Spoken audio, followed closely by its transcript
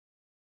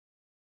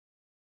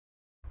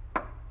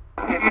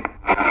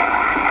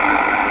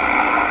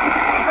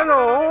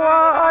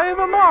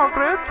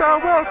it.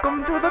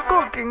 Welcome to the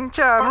cooking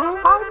channel.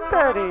 I'm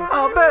Betty.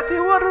 Betty,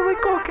 what are we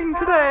cooking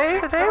today?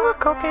 Today we're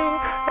cooking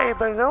a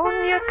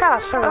bologna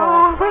casserole.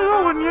 Oh,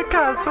 bologna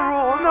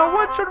casserole. Now,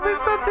 what should we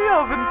set the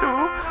oven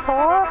to?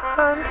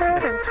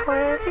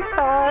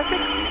 425 degrees.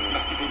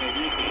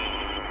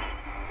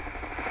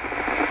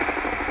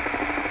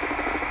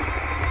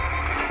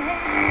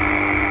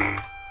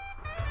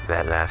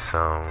 That last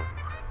song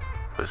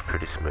was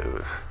pretty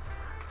smooth.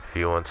 If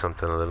you want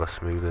something a little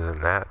smoother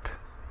than that,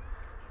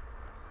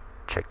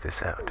 check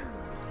this out.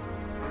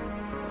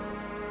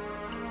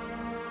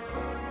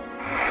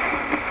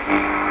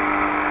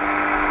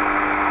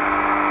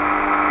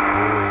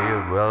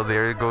 Well,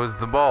 there goes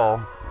the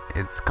ball.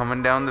 It's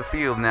coming down the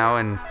field now,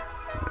 and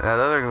that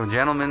other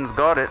gentleman's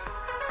got it.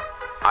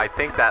 I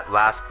think that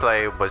last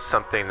play was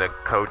something the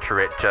coach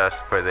writ just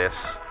for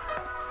this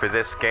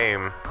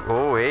game.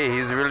 Oh, hey,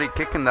 he's really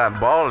kicking that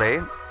ball,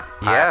 eh?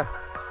 Yeah.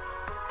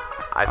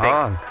 I think.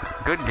 Oh,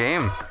 good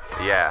game.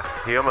 Yeah,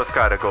 he almost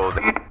got a goal.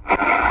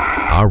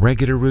 Our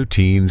regular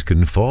routines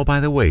can fall by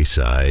the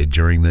wayside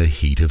during the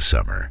heat of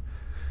summer,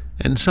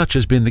 and such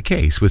has been the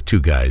case with Two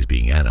Guys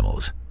Being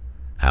Animals.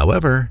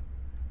 However,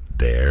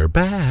 they're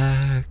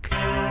back.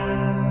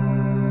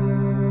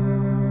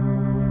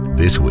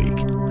 This week,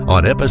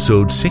 on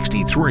episode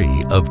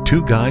 63 of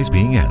Two Guys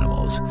Being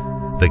Animals,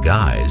 the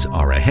guys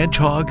are a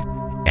hedgehog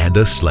and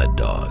a sled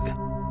dog.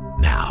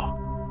 Now,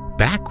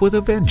 back with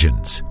a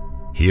vengeance.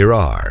 Here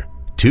are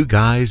Two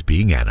Guys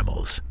Being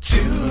Animals.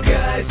 Two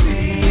guys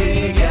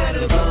being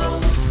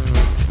animals.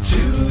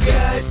 Two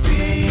guys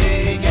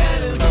being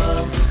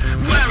animals.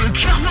 We're a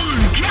couple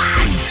of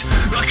guys,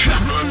 a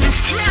couple in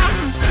this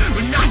town.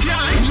 We're not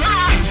telling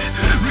lies,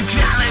 we're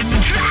telling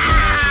the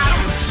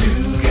truth.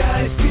 Two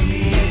guys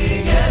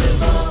being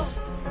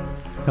animals.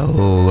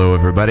 Hello,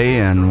 everybody,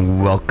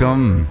 and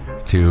welcome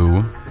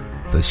to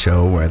the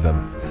show where the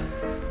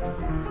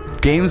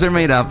games are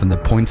made up and the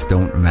points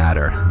don't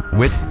matter.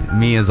 With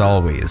me, as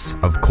always,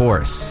 of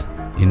course,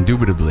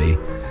 indubitably,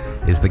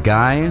 is the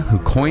guy who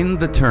coined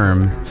the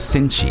term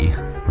cinchy,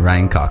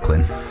 Ryan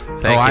Coughlin.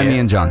 I'm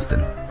Ian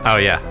Johnston. Oh,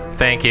 yeah.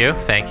 Thank you.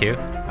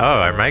 Oh,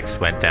 our mics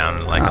went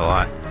down a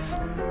lot.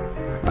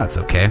 That's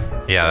okay.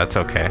 Yeah, that's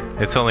okay.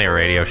 It's only a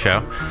radio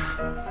show.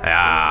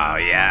 Oh,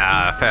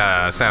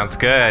 yeah. Sounds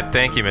good.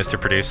 Thank you,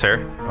 Mr.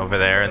 Producer, over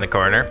there in the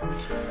corner.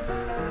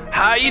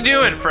 How you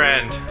doing,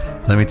 friend?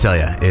 Let me tell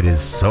you, it is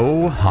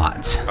so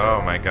hot.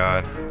 Oh, my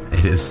God.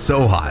 It is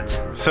so hot.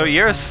 So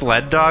you're a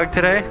sled dog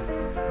today?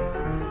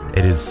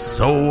 It is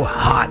so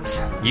hot.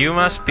 You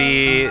must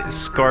be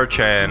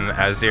scorching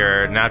as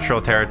your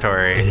natural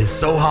territory. It is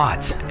so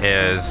hot.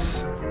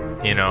 Is,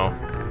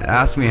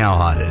 Ask me how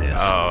hot it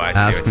is. Oh, I see.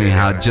 Ask what me you're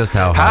how doing.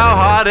 hot How it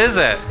hot is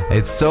it?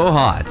 It's so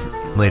hot,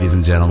 ladies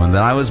and gentlemen,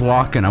 that I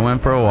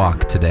went for a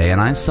walk today, and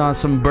I saw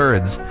some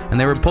birds, and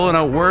they were pulling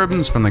out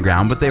worms from the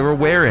ground, but they were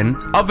wearing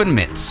oven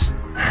mitts.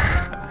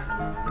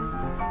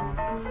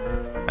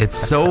 It's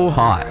so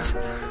hot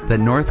that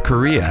North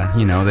Korea,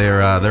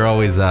 they're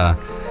always,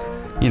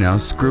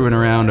 screwing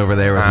around over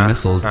there with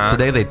missiles.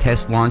 Today they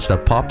test-launched a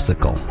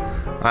popsicle.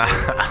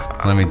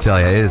 Let me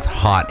tell you, it is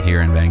hot here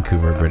in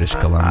Vancouver, British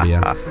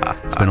Columbia.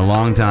 It's been a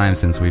long time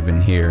since we've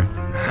been here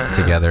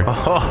together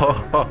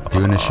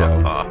doing a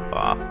show.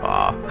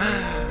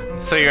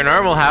 So your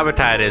normal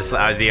habitat is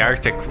the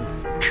Arctic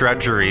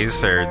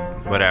drudgeries or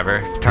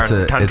whatever.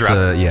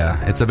 Tundra.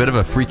 It's a bit of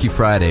a Freaky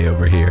Friday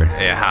over here.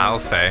 Yeah, I'll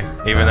say.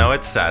 Even though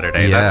it's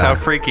Saturday. Yeah. That's how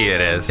freaky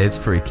it is. It's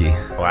freaky.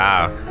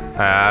 Wow.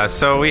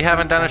 So we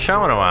haven't done a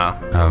show in a while.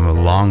 A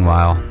long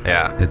while.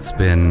 Yeah. It's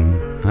been...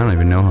 I don't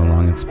even know how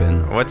long it's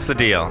been. What's the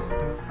deal?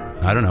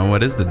 I don't know.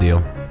 What is the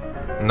deal?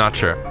 Not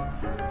sure.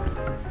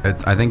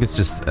 I think it's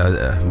just...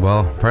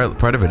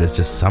 part of it is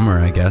just summer,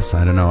 I guess.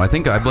 I don't know. I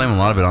think I blame a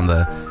lot of it on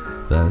the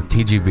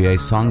TGBA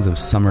Songs of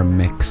Summer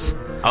mix.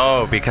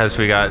 Oh, because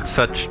we got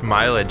such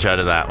mileage out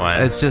of that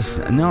one. It's just...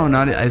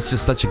 It's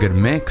just such a good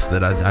mix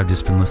that I've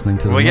just been listening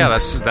to the mix. Yeah,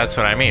 that's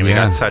what I mean. We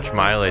got such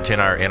mileage in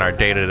our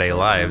day-to-day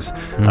lives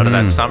out of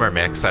that summer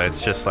mix that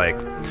it's just like...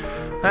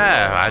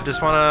 I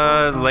just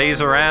want to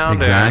laze around.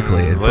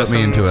 Exactly. And it put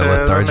me into a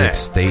lethargic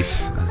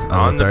state.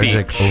 On the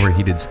beach.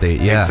 Overheated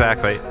state. Yeah.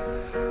 Exactly.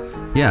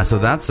 Yeah, so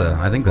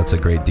I think that's a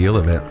great deal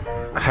of it.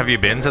 Have you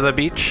been to the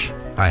beach?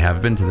 I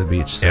have been to the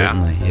beach,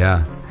 certainly.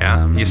 Yeah.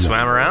 You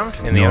swam around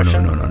in the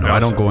ocean? No. I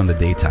don't go in the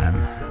daytime.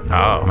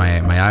 Oh.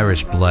 My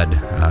Irish blood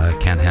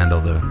can't handle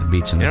the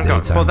beach in the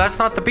daytime. Well, that's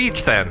not the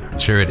beach then.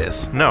 Sure it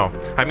is. No.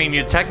 I mean,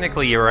 you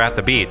were at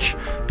the beach,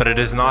 but it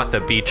is not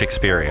the beach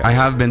experience. I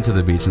have been to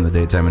the beach in the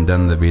daytime and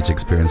done the beach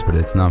experience, but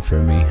it's not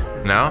for me.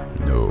 No?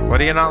 No. What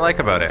do you not like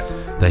about it?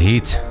 The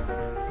heat.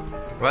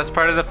 Well, that's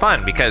part of the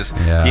fun, because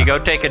you go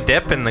take a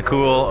dip in the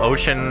cool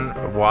ocean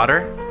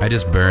water. I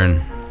just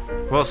burn.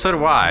 Well, so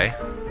do I.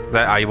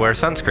 I wear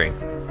sunscreen.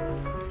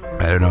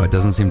 I don't know. It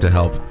doesn't seem to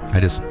help.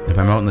 If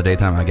I'm out in the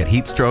daytime, I get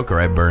heat stroke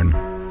or I burn.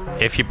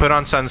 If you put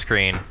on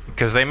sunscreen,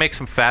 because they make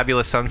some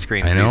fabulous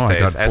sunscreens these days. I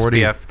got 40.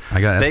 SPF.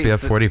 I got SPF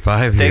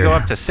 45 here. They go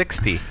up to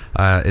 60.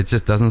 It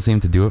just doesn't seem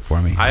to do it for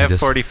me. I have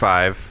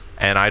 45,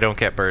 and I don't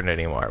get burned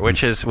anymore,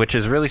 which is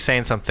really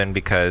saying something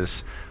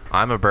because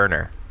I'm a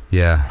burner.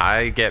 Yeah.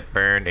 I get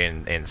burned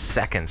in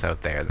seconds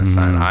out there in the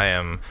sun.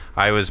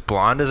 I was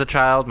blonde as a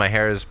child. My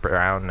hair is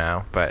brown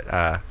now, but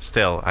I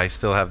still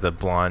have the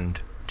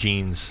blonde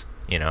genes,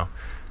 Yeah.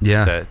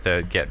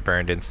 that get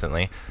burned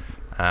instantly.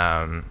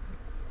 I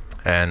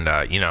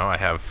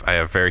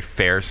have very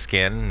fair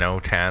skin, no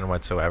tan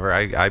whatsoever.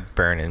 I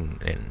burn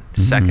in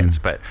seconds,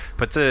 but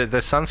the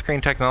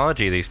sunscreen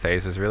technology these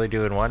days is really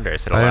doing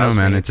wonders. It I allows don't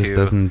know, man. me It just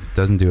to,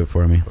 doesn't do it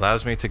for me.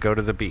 allows me to go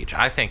to the beach.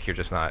 I think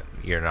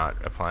you're not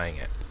applying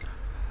it.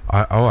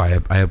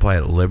 I apply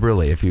it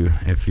liberally. If you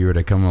were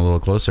to come a little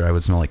closer, I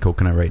would smell like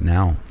coconut right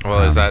now.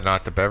 Well, is that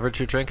not the beverage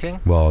you're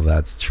drinking? Well,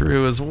 that's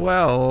true as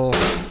well.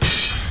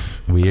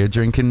 We are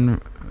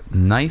drinking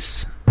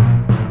nice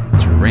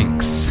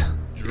drinks.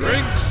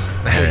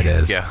 There it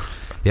is.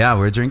 Yeah,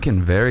 we're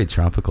drinking very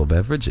tropical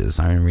beverages,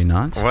 are we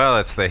not? Well,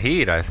 it's the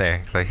heat, I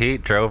think. The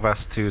heat drove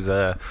us to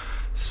the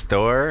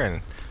store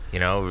and,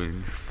 we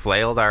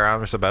flailed our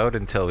arms about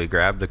until we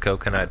grabbed the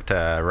coconut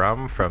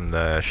rum from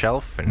the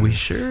shelf. And We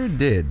sure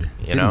did.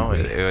 didn't we?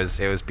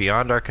 it was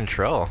beyond our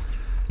control.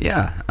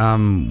 Yeah.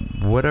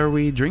 What are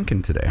we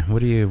drinking today?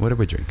 What are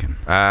we drinking?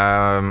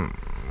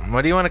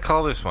 What do you want to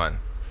call this one?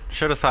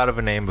 Should have thought of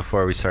a name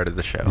before we started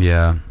the show.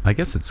 Yeah, I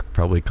guess it's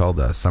probably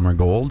called Summer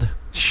Gold.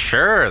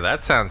 Sure,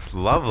 that sounds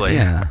lovely.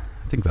 Yeah,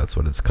 I think that's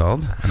what it's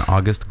called. An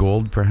August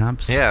Gold,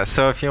 perhaps. Yeah.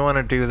 So if you want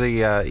to do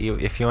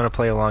if you want to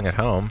play along at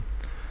home,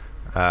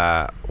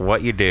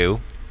 what you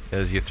do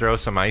is you throw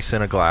some ice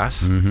in a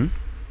glass,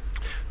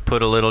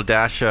 put a little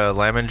dash of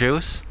lemon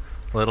juice,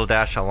 a little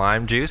dash of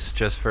lime juice,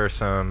 just for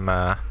some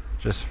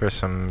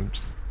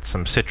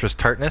citrus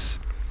tartness.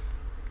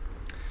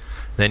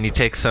 Then you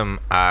take some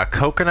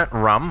coconut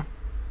rum,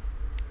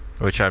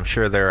 which I'm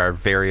sure there are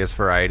various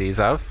varieties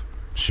of.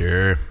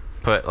 Sure.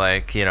 Put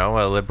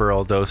a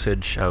liberal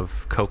dosage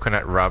of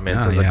coconut rum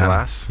into the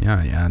glass.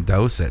 Yeah,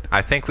 dose it.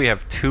 I think we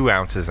have 2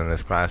 ounces in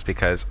this glass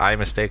because I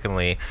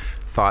mistakenly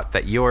thought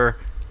that your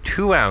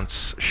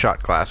 2-ounce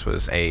shot glass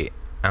was a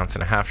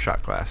 1.5 ounce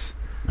shot glass.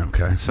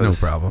 Okay, So no it's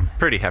problem.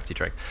 Pretty hefty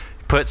drink.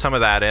 Put some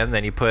of that in,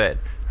 then you put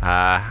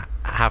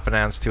half an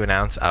ounce to an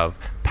ounce of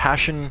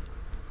Passion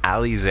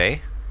Alizé.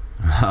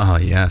 Oh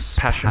yes,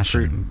 Passion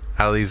fruit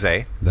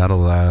Alizé.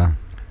 That'll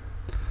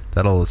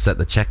set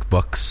the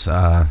checkbooks.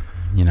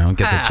 Get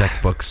the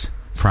checkbooks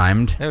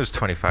primed. It was As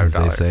 $25.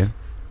 they say,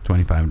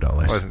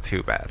 $25. Wasn't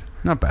too bad.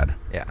 Not bad.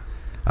 Yeah.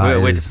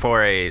 It is-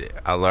 For a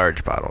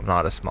large bottle,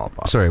 not a small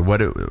bottle. Sorry,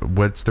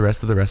 what's the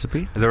rest of the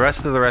recipe? The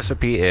rest of the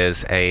recipe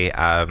is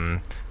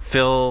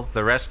fill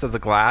the rest of the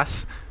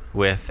glass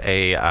with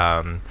a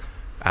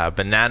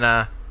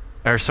banana.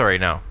 Or sorry,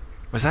 no.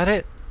 Was that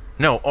it?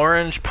 No,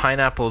 orange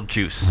pineapple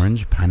juice.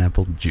 Orange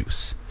pineapple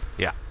juice.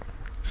 Yeah.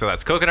 So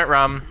that's coconut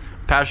rum,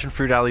 passion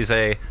fruit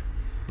Alizé,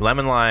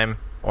 lemon lime,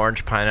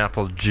 orange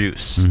pineapple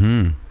juice.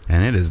 And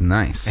it is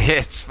nice.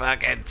 It's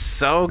fucking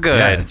so good.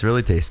 Yeah, it's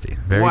really tasty.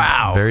 Very,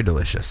 Wow. very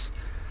delicious.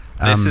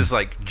 This is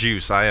like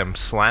juice. I am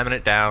slamming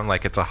it down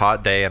like it's a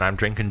hot day and I'm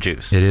drinking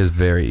juice. It is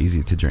very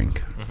easy to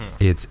drink.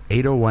 It's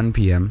 8:01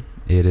 p.m.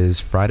 It is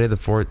Saturday the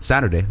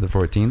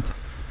 14th.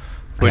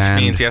 Which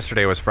And- means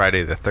yesterday was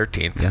Friday the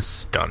 13th.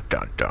 Yes. Dun,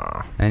 dun,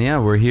 dun. And yeah,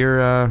 we're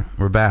here.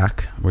 We're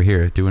back. We're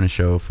here doing a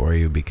show for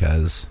you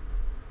because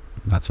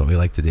that's what we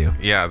like to do.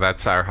 Yeah,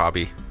 that's our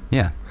hobby.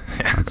 Yeah,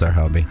 that's our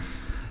hobby.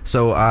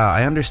 So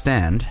I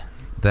understand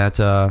that,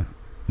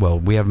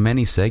 we have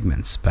many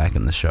segments back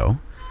in the show.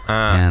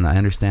 And I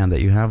understand that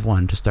you have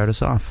one to start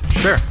us off.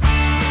 Sure.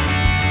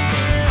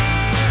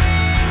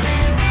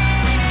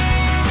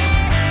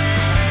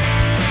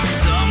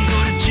 Some go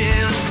to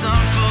jail and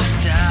some folks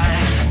die.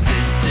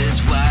 This is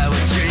why we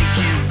drink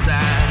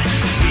inside.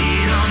 We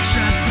don't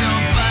trust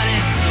nobody,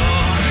 so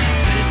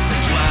this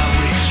is why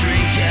we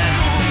drink at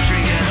home.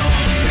 Drink at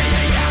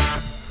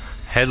home.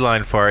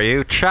 Headline for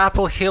you.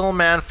 Chapel Hill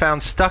man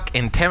found stuck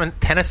in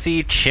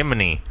Tennessee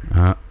chimney.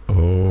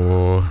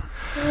 Uh-oh.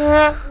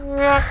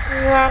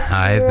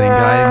 I think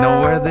I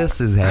know where this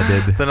is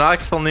headed. The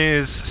Knoxville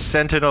News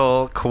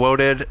Sentinel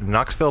quoted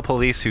Knoxville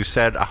police who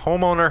said a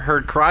homeowner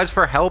heard cries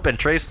for help and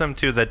traced them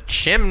to the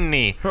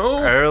chimney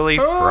early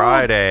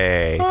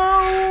Friday.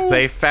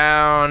 They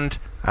found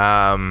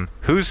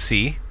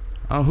Hoosie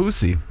Oh,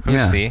 Hoosie.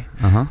 Hoosie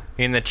Yeah. Uh-huh.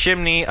 in the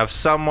chimney of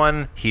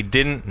someone he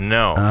didn't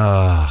know.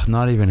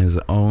 Not even his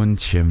own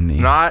chimney.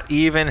 Not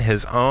even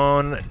his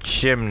own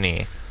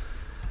chimney.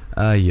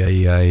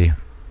 Ay.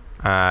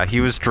 He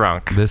was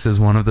drunk. This is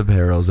one of the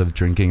perils of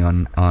drinking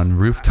on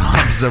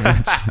rooftops of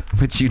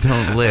which you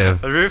don't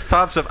live. The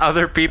rooftops of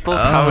other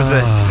people's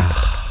houses.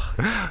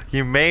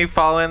 You may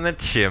fall in the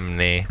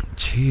chimney.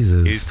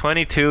 Jesus. He's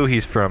 22.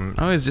 He's from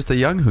Oh, he's just a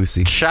young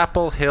Hoosie.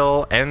 Chapel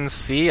Hill,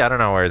 NC. I don't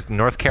know where it's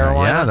North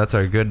Carolina. Yeah, that's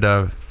our good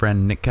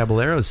friend Nick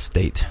Caballero's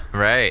state.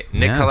 right.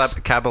 Nick Yes.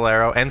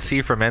 Caballero,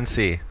 NC from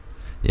NC.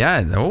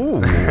 Yeah.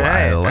 Oh,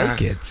 I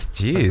like it.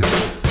 Jeez.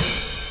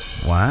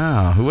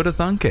 Wow, who would have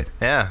thunk it?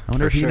 Yeah. I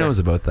wonder if he knows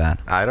about that.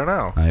 I don't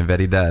know. I bet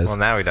he does. Well,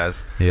 now he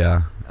does.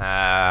 Yeah.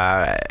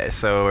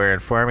 So we're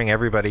informing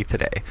everybody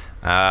today.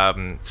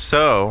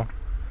 So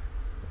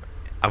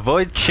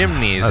avoid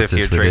chimneys That's if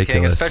you're just drinking,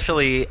 ridiculous.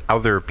 especially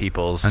other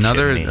people's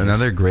chimneys.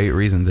 Another great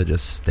reason to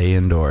just stay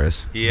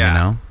indoors. Yeah. You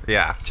know?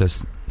 Yeah.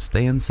 Just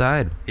stay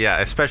inside. Yeah,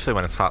 especially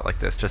when it's hot like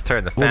this. Just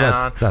turn the fan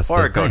Well, on, that's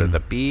or the go to thing. the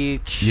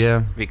beach.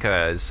 Yeah.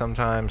 Because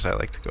sometimes I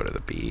like to go to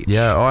the beach.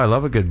 Yeah. Oh, I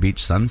love a good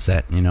beach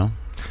sunset, you know?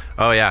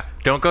 Oh, yeah.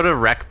 Don't go to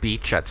Wreck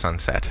Beach at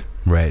sunset.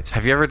 Right.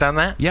 Have you ever done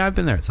that? Yeah, I've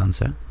been there at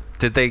sunset.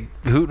 Did they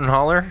hoot and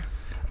holler?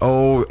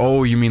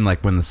 Oh, you mean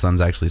like when the sun's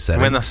actually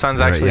setting? When the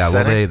sun's actually yeah,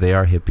 setting? well, they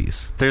are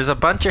hippies. There's a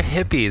bunch of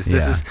hippies.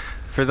 This Yeah. is,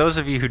 for those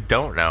of you who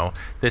don't know,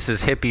 this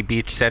is Hippie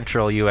Beach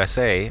Central,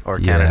 USA, or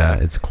Canada.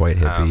 Yeah, it's quite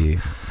hippie.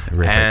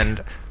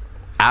 And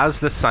as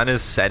the sun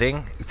is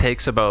setting, it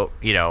takes about,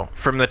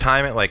 from the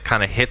time it like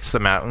kind of hits the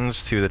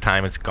mountains to the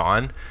time it's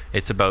gone,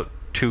 it's about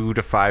 2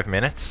 to 5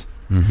 minutes.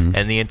 Mm-hmm.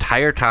 And the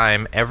entire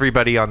time,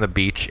 everybody on the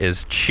beach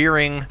is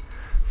cheering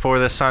for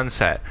the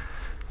sunset.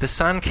 The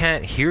sun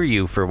can't hear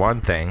you, for one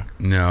thing.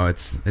 No,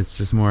 it's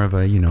just more of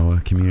a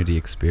a community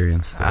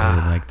experience that I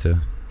would like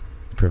to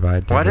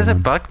provide. To Why does it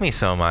everyone. bug me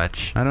so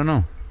much? I don't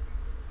know.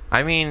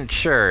 I mean,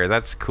 sure,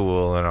 that's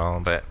cool and all,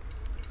 but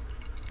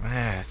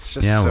it's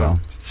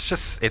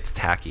just it's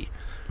tacky.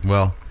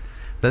 Well,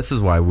 this is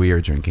why we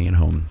are drinking at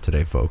home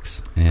today,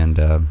 folks. And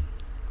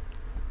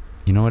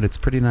you know what? It's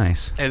pretty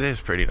nice. It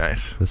is pretty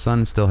nice. The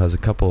sun still has a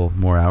couple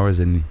more hours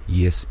in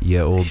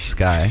old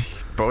sky.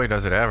 Boy,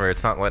 does it ever.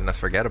 It's not letting us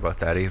forget about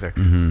that either.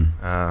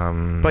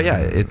 Mm-hmm. But yeah,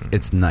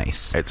 it's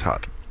nice. It's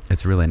hot.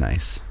 It's really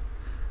nice.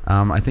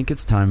 I think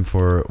it's time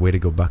for Way to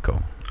Go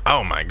Bucko.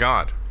 Oh my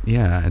god.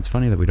 Yeah, it's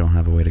funny that we don't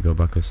have a Way to Go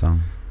Bucko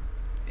song.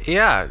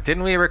 Yeah,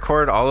 didn't we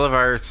record all of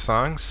our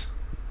songs?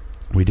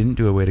 We didn't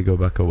do a Way to Go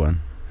Bucko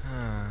one.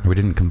 We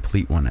didn't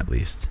complete one, at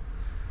least.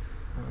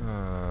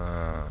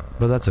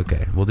 But that's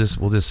okay. We'll just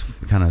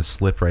kind of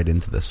slip right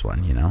into this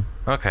one,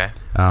 Okay.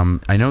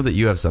 I know that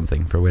you have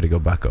something for Way to Go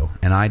Bucko,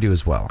 and I do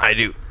as well. I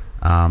do.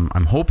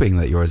 I'm hoping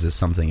that yours is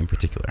something in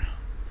particular.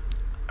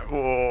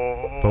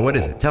 But what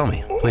is it? Tell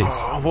me,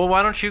 please. Well,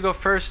 why don't you go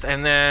first,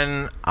 and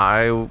then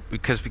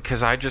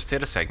because I just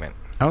did a segment.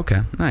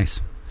 Okay,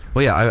 nice.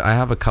 Well, yeah, I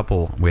have a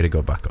couple Way to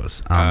Go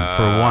Buckos.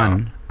 For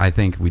one, I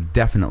think we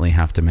definitely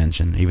have to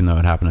mention, even though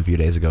it happened a few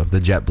days ago, the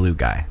JetBlue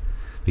guy,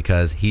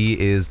 because he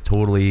is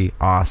totally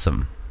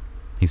awesome.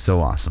 He's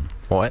so awesome.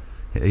 What?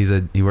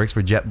 He works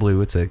for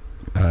JetBlue. It's a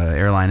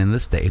airline in the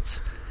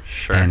States.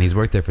 Sure. And he's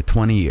worked there for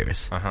 20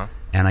 years. Uh-huh.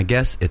 And I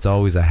guess it's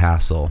always a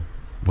hassle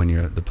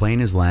when the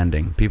plane is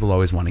landing. People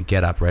always want to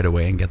get up right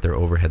away and get their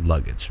overhead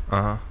luggage.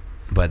 Uh-huh.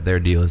 But their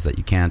deal is that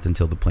you can't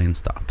until the plane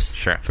stops.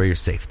 Sure. For your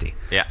safety.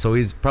 Yeah. So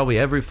he's probably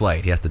every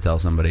flight he has to tell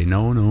somebody,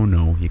 no,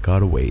 you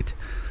gotta wait.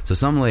 So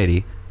some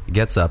lady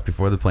gets up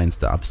before the plane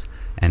stops,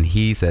 and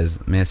he says,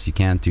 "Miss, you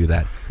can't do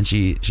that." And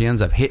she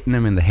ends up hitting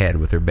him in the head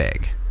with her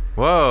bag.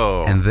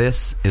 Whoa. And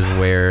this is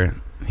where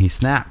he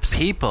snaps.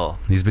 People.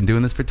 He's been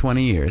doing this for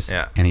 20 years.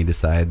 Yeah. And he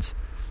decides,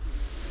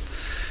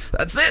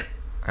 that's it.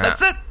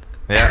 That's it.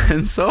 Yeah.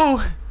 And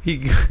so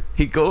he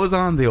goes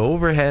on the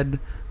overhead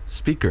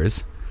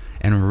speakers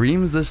and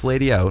reams this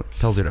lady out,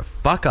 tells her to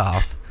fuck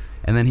off,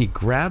 and then he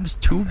grabs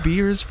 2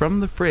 beers from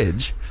the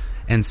fridge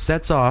and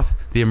sets off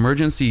the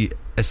emergency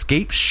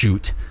escape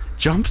chute,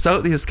 jumps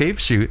out the escape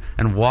chute,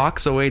 and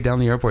walks away down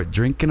the airport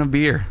drinking a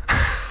beer.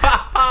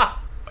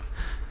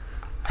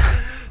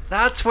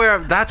 That's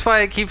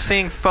why I keep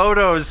seeing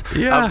photos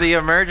Yeah. of the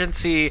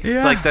emergency,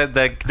 Yeah. like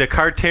the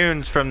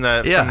cartoons from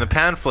the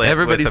pamphlet.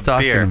 Everybody's with the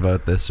talking beer.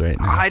 about this right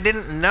now. I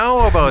didn't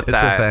know about It's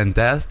that. a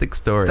fantastic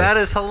story. That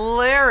is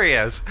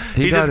hilarious.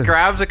 He got just it.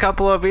 grabs a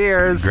couple of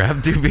beers.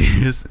 Grab 2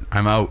 beers.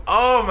 I'm out.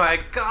 Oh my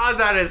god,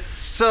 that is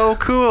so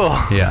cool.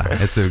 Yeah,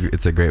 it's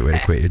a great way to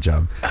quit your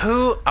job.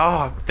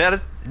 That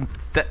is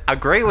a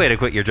great way to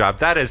quit your job.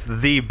 That is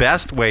the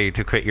best way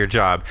to quit your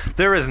job.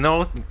 There is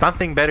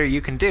nothing better you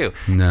can do.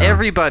 No.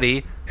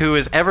 Everybody who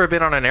has ever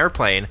been on an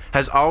airplane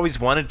has always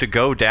wanted to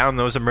go down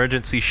those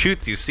emergency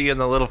chutes you see in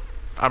the little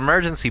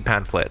emergency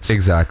pamphlets.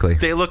 Exactly.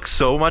 They look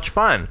so much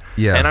fun.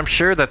 Yeah. And I'm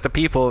sure that the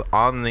people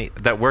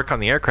that work on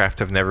the aircraft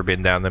have never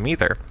been down them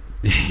either.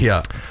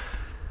 Yeah.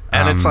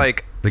 And it's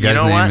like, the guy's you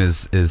know name what?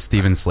 is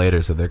Steven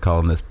Slater, so they're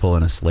calling this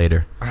pulling a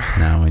Slater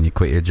now when you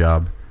quit your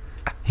job.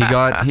 He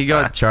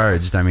got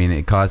charged. I mean,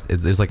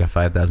 there's like a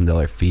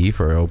 $5,000 fee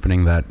for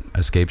opening that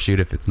escape chute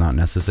if it's not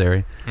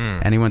necessary.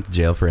 And he went to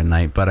jail for a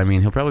night, but I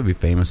mean, he'll probably be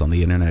famous on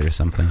the internet or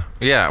something.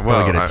 Yeah,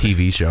 well, Probably get a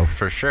TV show.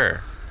 For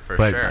sure.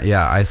 But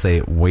yeah, I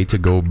say way to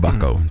go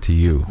Bucko to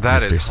you,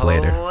 That Mr. is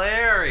Slater.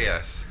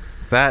 hilarious.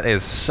 That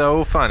is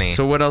so funny.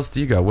 So what else do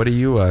you got? What are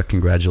you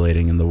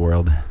congratulating in the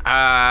world?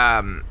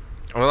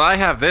 Well, I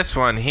have this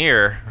one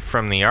here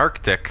from the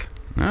Arctic,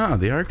 Oh,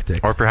 the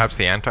Arctic. or perhaps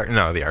the Antarctic.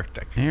 No, the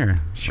Arctic. Here,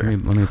 Sure.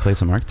 let me play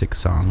some Arctic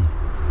song.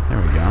 There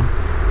we go.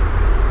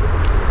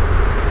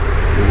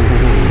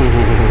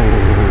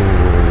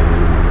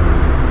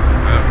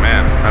 Oh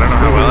man, I don't know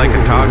how well I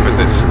can talk with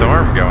this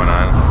storm going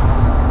on.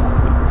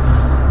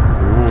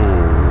 Ooh.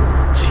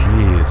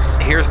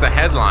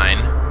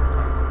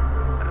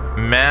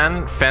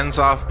 fends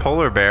off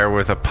polar bear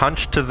with a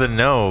punch to the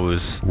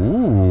nose.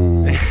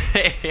 Ooh.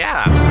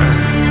 Yeah.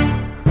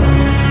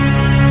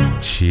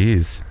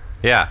 Jeez.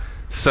 Yeah.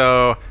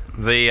 So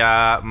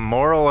the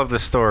moral of the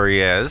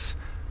story is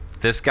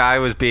this guy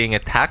was being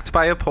attacked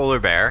by a polar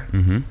bear.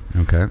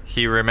 Mm-hmm. Okay.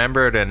 He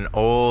remembered an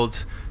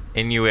old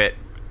Inuit,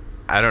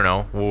 I don't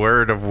know,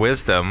 word of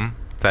wisdom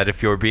that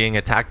if you're being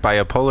attacked by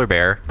a polar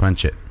bear,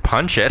 Punch it.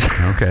 punch it.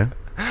 Okay.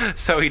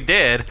 So he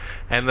did,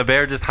 and the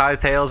bear just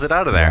hightails it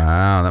out of there.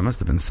 Wow, that must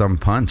have been some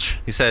punch.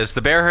 He says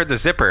the bear heard the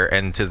zipper,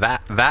 and to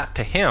that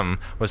to him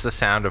was the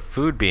sound of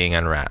food being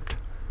unwrapped.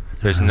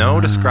 There's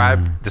no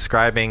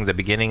describing the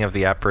beginning of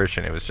the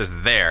apparition. It was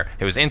just there.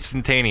 It was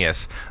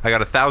instantaneous. I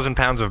got 1,000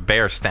 pounds of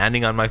bear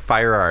standing on my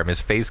firearm,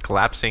 his face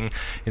collapsing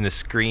in the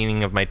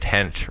screening of my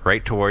tent,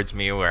 right towards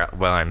me while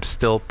I'm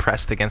still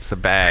pressed against the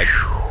bag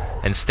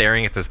and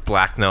staring at this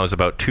black nose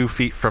about 2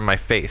 feet from my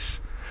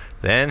face.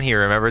 Then he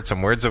remembered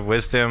some words of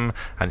wisdom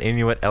an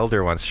Inuit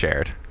elder once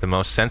shared. The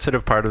most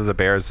sensitive part of the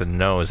bear is the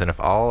nose, and if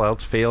all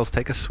else fails,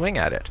 take a swing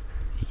at it.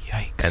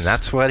 Yikes. And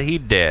that's what he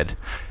did.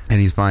 And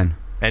he's fine.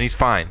 And he's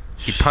fine.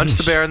 He punched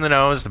the bear in the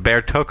nose. The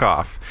bear took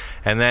off.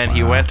 And then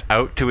he went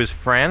out to his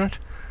friend.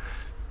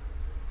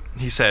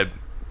 He said,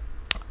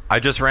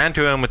 I just ran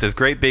to him with this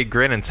great big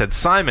grin and said,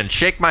 Simon,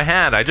 shake my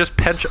hand. I just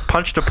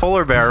punched a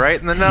polar bear right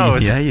in the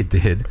nose. Yeah, you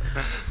did.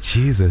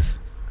 Jesus.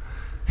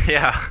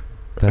 Yeah.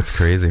 That's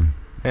crazy.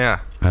 Yeah.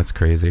 That's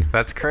crazy.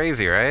 That's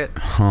crazy, right?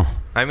 Huh.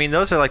 I mean,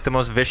 those are like the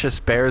most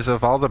vicious bears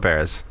of all the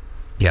bears.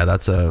 Yeah,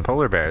 that's a...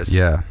 Polar bears.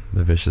 Yeah,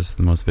 the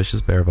most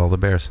vicious bear of all the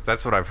bears.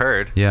 That's what I've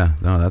heard. Yeah,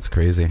 no, that's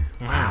crazy.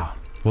 Wow.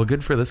 Well,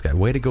 good for this guy.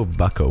 Way to go,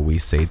 bucko, we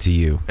say to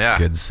you. Yeah.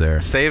 Good sir.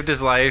 Saved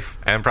his life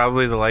and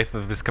probably the life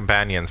of his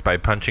companions by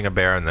punching a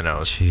bear in the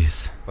nose.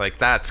 Jeez. Like,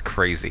 that's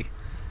crazy.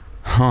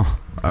 Huh.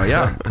 Oh,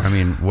 yeah. I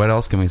mean, what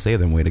else can we say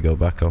than way to go,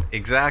 bucko?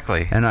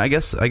 Exactly. And I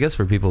guess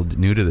for people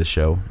new to the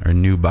show, or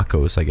new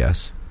buckos, I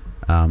guess,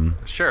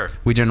 Sure.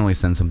 we generally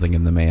send something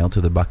in the mail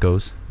to the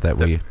buckos that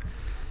we,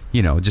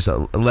 just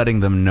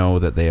letting them know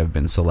that they have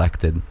been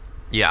selected.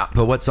 Yeah.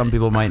 But what some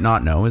people might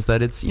not know is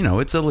that it's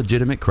a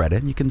legitimate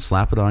credit. You can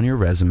slap it on your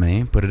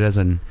resume, put it as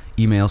an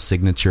email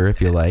signature if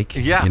you like.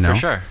 Yeah, for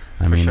sure.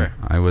 I mean,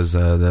 I was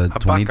the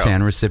 2010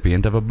 bucko.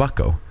 recipient of a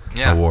Bucko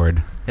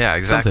Award. Yeah,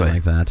 exactly. Something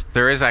like that.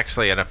 There is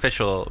actually an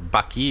official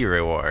Bucky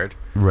reward,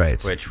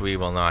 Right. which we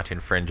will not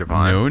infringe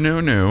upon.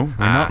 No. We're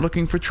not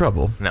looking for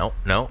trouble. No.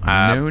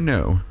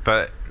 No.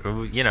 But,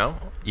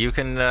 you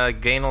can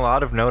gain a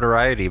lot of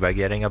notoriety by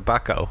getting a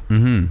bucko.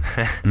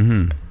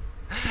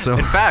 So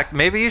In fact,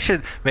 maybe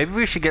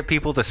we should get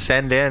people to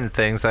send in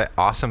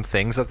awesome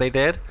things that they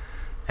did,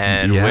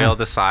 and we'll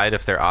decide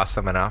if they're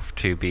awesome enough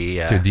to be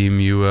to deem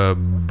you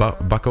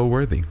bucko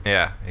worthy.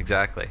 Yeah,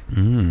 exactly.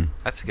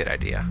 That's a good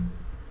idea.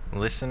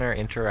 Listener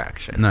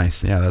interaction.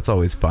 Nice. Yeah, that's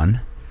always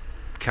fun.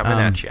 Coming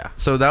at ya.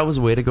 So that was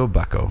way to go,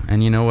 bucko.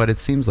 And you know what? It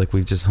seems like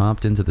we've just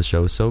hopped into the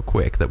show so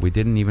quick that we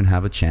didn't even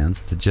have a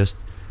chance to just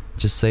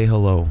say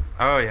hello.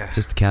 Oh yeah.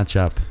 Just to catch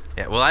up.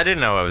 Yeah. Well, I didn't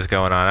know what was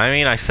going on. I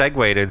mean, I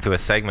segued into a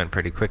segment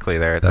pretty quickly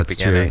there at the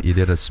beginning. That's true. You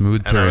did a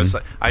smooth And I turn. was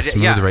like,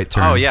 right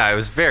turn. Oh yeah, it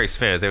was very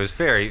smooth. It was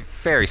very,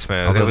 very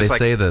smooth. Although it was they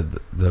say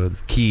the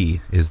key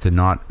is to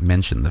not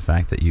mention the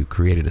fact that you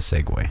created a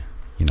segue.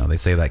 They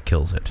say that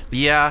kills it.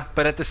 Yeah,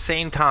 but at the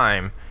same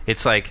time,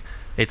 it's like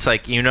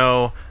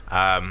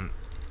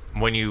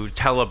when you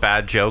tell a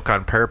bad joke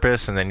on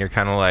purpose, and then you're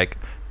kind of like,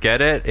 get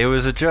it? It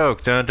was a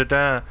joke. Dun, dun,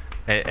 dun.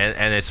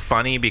 And it's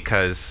funny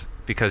because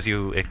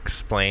you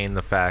explain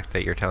the fact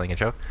that you're telling a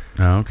joke.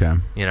 Oh, okay.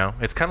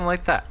 It's kind of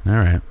like that. All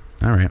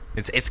right.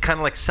 It's kind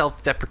of like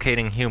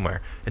self-deprecating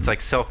humor. It's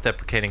like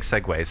self-deprecating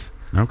segues.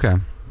 Okay.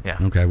 Yeah.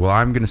 Okay. Well,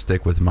 I'm going to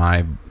stick with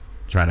my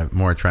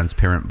more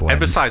transparent blend. And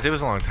besides, it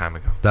was a long time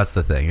ago. That's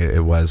the thing.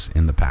 It was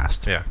in the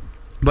past. Yeah.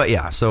 But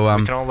yeah, so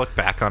we can all look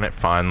back on it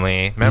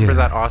fondly. Remember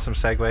that awesome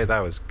segue?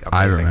 That was amazing.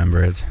 I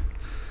remember it.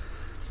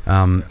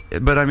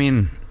 But I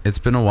mean, it's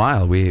been a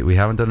while. We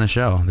haven't done a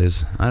show.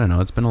 I don't know.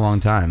 It's been a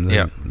long time.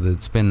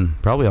 It's been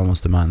probably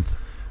almost a month.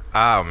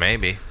 Oh,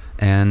 maybe.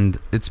 And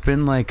it's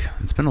been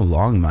a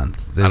long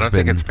month. I don't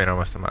think it's been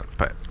almost a month,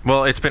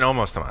 it's been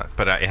almost a month,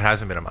 but it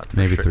hasn't been a month.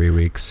 Maybe 3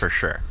 weeks for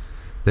sure.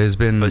 There's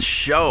been the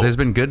show. There's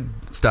been good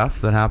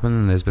stuff that happened,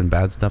 and there's been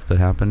bad stuff that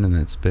happened, and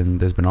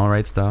there's been all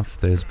right stuff.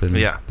 There's been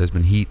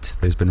heat.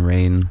 There's been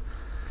rain.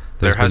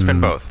 There has been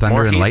both. Thunder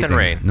More and heat lightning. than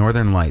rain.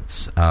 Northern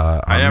Lights.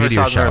 I never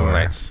saw Northern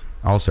Lights.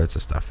 All sorts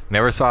of stuff.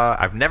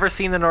 I've never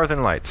seen the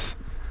Northern Lights.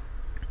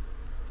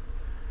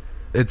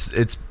 It's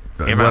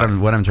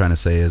what I'm trying to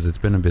say is it's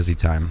been a busy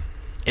time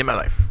in my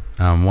life.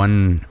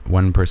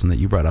 One person that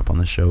you brought up on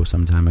the show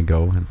some time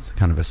ago, it's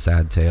kind of a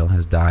sad tale,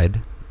 has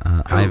died.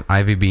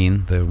 Ivy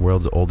Bean, the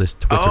world's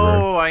oldest Twitterer.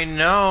 Oh, I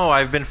know.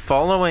 I've been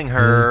following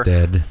her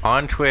dead.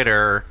 on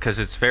Twitter because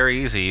it's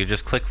very easy. You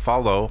just click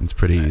follow. It's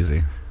pretty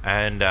easy.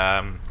 And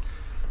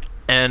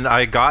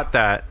I got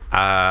that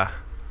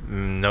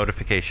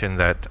notification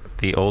that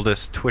the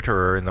oldest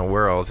Twitterer in the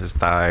world has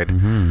died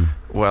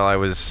while I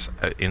was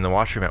in the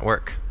washroom at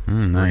work,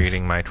 nice.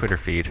 reading my Twitter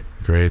feed.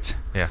 Great.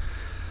 Yeah.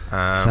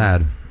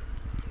 Sad.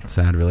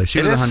 Sad, really. She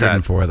It was is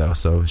 104 though,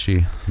 so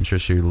I'm sure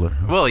she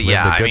Well, lived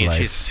yeah, a good I mean, life.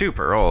 she's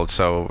super old,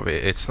 so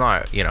it's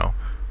not,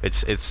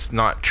 it's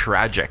not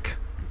tragic.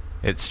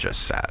 It's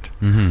just sad.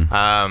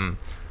 Mm-hmm.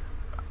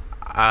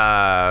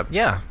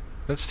 Yeah,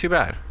 that's too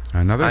bad.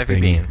 Another Ivy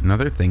thing, Bean.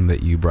 another thing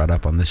that you brought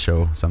up on this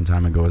show some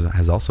time ago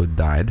has also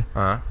died.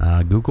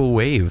 Google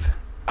Wave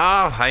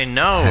Oh, I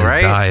know, has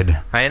right? died.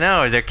 I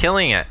know, they're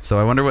killing it. So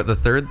I wonder what the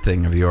third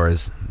thing of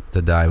yours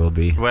to die will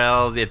be.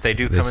 Well, if they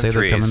do They come say in they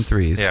threes. come in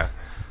threes. Yeah.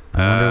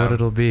 I wonder what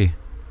it'll be.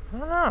 I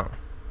don't know.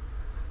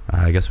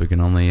 I guess we can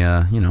only,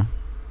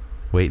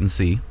 wait and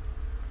see.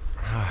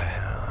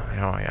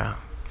 Oh, yeah.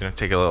 Gonna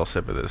take a little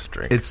sip of this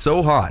drink. It's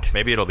so hot.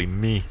 Maybe it'll be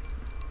me.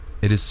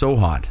 It is so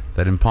hot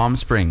that in Palm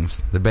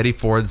Springs, the Betty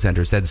Ford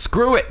Center said,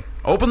 "Screw it!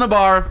 Open the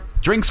bar.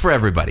 Drinks for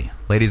everybody."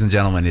 Ladies and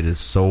gentlemen, it is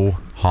so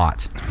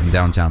hot in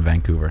downtown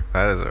Vancouver.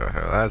 That's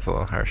a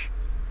little harsh.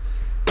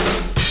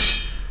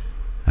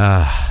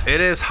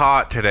 It is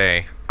hot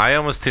today. I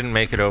almost didn't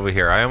make it over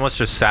here. I almost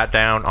just sat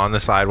down on the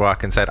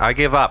sidewalk and said, I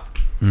give up.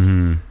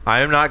 Mm-hmm. I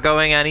am not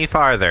going any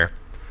farther.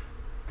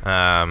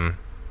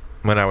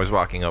 When I was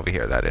walking over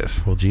here, that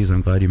is. Well, geez,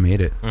 I'm glad you made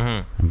it.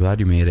 Mm-hmm. I'm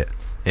glad you made it.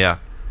 Yeah,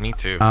 me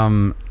too.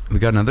 We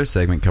got another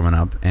segment coming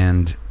up,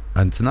 and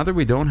it's another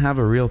we don't have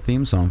a real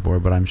theme song for,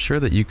 but I'm sure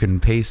that you can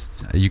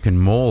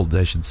mold,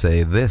 I should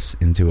say, this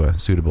into a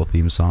suitable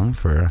theme song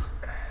for...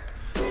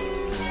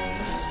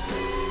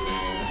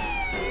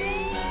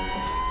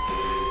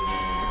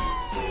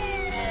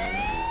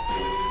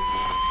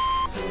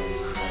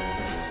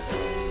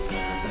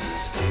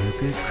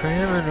 Stupid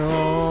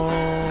criminal.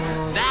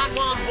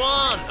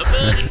 911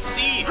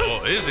 emergency.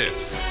 Or is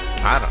it?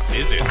 I don't.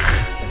 Is it?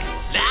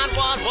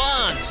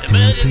 911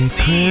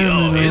 emergency.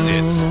 Or is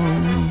it?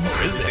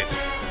 Or is it?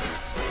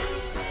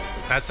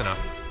 That's enough.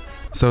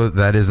 So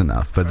that is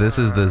enough, but this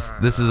is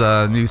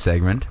a new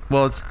segment.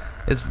 Well,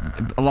 it's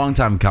a long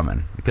time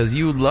coming because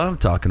you love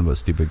talking about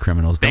stupid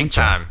criminals, don't Big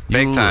time. you?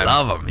 Big time.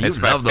 Love them. You It's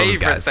my love those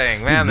favorite guys. thing,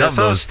 You man. They're love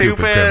so those stupid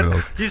stupid.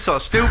 criminals. You're so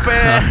stupid.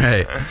 All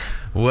right.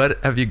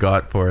 What have you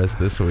got for us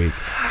this week?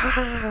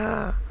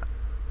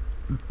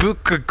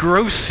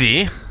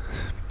 Buccigrossi.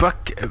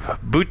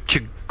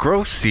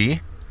 Buccigrossi.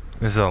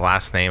 This is the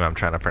last name I'm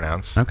trying to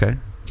pronounce. Okay,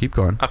 keep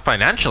going. A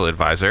financial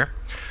advisor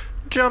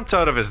jumped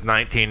out of his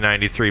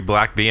 1993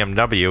 black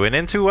BMW and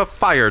into a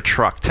fire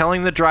truck,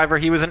 telling the driver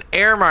he was an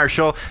air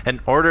marshal and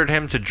ordered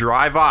him to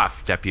drive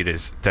off,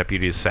 deputies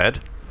said.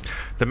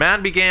 The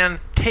man began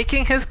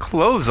taking his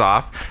clothes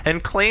off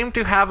and claimed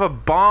to have a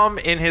bomb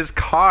in his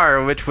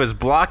car, which was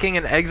blocking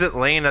an exit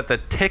lane at the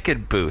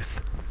ticket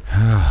booth.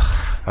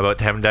 About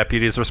 10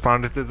 deputies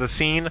responded to the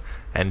scene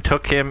and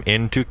took him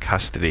into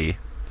custody.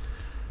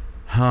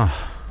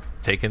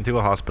 Taken to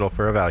a hospital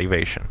for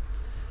evaluation.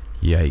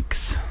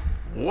 Yikes.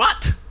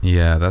 What?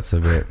 Yeah, that's a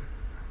bit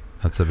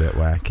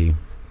wacky.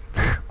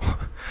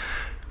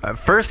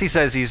 First he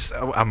says he's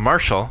a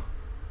marshal.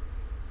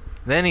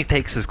 Then he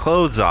takes his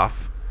clothes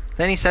off.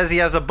 Then he says he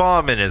has a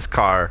bomb in his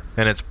car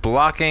and it's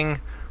blocking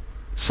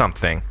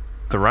something.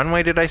 The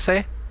runway, did I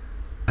say?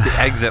 The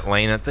exit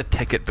lane at the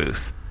ticket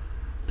booth.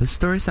 This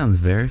story sounds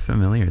very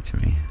familiar to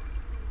me.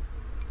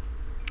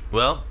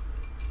 Well,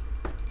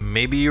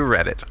 maybe you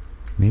read it.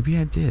 Maybe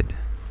I did.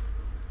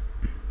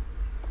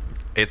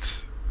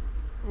 It's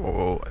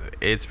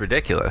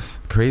ridiculous.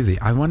 Crazy.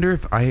 I wonder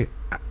if I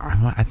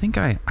think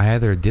I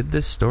either did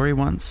this story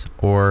once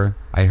or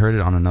I heard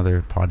it on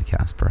another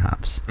podcast,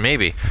 perhaps.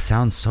 Maybe. It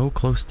sounds so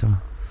close to...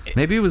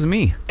 Maybe it was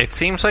me. It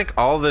seems like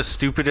all the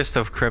stupidest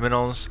of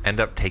criminals end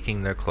up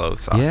taking their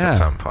clothes off Yeah. at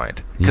some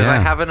point. Because I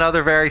Yeah. have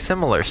another very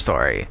similar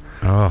story.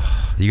 Oh,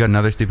 you got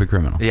another stupid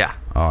criminal? Yeah.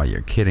 Oh,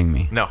 you're kidding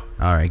me. No.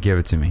 All right, give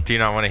it to me. Do you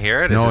not want to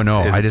hear it? No, Is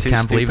it I just too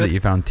can't believe stupid? that you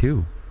found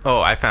two. Oh,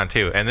 I found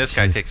two. And this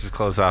guy Jeez. takes his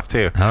clothes off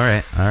too. All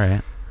right.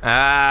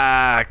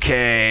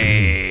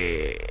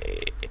 Okay.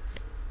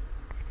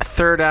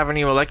 Third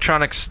Avenue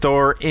Electronics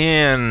Store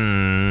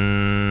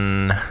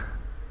in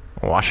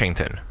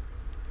Washington.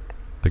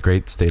 The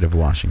great state of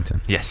Washington.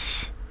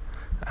 Yes.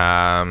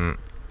 A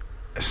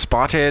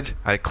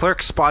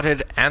clerk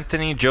spotted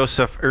Anthony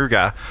Joseph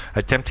Urga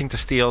attempting to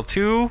steal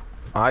 2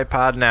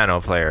 iPod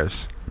Nano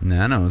players.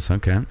 Nanos,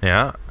 okay.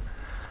 Yeah.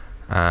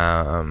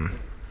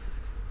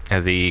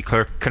 The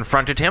clerk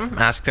confronted him,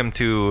 asked him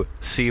to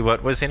see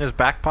what was in his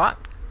backpack.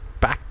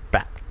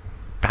 Backpack.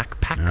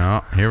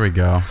 Oh, here we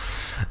go.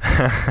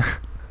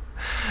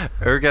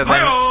 Urga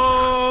then...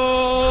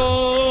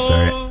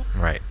 Sorry.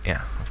 Right,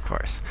 yeah, of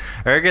course.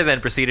 Urga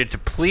then proceeded to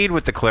plead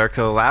with the clerk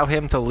to allow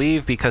him to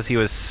leave because he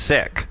was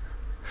sick.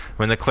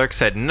 When the clerk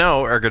said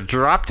no, Urga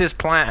dropped his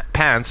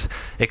pants,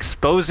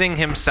 exposing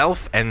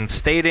himself and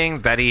stating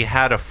that he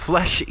had a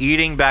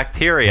flesh-eating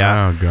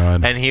bacteria. Oh,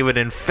 God. And he would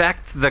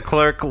infect the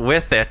clerk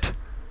with it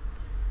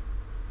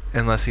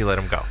unless he let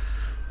him go.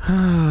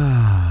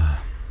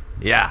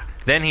 Yeah.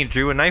 Then he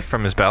drew a knife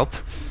from his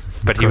belt,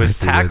 but he was course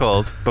he did.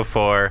 tackled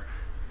before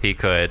he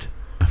could.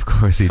 Of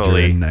course he drew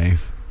Fully. a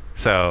knife.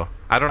 So,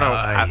 I don't know.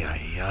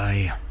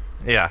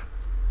 Yeah.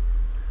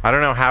 I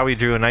don't know how he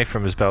drew a knife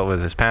from his belt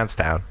with his pants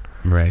down.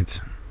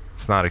 Right.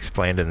 It's not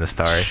explained in the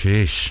story.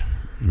 Sheesh.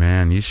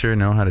 Man, you sure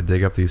know how to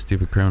dig up these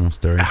stupid criminal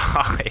stories.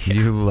 Oh, yeah.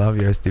 You love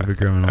your stupid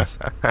criminals.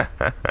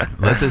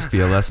 Let this be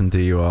a lesson to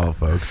you all,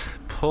 folks.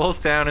 Pulls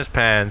down his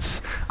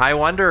pants. I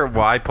wonder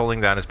why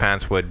pulling down his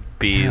pants would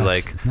be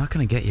It's not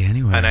going to get you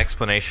anywhere. an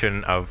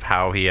explanation of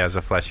how he has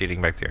a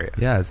flesh-eating bacteria.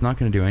 Yeah, it's not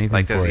going to do anything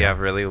Like, for does he you. have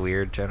really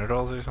weird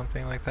genitals or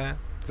something like that?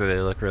 Do they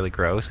look really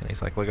gross? And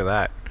he's like, look at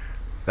that.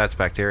 That's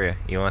bacteria.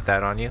 You want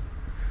that on you?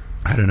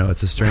 I don't know.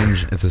 It's a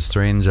strange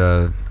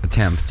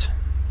attempt,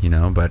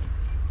 but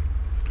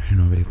I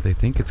don't know. They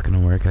think it's going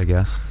to work, I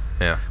guess.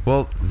 Yeah.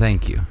 Well,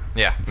 thank you.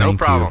 Yeah, Thank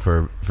no problem.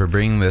 you for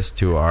bringing this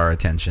to our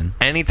attention.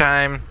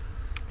 Anytime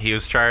he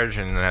was charged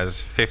and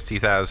has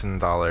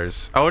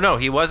 $50,000. Oh, no,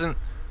 he wasn't.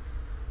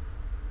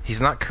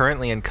 He's not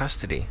currently in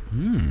custody.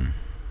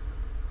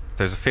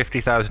 There's a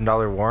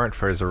 $50,000 warrant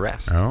for his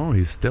arrest. Oh,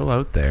 he's still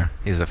out there.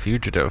 He's a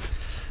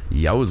fugitive.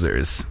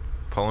 Yowzers.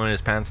 Pulling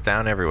his pants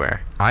down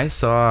everywhere. I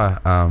saw,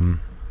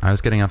 I was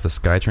getting off the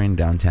SkyTrain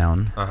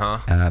downtown,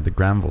 the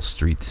Granville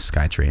Street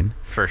SkyTrain,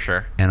 For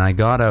sure. and I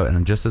got out,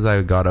 and just as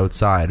I got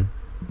outside,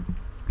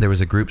 there was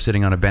a group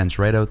sitting on a bench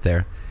right out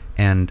there,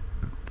 and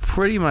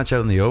pretty much out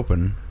in the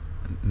open,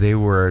 they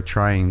were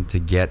trying to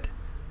get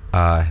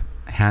a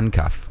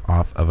handcuff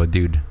off of a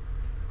dude.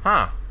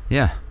 Huh.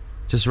 Yeah,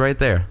 just right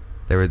there.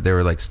 They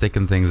were like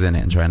sticking things in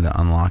it and trying to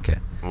unlock it.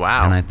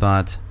 Wow. And I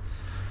thought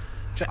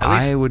At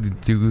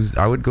least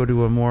I would go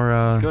to a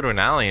more go to an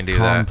alley and do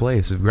calm that.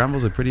 place.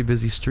 Granville's a pretty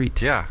busy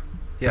street. Yeah.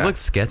 It looks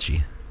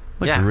sketchy.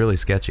 Yeah. Really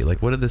sketchy.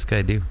 Like, what did this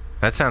guy do?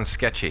 That sounds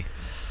sketchy.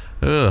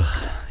 Ugh.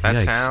 That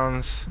yikes.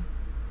 sounds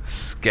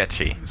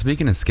sketchy.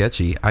 Speaking of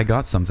sketchy, I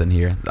got something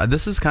here.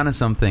 This is kind of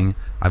something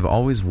I've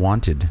always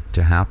wanted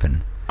to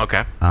happen.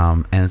 Okay.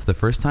 And it's the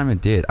first time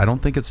it did. I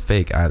don't think it's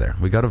fake either.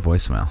 We got a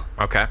voicemail.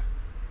 Okay.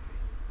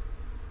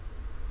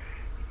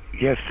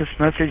 Yes, this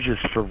message is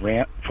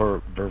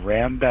for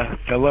Veranda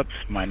Phillips.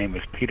 My name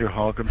is Peter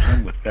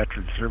Holgrimson with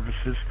Veteran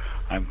Services.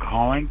 I'm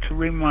calling to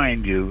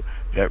remind you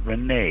that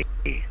Renee,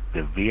 the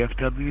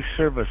VFW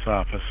service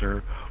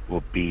officer,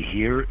 will be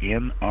here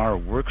in our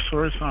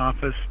WorkSource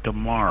office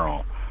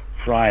tomorrow,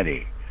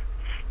 Friday,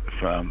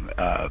 from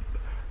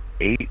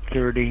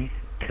 8:30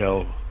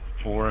 till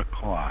 4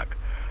 o'clock.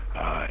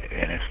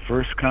 And it's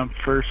first come,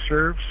 first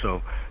serve.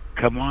 So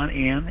come on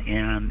in,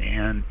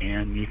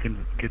 and you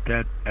can get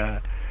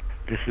that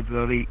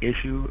disability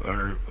issue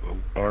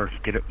or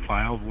get it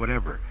filed,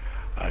 whatever.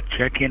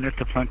 Check in at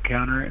the front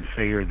counter and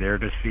say you're there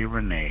to see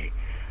Renee.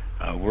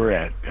 We're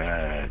at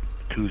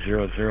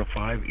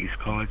 2005 East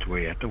College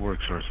Way at the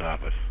WorkSource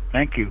office.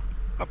 Thank you.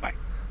 Bye-bye.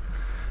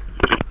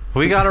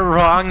 We got a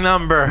wrong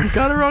number.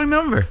 Got a wrong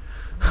number.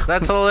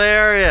 That's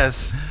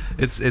hilarious.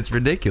 It's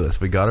ridiculous.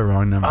 We got a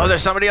wrong number. Oh,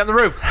 there's somebody on the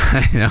roof.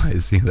 I know. I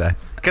see that.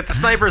 Get the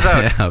snipers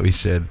out. Yeah, we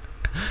should.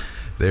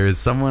 There is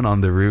someone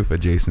on the roof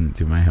adjacent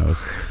to my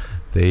house.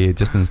 They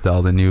just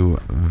installed a new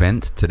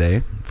vent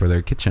today for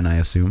their kitchen, I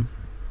assume.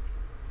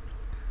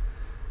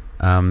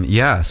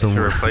 Yeah, so You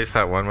should replace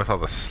that one with all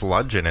the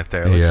sludge in it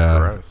there. It looks yeah,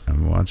 gross.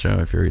 and watch out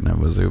if you're eating up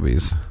with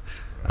Zubies.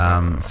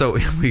 So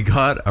we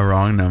got a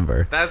wrong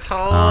number. That's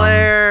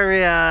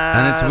hilarious.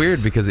 And it's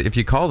weird because if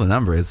you call the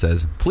number, it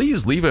says,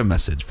 "Please leave a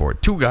message for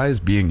Two Guys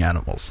Being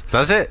Animals."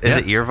 Does it? Is Yeah.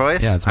 it your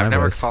voice? Yeah, it's my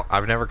voice.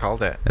 I've never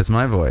called it. It's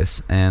my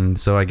voice, and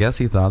so I guess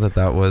he thought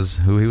that was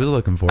who he was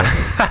looking for.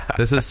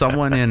 This is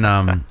someone in,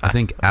 I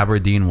think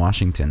Aberdeen,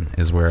 Washington,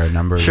 is where a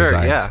number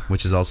resides, yeah.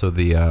 which is also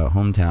the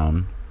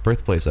hometown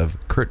birthplace of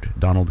Kurt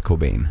Donald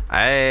Cobain.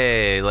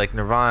 Hey, like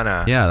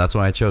Nirvana. Yeah, that's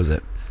why I chose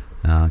it,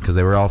 because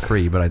they were all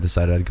free, but I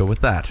decided I'd go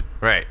with that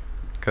Right.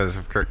 Because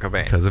of Kurt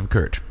Cobain. because of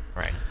Kurt.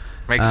 Right.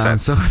 Makes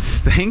sense. So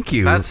thank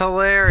you. That's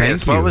hilarious.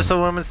 Thank What you. was the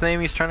woman's name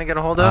he's trying to get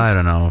a hold of? I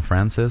don't know,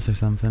 Francis or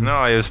something.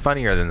 No, it was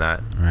funnier than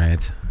that.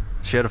 Right.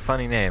 She had a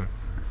funny name.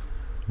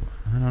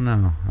 I don't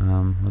know.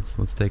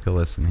 Let's take a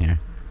listen here.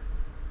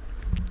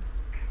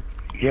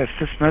 Yes,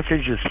 this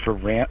message is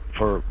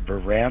for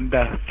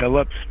Veranda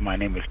Phillips. My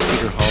name is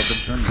Peter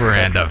Holgrimson.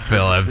 Veranda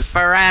Phillips.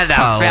 Miranda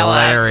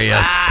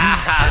Hilarious.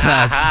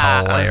 That's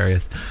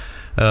hilarious.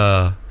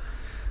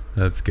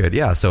 That's good.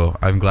 Yeah, so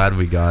I'm glad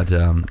we got...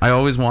 I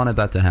always wanted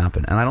that to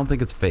happen, and I don't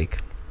think it's fake.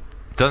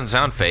 Doesn't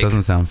sound fake.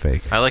 Doesn't sound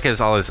fake. I like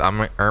his all his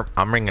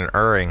umming and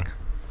erring.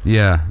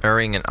 Yeah.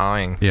 Erring and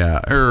awing. Yeah.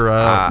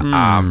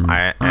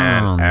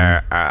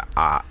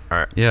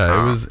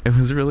 Yeah, it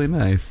was really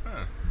nice.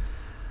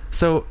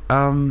 So,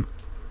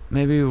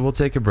 maybe we'll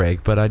take a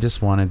break, but I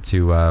just wanted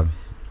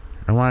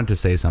to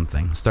say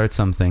something. Start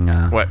something,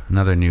 What?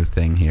 Another new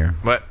thing here.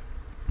 What?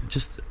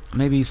 Just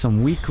maybe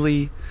some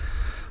weekly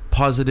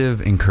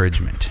positive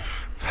encouragement.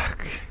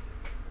 Fuck.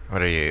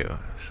 What are you?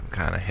 Some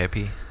kind of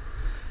hippie?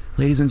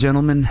 Ladies and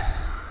gentlemen,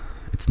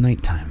 it's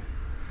nighttime.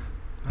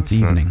 It's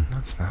evening.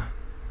 That's not.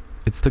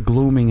 It's the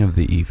gloaming of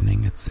the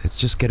evening. It's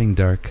just getting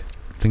dark.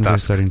 Things are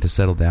Dusk. starting to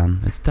settle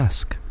down. It's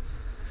dusk.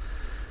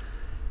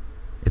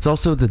 It's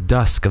also the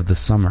dusk of the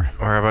summer.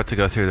 We're about to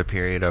go through the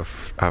period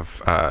of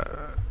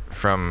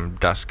from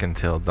dusk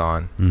until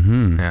dawn.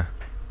 Mm-hmm. Yeah.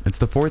 It's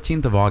the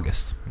 14th of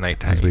August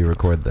Nighttime. as we evenings.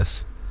 record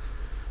this.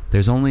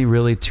 There's only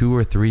really 2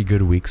 or 3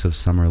 good weeks of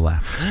summer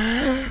left.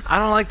 I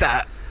don't like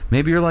that.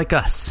 Maybe you're like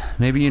us.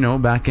 Maybe,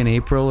 back in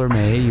April or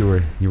May,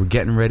 you were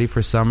getting ready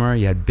for summer.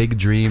 You had big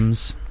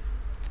dreams.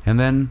 And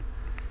then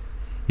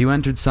you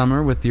entered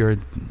summer with your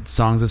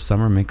Songs of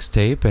Summer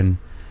mixtape, and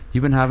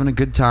you've been having a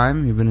good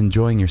time. You've been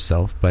enjoying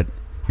yourself, but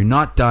you're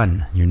not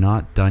done. You're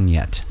not done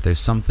yet. There's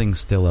something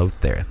still out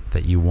there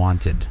that you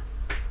wanted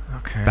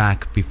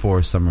back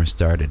before summer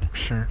started.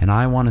 Sure. And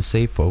I want to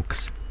say,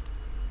 folks,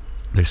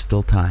 there's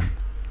still time.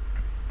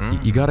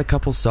 You got a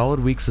couple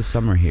solid weeks of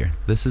summer here.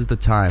 This is the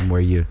time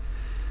where you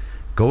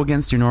go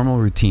against your normal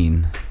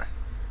routine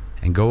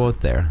and go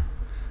out there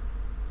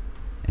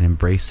and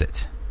embrace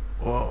it.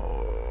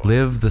 Whoa.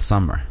 Live the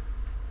summer.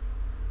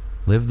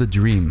 Live the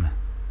dream.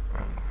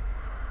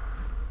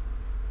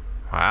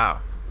 Wow.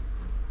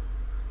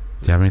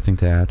 Do you have anything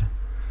to add?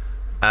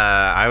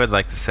 I would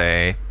like to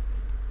say...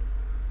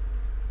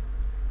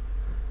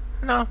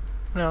 No,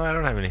 I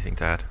don't have anything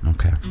to add.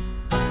 Okay.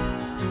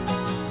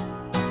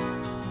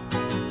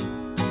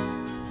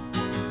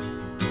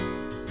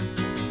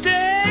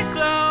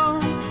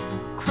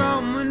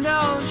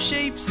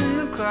 Shapes in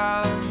the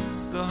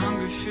clouds, the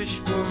hungry fish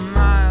for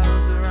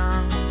miles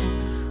around.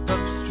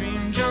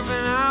 Upstream, jumping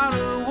out of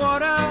the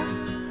water,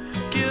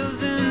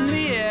 gills in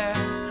the air.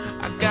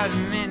 I got a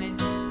minute,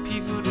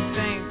 people to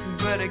thank,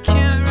 but I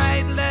can't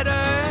write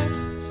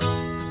letters.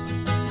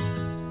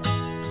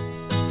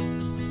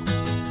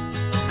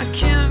 I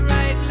can't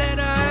write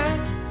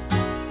letters.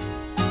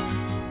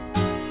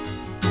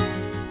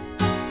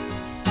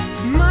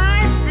 My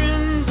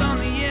friends on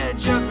the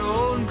edge of the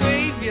old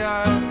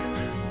graveyard,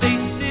 they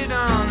sit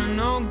on an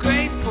old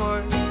gray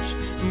porch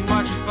and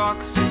watch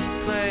foxes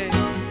play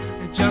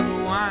and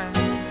juggle wine,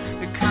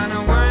 the kind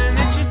of wine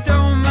that you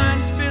don't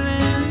mind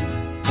spilling,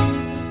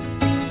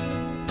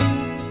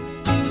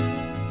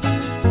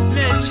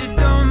 that you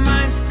don't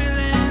mind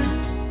spilling.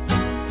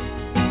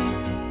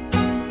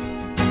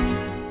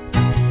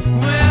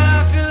 Well,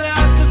 I fill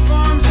out the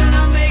forms and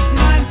I make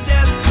my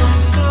death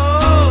come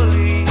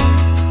slowly,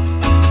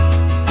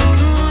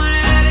 one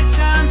at a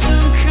time,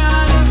 some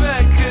kind of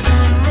record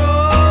unroll.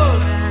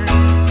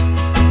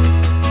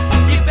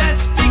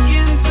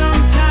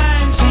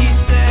 Sometimes she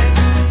said,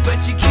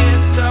 but you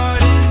can't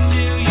start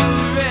until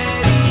you're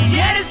ready.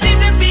 Yet it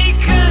seemed to be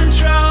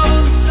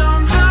controlled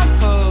somehow,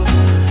 pulled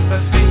by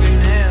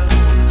fingernails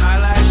and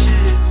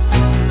eyelashes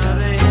and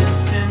other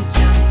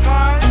insentient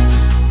parts.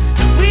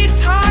 We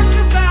talk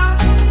about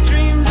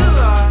dreams a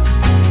lot.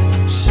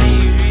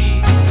 She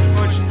reads her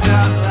fortunes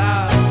out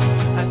loud.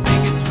 I think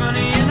it's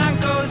funny and I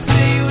go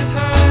stay with her.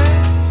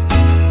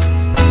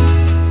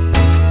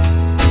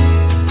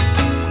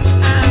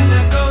 And I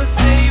go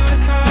stay with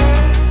her.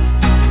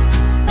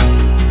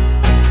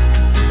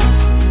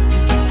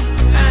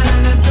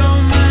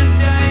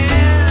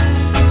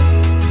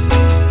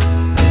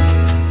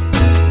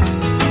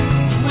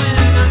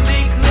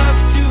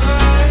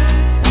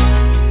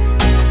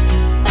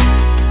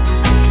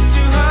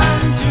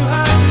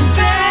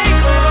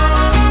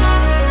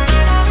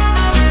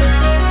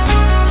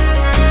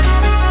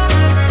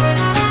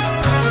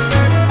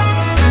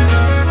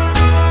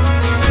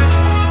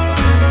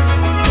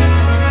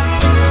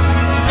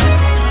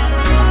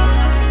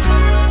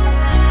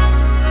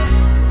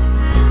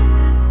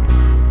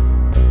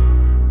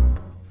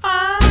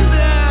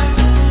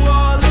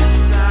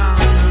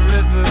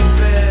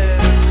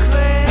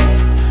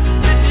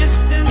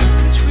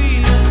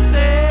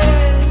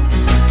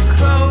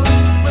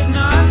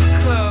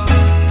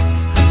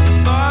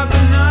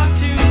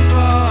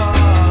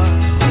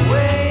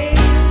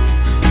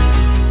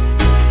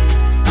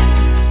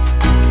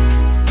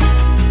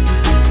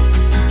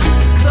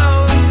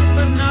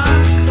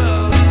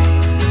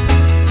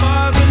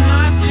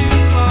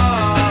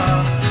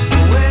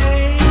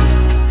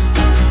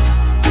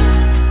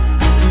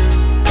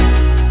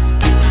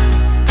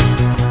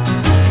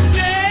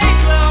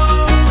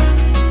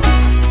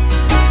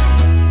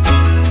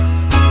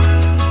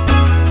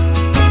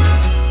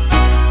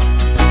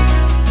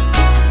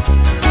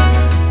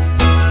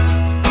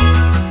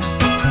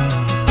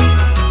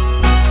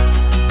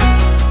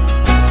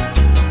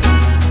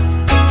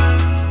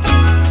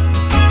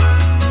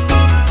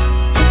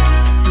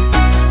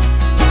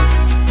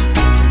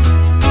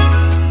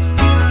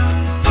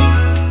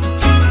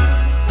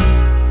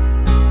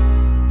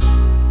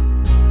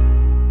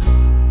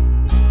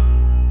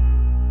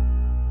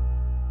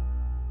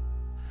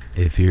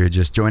 If you're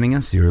just joining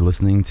us, you're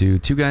listening to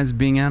Two Guys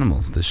Being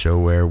Animals, the show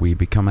where we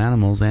become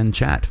animals and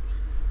chat.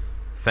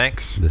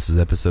 Thanks. This is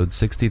episode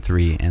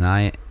 63, and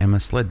I am a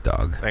sled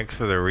dog. Thanks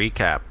for the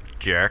recap,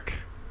 jerk.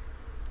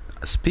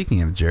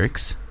 Speaking of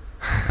jerks,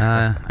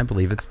 I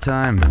believe it's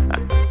time.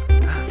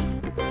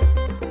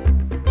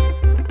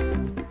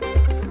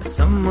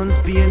 Someone's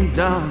being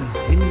dumb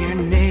in your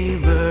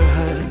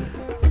neighborhood.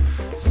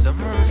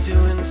 Someone's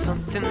doing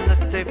something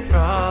that they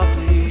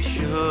probably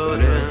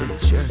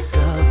shouldn't. You're the jerk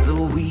of the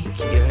week.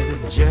 You're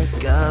the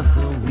jerk of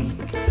the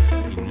week.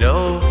 You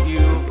know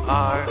you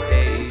are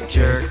a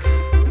jerk.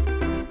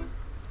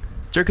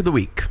 Jerk of the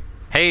week.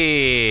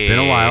 Hey. Been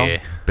a while.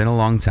 Been a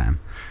long time.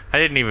 I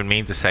didn't even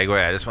mean to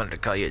segue. I just wanted to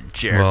call you a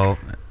jerk. Well,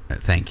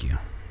 thank you.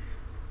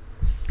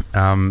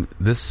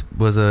 This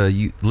was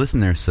a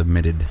listener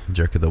submitted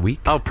jerk of the week.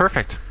 Oh,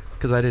 perfect.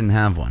 Because I didn't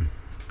have one.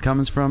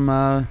 Comes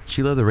from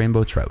Sheila the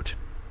Rainbow Trout.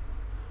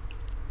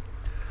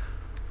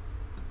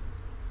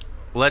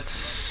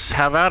 Let's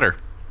have at her.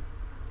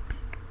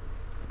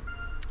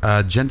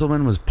 A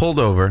gentleman was pulled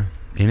over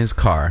in his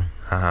car.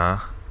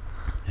 Uh-huh.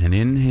 And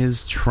in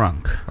his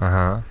trunk.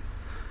 Uh-huh.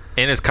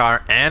 In his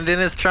car and in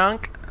his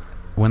trunk?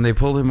 When they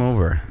pulled him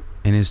over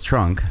in his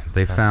trunk,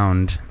 they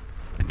found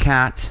a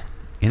cat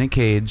in a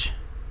cage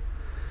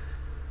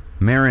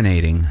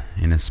marinating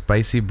in a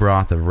spicy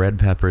broth of red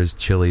peppers,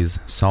 chilies,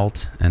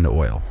 salt, and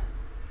oil.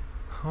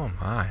 Oh,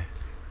 my.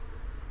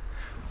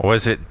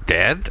 Was it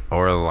dead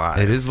or alive?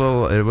 It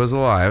was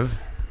alive.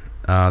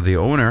 The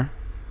owner,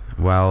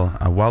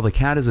 while the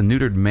cat is a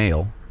neutered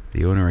male,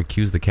 the owner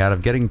accused the cat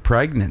of getting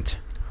pregnant.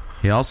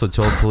 He also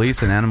told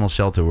police and animal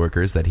shelter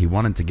workers that he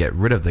wanted to get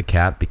rid of the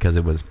cat because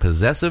it was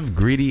possessive,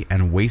 greedy,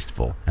 and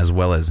wasteful, as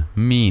well as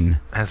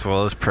mean. As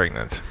well as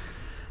pregnant.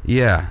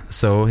 Yeah,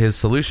 so his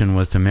solution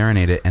was to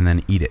marinate it and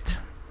then eat it.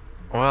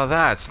 Well,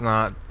 that's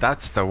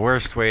the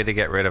worst way to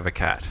get rid of a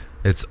cat.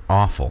 It's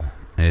awful.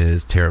 It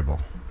is terrible.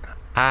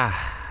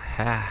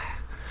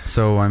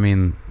 So, I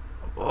mean...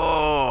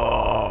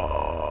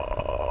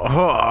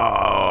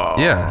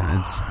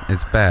 Yeah,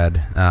 it's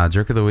bad.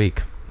 Jerk of the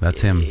week.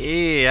 That's him.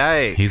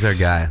 Yikes. He's our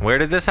guy. Where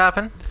did this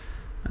happen?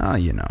 Oh,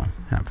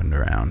 happened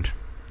around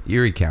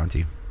Erie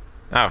County.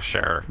 Oh,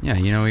 sure. Yeah,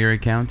 you know Erie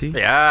County?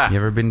 Yeah. You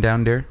ever been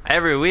down there?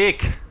 Every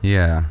week.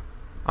 Yeah.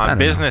 On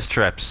business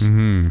trips.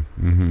 Mm-hmm.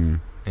 Mm-hmm.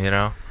 You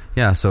know?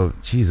 Yeah, so,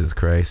 Jesus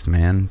Christ,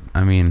 man.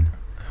 I mean,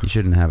 you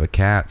shouldn't have a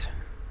cat.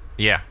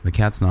 Yeah. The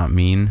cat's not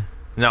mean.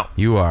 No.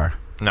 You are.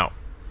 No.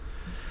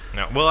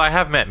 Well, I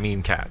have met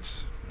mean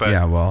cats. But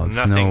yeah, well, it's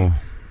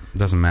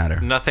doesn't matter.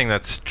 Nothing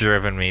that's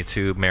driven me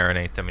to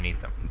marinate them and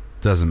eat them.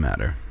 Doesn't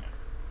matter.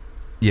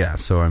 Yeah,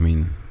 so, I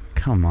mean,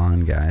 come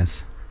on,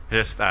 guys.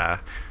 Just,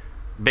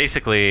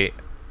 basically,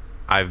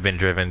 I've been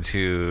driven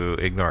to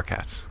ignore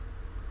cats.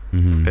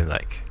 Mm-hmm. Been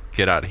like,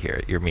 get out of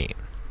here, you're mean.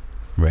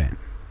 Right.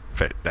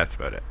 But that's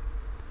about it.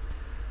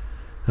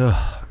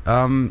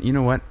 You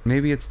know what?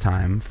 Maybe it's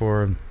time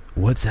for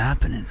What's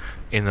Happening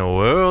in the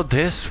World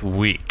This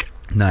Week.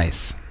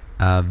 Nice.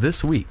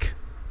 This week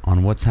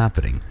on What's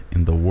Happening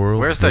in the World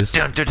Where's the This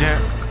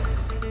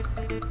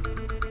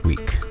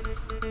Week.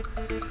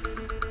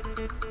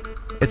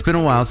 It's been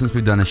a while since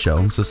we've done a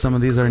show, so some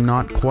of these are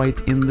not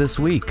quite in this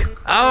week.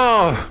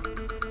 Oh!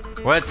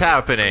 What's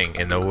happening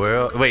in the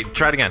world? Wait,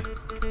 try it again.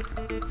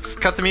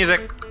 Cut the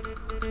music.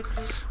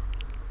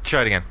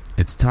 Try it again.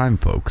 It's time,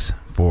 folks,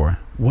 for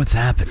What's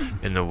Happening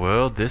in the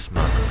World this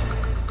month.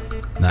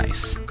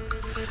 Nice.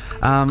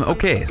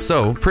 Okay,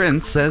 so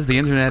Prince says the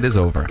internet is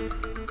over.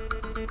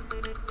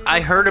 I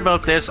heard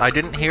about this. I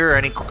didn't hear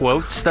any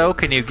quotes, though.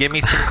 Can you give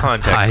me some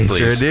context, please? I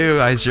sure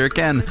do. I sure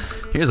can.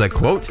 Here's a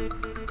quote.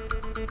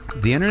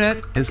 The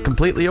internet is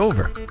completely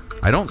over.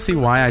 I don't see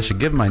why I should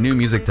give my new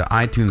music to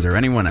iTunes or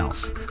anyone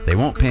else. They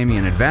won't pay me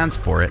in advance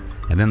for it,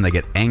 and then they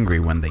get angry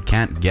when they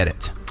can't get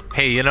it.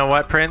 Hey, you know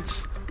what,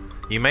 Prince?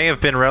 You may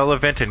have been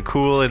relevant and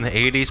cool in the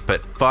 80s,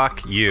 but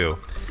fuck you.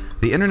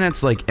 The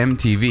internet's like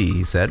MTV,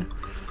 he said.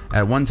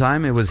 At one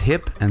time, it was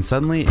hip, and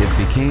suddenly it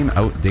became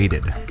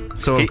outdated.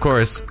 So, of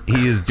course,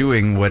 he is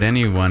doing what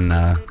anyone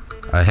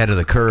ahead of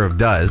the curve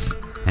does,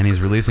 and he's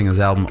releasing his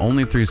album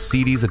only through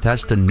CDs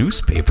attached to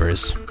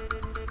newspapers.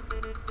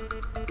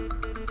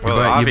 Well,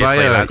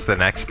 obviously, that's the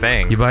next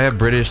thing. You buy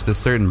the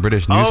certain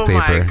British newspaper,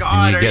 oh my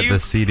God, and you get the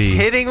CD.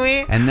 Kidding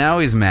me? And now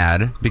he's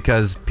mad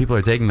because people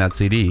are taking that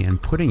CD and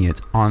putting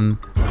it on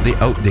the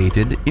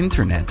outdated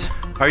internet.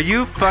 Are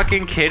you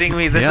fucking kidding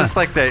me? This is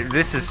like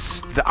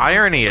the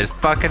irony is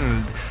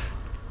fucking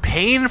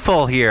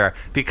painful here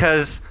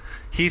because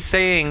he's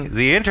saying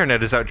the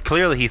internet is out.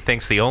 Clearly, he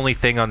thinks the only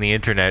thing on the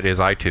internet is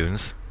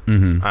iTunes.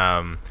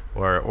 Mm-hmm.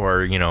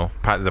 Or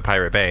the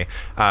Pirate Bay.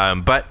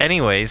 But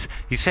anyways,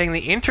 he's saying the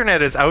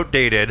internet is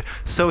outdated,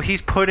 so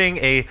he's putting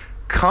a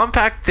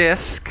compact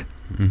disc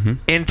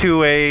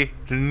into a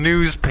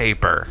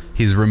newspaper.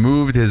 He's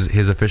removed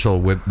his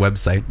official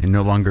website. It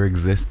no longer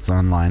exists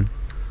online.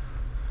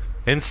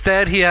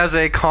 Instead, he has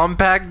a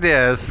compact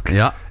disc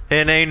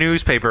in a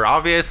newspaper.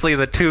 Obviously,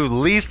 the two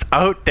least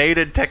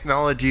outdated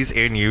technologies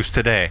in use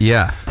today.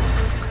 Yeah.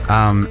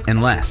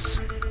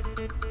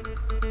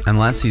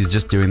 Unless he's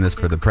just doing this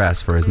for the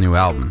press for his new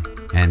album,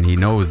 and he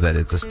knows that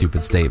it's a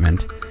stupid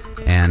statement,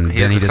 and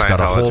then he just got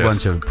a whole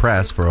bunch of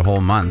press for a whole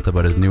month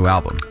about his new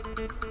album.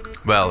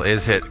 Well,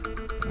 is it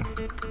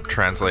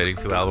translating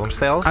to album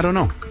sales? I don't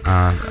know.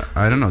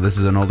 I don't know. This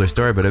is an older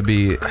story, but it'd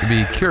be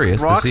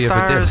curious to see if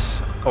it did.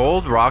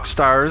 Old rock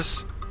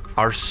stars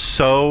are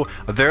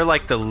they're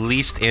like the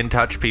least in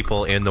touch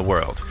people in the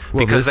world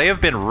because they have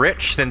been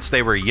rich since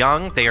they were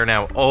young. They are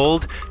now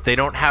old. They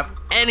don't have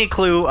any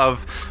clue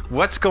of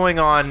what's going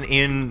on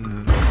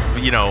in,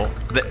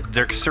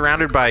 they're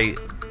surrounded by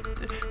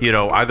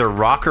either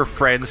rocker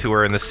friends who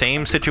are in the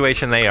same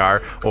situation they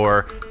are,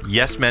 or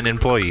yes men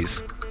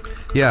employees.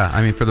 Yeah,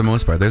 I mean, for the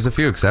most part, there's a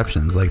few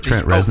exceptions. Like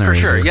Trent Oh, Reznor for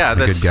sure. is a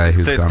good guy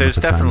who's gone there's with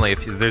the definitely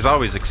times. there's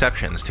always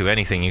exceptions to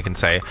anything you can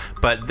say,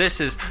 but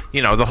this is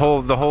the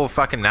whole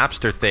fucking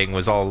Napster thing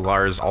was all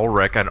Lars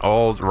Ulrich, an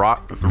old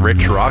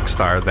rich rock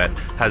star that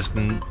has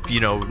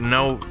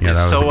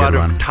is so out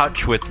of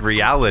touch with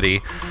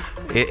reality.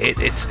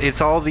 It's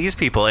all these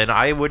people, and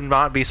I would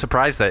not be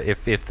surprised that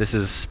if this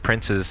is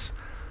Prince's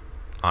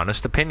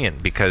honest opinion,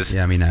 because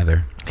me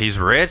neither. He's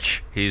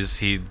rich.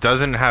 He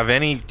doesn't have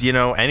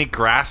any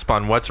grasp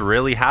on what's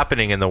really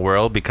happening in the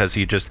world, because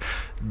he just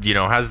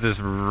has this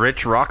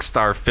rich rock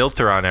star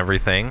filter on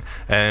everything,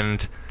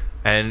 and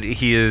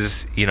he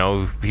is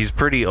he's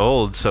pretty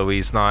old, so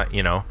he's not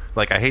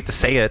I hate to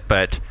say it,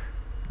 but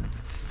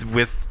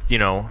with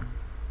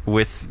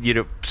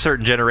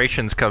certain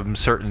generations come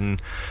certain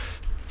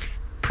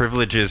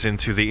privileges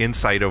into the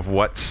insight of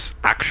what's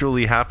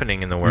actually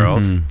happening in the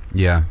world.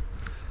 Yeah.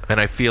 And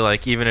I feel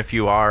like even if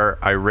you are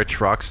a rich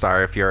rock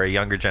star, if you're a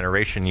younger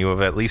generation, you have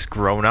at least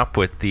grown up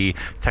with the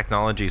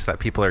technologies that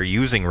people are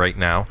using right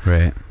now.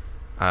 Right.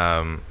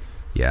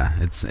 Yeah,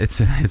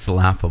 it's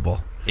laughable.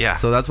 Yeah.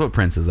 So that's what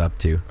Prince is up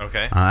to.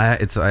 Okay. I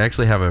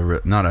actually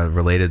have not a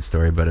related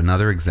story, but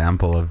another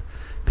example of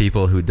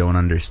people who don't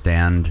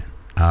understand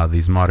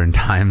these modern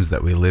times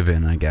that we live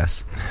in, I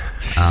guess.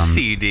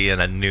 CD in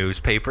a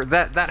newspaper.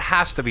 That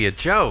has to be a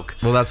joke.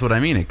 Well, that's what I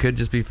mean. It could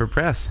just be for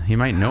press. He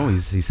might know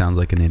he sounds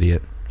like an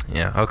idiot.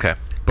 Yeah, okay.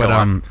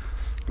 But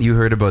you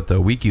heard about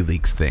the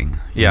WikiLeaks thing.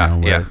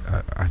 Yeah.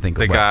 I think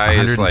the guy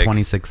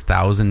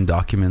 126,000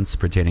 documents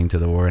pertaining to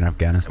the war in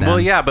Afghanistan. Well,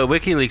 yeah, but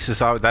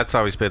WikiLeaks that's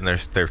always been their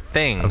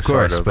thing. Of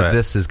course, but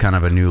this is kind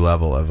of a new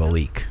level of a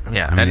leak.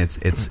 Yeah, I mean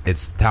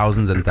it's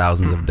thousands and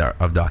thousands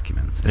of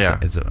documents.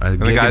 It's a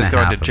and the guy's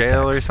going to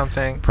jail or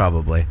something.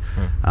 Probably,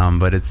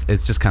 but it's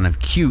just kind of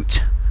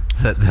cute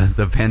that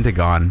the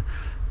Pentagon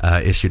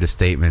issued a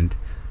statement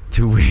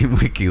to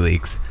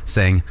WikiLeaks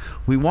saying,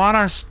 "We want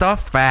our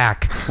stuff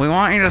back. We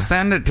want you to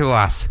send it to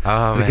us."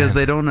 Because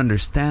they don't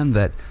understand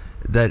that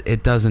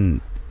it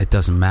doesn't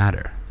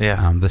matter.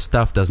 Yeah. The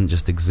stuff doesn't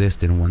just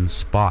exist in one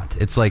spot.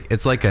 It's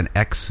like an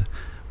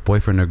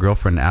ex-boyfriend or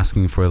girlfriend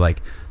asking for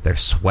like their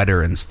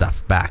sweater and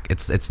stuff back.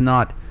 It's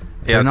not.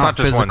 Yeah, it's not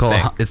just physical. one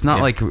thing. It's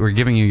not like we're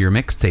giving you your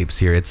mixtapes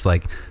here. It's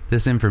like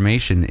this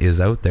information is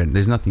out there.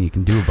 There's nothing you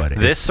can do about it.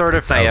 This sort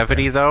of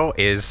naivety, though,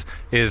 is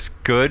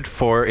good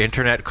for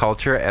internet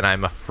culture, and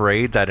I'm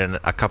afraid that in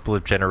a couple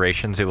of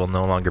generations it will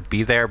no longer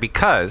be there,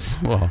 because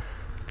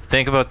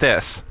think about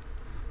this.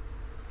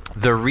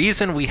 The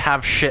reason we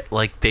have shit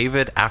like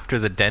David After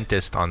the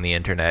Dentist on the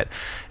internet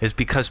is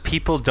because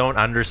people don't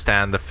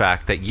understand the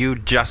fact that you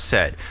just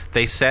said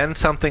they send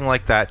something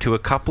like that to a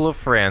couple of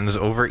friends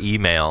over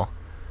email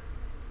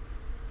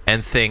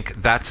and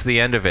think that's the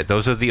end of it.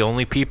 Those are the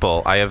only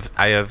people. I have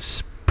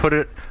put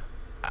it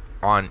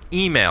on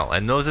email,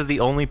 and those are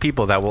the only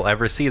people that will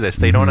ever see this.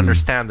 They don't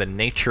understand the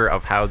nature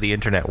of how the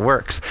internet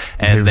works,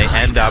 and they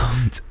end up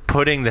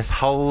putting this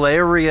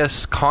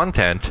hilarious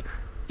content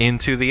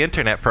into the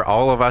internet for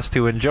all of us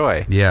to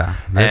enjoy. Yeah,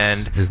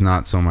 this is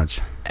not so much.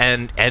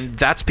 And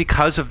that's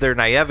because of their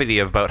naivety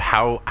about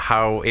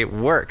how it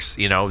works.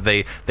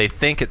 They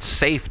think it's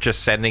safe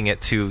just sending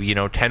it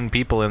to 10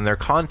 people in their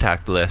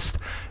contact list,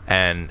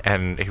 and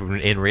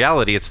in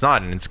reality it's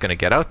not, and it's going to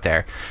get out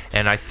there.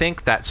 And I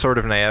think that sort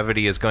of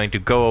naivety is going to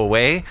go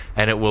away,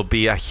 and it will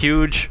be a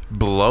huge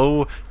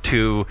blow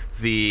to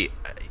the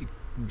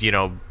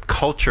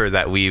culture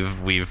that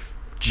we've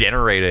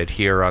generated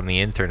here on the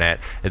internet,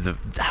 the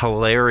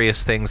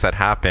hilarious things that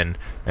happen,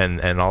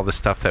 and all the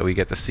stuff that we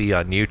get to see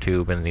on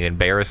YouTube, and the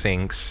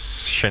embarrassing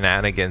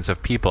shenanigans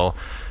of people,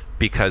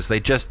 because they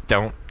just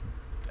don't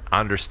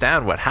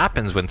understand what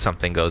happens when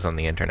something goes on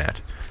the internet.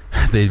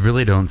 They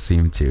really don't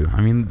seem to.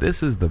 I mean,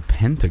 this is the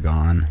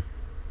Pentagon.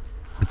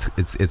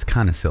 It's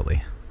kind of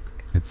silly.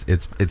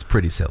 It's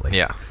pretty silly.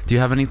 Yeah. Do you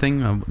have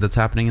anything that's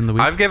happening in the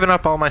week? I've given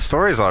up all my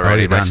stories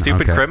already. My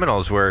stupid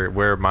criminals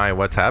were my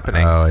what's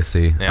happening. Oh, I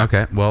see. Yeah.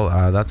 Okay.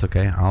 Well, that's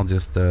okay. I'll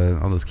just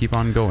keep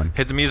on going.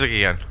 Hit the music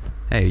again.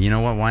 Hey, you know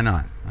what? Why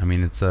not? I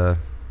mean, it's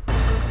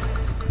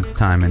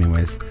time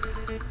anyways.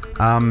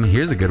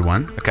 Here's a good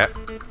one. Okay.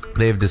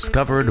 They've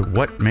discovered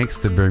what makes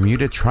the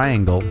Bermuda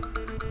Triangle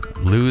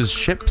lose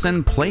ships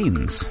and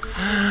planes.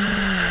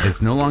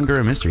 It's no longer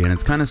a mystery, and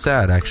it's kind of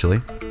sad,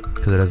 actually,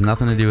 because it has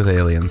nothing to do with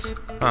aliens.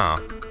 Oh.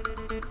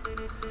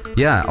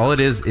 Yeah, all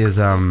it is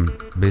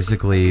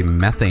basically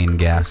methane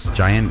gas,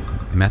 giant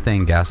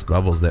methane gas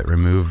bubbles that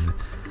remove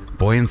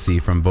buoyancy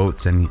from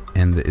boats, and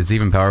it's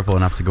even powerful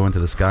enough to go into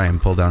the sky and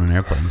pull down an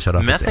airplane, shut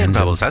off its engines. Methane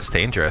bubbles, that's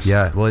dangerous.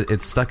 Yeah, well,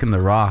 it's stuck in the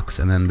rocks,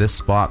 and then this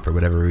spot, for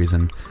whatever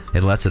reason,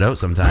 it lets it out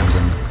sometimes,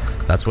 and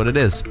that's what it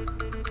is.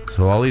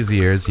 So all these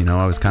years,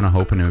 I was kind of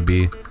hoping it would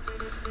be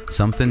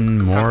something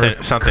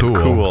more something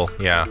cool.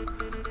 Yeah.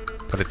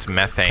 But it's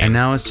methane. And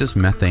now it's just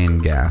methane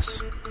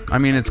gas. I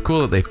mean, it's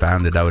cool that they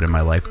found it out in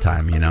my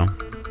lifetime,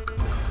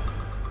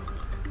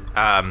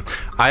 I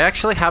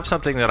actually have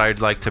something that I'd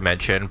like to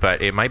mention,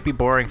 but it might be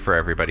boring for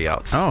everybody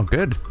else. Oh,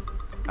 good.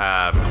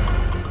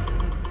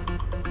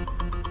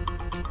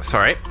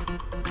 Sorry.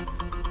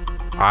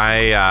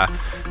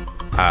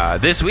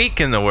 This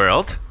week in the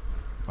world,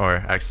 or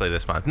actually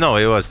this month. No,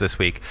 it was this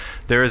week.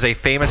 There is a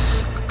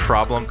famous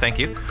problem. Thank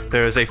you.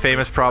 There is a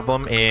famous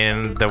problem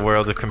in the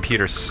world of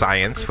computer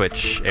science,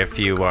 which, if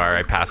you are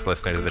a past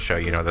listener to the show,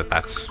 you know that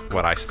that's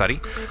what I study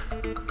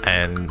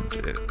and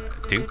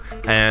do.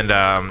 And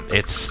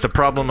it's the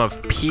problem of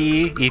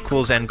P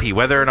equals NP,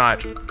 whether or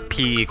not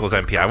P equals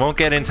NP. I won't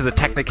get into the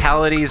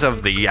technicalities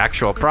of the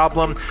actual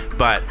problem,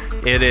 but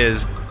it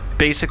is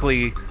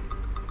basically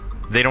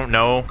they don't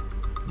know.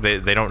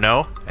 They don't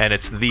know, and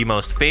it's the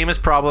most famous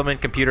problem in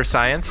computer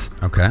science.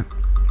 Okay.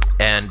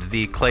 And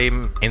the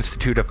Claim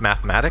Institute of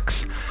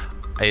Mathematics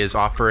is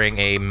offering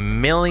 $1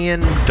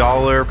 million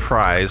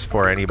prize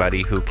for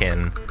anybody who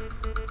can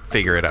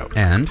figure it out.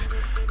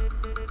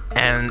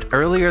 And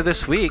earlier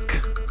this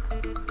week,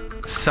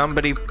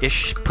 somebody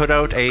put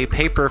out a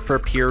paper for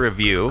peer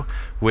review,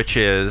 which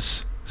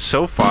is,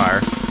 so far,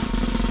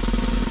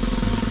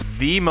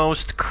 the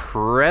most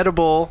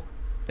credible...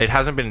 It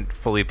hasn't been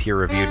fully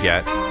peer-reviewed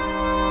yet.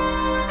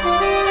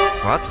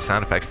 Lots of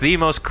sound effects. The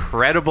most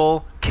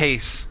credible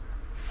case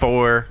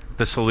for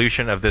the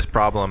solution of this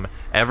problem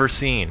ever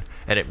seen.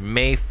 And it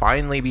may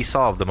finally be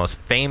solved. The most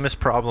famous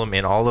problem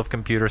in all of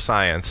computer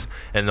science,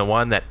 and the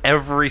one that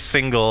every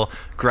single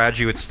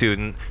graduate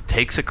student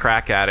takes a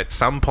crack at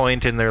some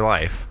point in their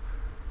life.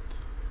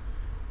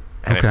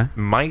 And okay. It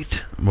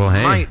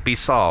might be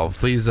solved.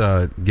 Please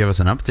give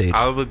us an update.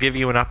 I will give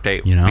you an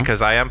update,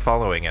 because I am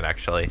following it.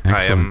 Actually,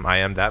 Excellent. I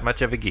am that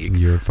much of a geek.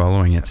 You're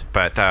following it,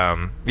 but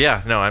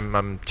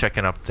I'm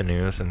checking up the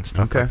news and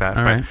stuff like that.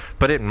 All right.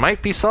 But it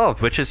might be solved,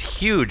 which is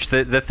huge.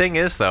 The thing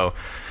is, though,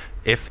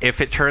 if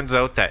it turns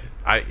out that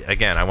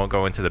I won't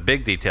go into the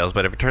big details,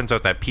 but if it turns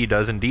out that P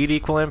does indeed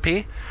equal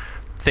NP,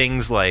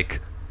 things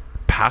like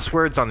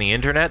passwords on the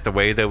internet, the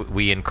way that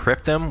we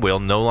encrypt them, will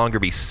no longer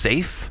be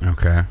safe.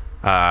 Okay.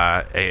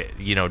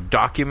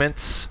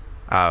 Documents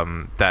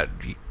that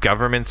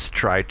governments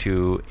try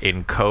to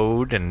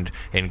encode and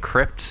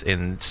encrypt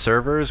in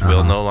servers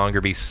will no longer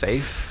be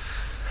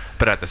safe.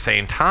 But at the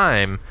same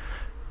time,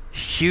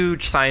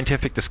 huge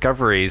scientific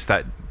discoveries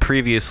that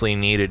previously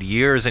needed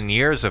years and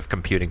years of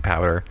computing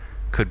power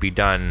could be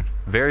done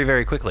very,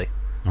 very quickly.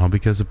 All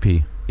because of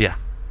P. Yeah.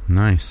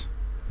 Nice.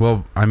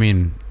 Well, I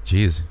mean,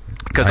 geez.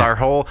 Because our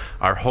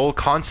whole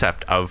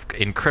concept of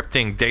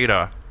encrypting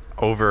data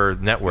over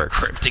networks.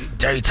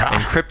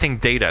 Encrypting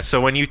data. So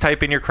when you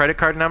type in your credit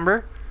card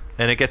number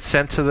and it gets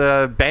sent to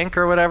the bank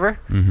or whatever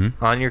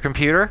on your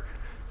computer,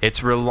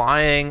 it's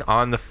relying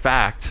on the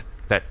fact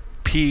that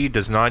P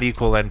does not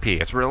equal NP.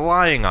 It's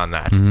relying on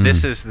that.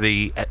 This is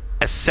the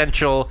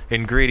essential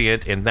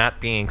ingredient in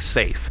that being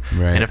safe.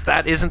 Right. And if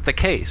that isn't the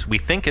case, we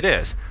think it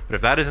is, but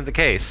if that isn't the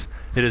case,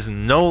 it is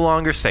no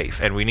longer safe,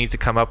 and we need to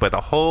come up with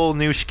a whole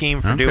new scheme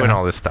for doing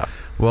all this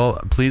stuff.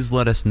 Well, please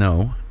let us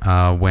know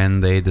when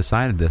they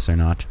decided this or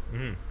not.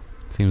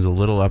 Seems a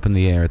little up in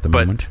the air at the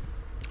moment.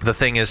 The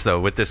thing is, though,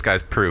 with this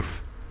guy's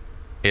proof,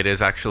 it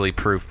is actually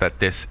proof that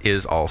this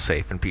is all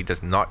safe, and P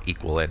does not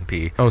equal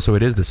NP. Oh, so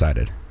it is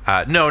decided?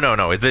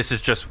 No. This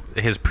is just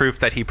his proof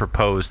that he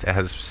proposed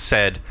has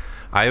said,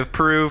 I have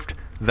proved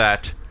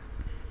that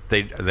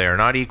they are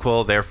not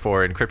equal,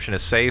 therefore encryption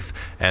is safe,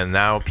 and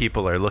now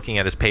people are looking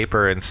at his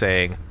paper and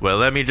saying, well,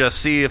 let me just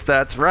see if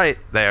that's right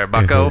there,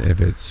 bucko. If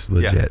it's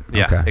legit.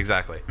 Yeah, okay.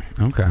 Exactly.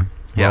 Okay.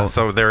 Yeah, Well,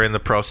 so they're in the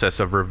process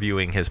of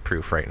reviewing his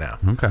proof right now.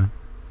 Okay.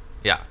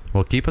 Yeah.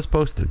 Well, keep us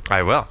posted.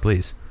 I will.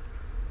 Please.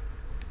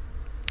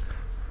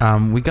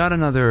 We got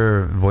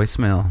another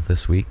voicemail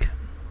this week.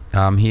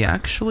 He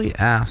actually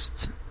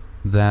asked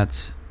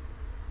that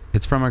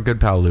it's from our good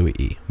pal Louis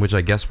E., which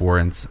I guess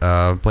warrants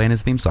playing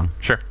his theme song.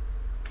 Sure.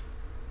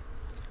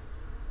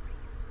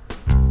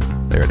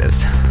 There it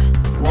is.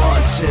 1, 2,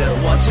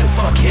 1, 2,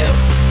 fuck you.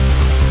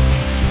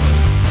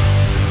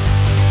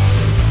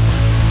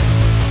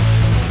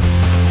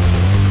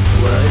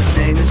 Well, his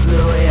name is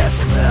Louis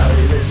Esquivel.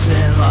 He lives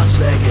in Las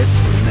Vegas.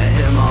 We met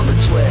him on the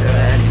Twitter,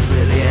 and he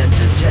really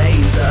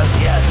entertains us.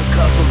 He has a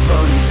couple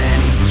ponies,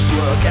 and he used to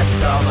work at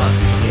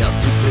Starbucks. He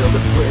helped to build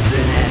a prison,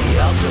 and he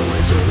also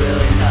is a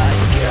really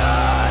nice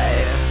guy.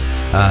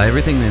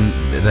 Everything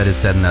that is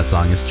said in that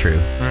song is true.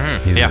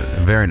 He's a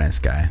very nice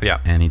guy.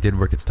 Yeah. And he did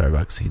work at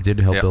Starbucks. He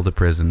did help build a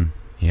prison.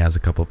 He has a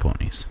couple of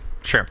ponies.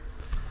 Sure.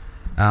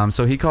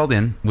 So he called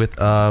in with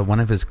one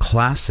of his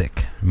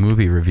classic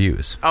movie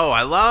reviews. Oh,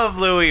 I love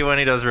Louis when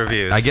he does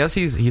reviews. I guess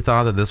he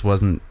thought that this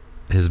wasn't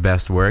his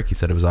best work. He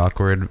said it was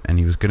awkward, and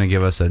he was going to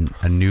give us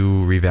a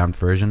new revamped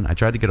version. I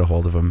tried to get a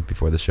hold of him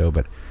before the show,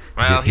 but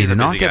he did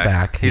not get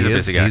back. He's a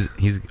busy guy.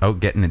 He's out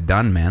getting it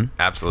done, man.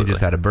 Absolutely. He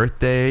just had a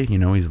birthday.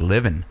 He's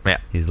living. Yeah.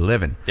 He's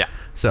living. Yeah.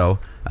 So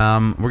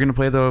we're going to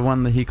play the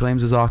one that he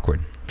claims is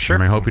awkward. Sure.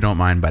 And I hope you don't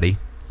mind, buddy.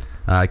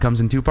 It comes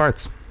in 2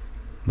 parts,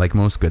 like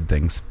most good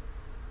things.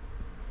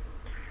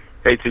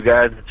 Hey, 2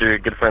 guys, it's your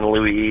good friend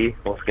Louis E.,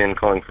 once again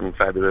calling from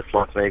fabulous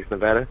Las Vegas,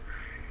 Nevada.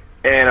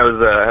 And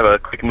I have a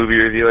quick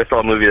movie review. I saw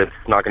a movie that's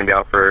not going to be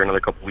out for another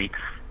couple weeks.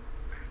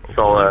 I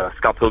saw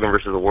Scott Pilgrim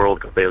vs. the World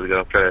a couple days ago.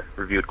 I'll try to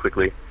review it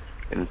quickly.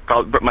 And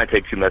probably might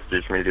take 2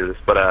 messages for me to do this.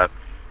 But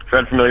if you're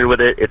unfamiliar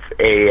with it,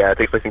 it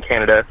takes place in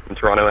Canada, in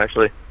Toronto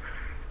actually.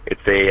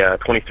 It's a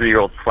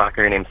 23-year-old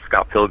slacker named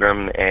Scott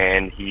Pilgrim,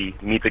 and he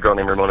meets a girl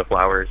named Ramona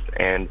Flowers.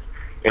 And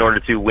in order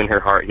to win her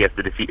heart, he has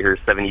to defeat her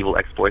 7 evil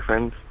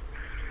ex-boyfriends.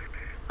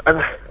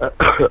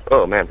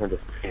 Oh man, I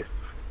just sneezed.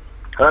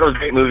 I thought it was a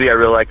great movie. I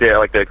really liked it. I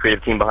like the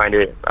creative team behind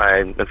it.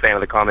 I'm a fan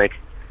of the comic.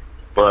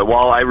 But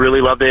while I really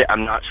loved it,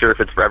 I'm not sure if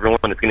it's for everyone.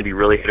 It's going to be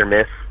really hit or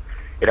miss.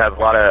 It has a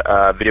lot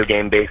of video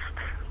game-based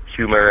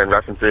humor and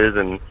references,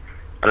 and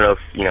I don't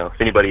know if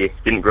anybody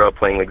didn't grow up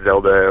playing like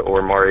Zelda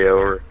or Mario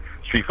or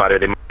Street Fighter,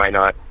 they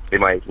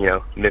might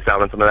miss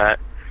out on some of that.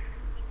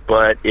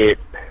 But the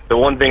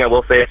one thing I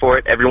will say for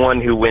it, everyone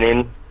who went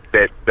in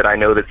that I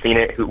know that's seen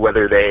it,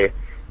 whether they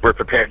were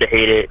prepared to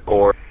hate it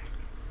or...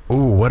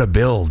 Ooh, what a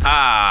build. He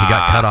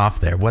got cut off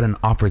there. What an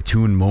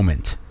opportune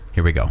moment.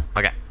 Here we go.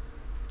 Okay.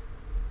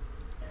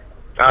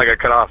 I got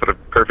cut off at a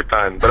perfect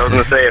time. But I was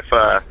going to say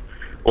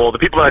the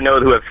people that I know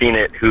who have seen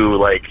it, who,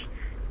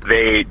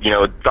 they,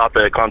 thought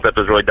the concept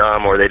was really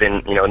dumb, or they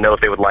didn't, know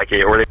if they would like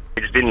it, or they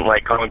just didn't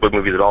like comic book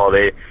movies at all.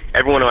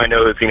 Everyone who I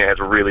know who's seen it has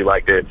really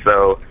liked it.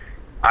 So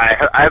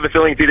I have a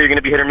feeling it's either going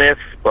to be hit or miss,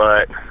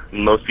 but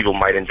most people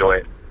might enjoy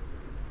it.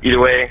 Either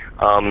way,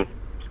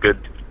 it's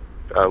good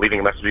leaving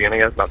a message again, I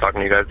guess, not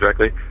talking to you guys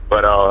directly.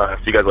 But I'll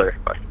see you guys later.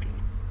 Bye.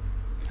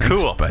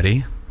 Thanks, cool.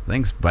 buddy.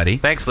 Thanks, buddy.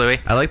 Thanks, Louis.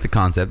 I like the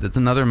concept. It's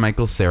another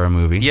Michael Cera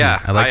movie. Yeah,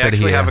 I like that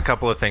actually have a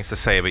couple of things to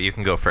say, but you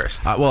can go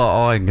first. Well,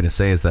 all I'm going to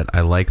say is that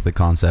I like the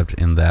concept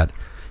in that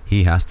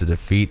he has to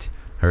defeat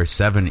her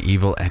 7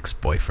 evil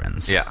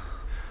ex-boyfriends. Yeah.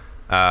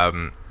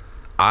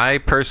 I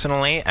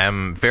personally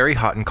am very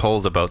hot and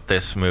cold about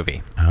this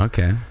movie.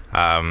 Okay.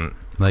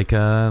 Like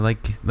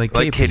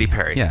Katy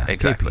Perry. Yeah,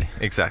 exactly.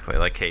 KP. Exactly,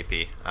 like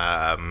KP.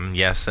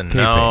 Yes and KP.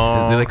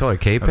 no. Do they call her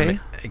KP?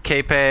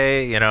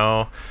 KP,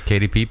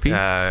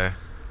 KDPP?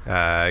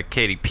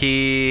 KDP.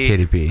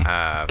 KDP.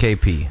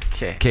 KP.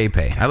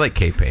 KP. I like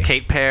KP.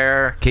 Kate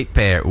Pear. Kate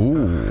Pear.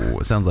 Ooh,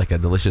 it sounds like a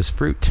delicious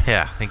fruit.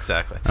 Yeah,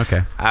 exactly.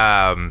 Okay.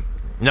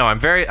 No, I'm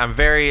very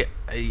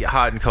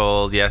hot and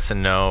cold, yes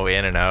and no,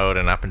 in and out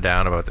and up and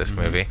down about this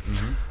movie.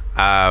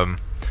 Mm-hmm.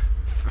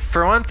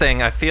 For one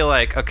thing, I feel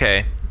like,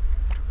 okay,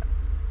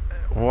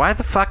 why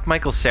the fuck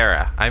Michael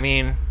Cera? I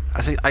mean,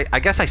 I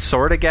guess I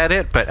sort of get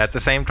it, but at the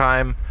same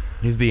time...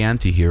 He's the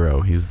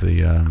anti-hero. He's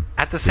the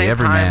at the same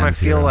time, I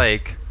feel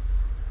like,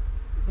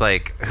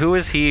 who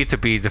is he to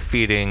be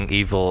defeating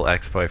evil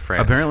ex-boyfriends?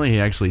 Apparently, he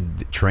actually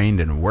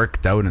trained and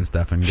worked out and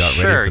stuff and got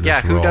ready for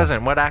this role. Who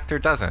doesn't? What actor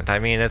doesn't? I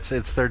mean,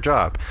 it's their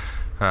job.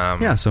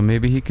 So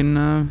maybe he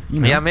can,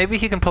 maybe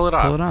he can pull it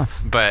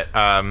off. But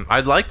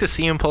I'd like to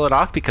see him pull it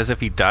off, because if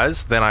he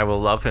does, then I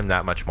will love him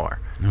that much more.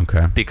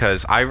 Okay.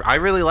 Because I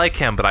really like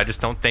him, but I just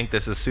don't think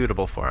this is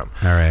suitable for him.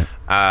 All right.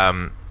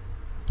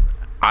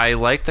 I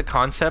like the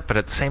concept, but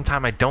at the same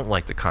time, I don't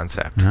like the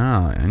concept.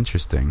 Oh,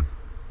 interesting.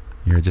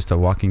 You're just a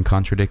walking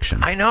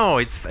contradiction. I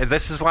know.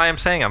 This is why I'm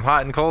saying I'm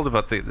hot and cold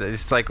about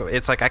It's like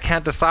I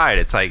can't decide.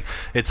 It's like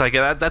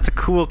that's a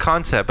cool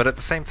concept, but at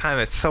the same time,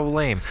 it's so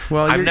lame.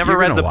 Well, I've never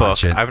read the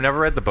book. I've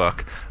never read the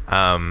book.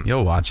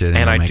 You'll watch it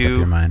and you'll make up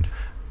your mind.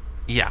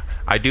 Yeah,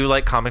 I do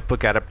like comic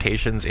book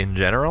adaptations in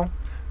general,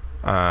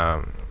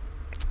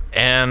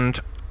 and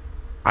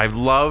I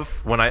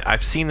love when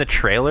I've seen the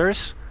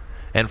trailers.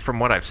 And from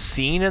what I've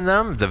seen in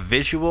them, the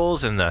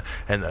visuals and the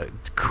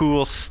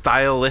cool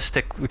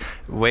stylistic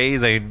way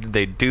they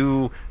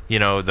do,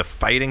 the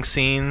fighting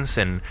scenes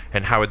and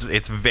how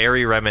it's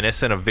very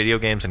reminiscent of video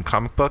games and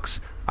comic books.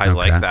 I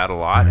like that a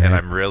lot, and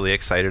I'm really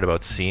excited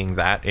about seeing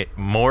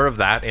more of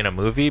that in a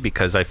movie,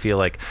 because I feel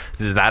like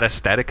that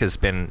aesthetic has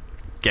been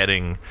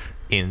getting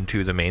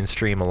into the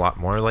mainstream a lot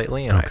more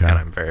lately, and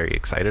I'm very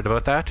excited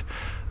about that.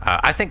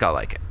 I think I'll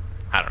like it.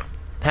 I don't know.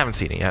 Haven't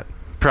seen it yet.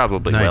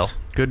 Probably will.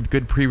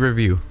 Good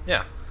pre-review.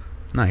 Yeah.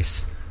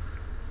 Nice.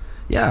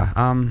 Yeah,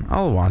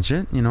 I'll watch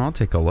it. I'll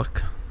take a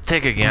look.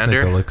 Take a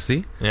gander. I'll take a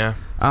look-see. Yeah.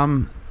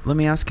 Let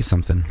me ask you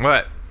something.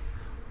 What?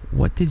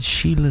 What did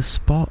Sheila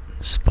spot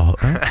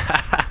her?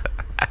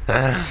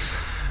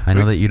 I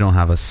know that you don't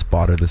have a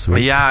spotter this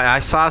week. Yeah, I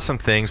saw some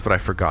things, but I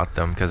forgot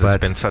them because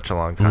it's been such a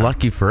long time.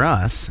 Lucky for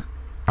us,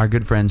 our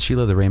good friend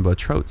Sheila the Rainbow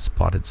Trout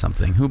spotted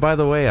something. Who, by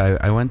the way,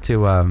 I went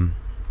to...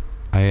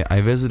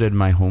 I visited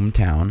my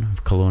hometown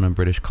of Kelowna,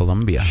 British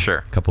Columbia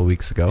a couple of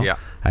weeks ago. Yeah.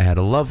 I had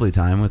a lovely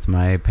time with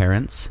my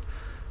parents,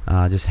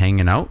 just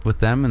hanging out with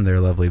them in their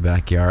lovely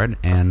backyard,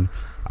 and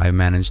I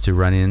managed to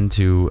run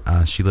into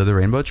Sheila the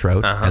Rainbow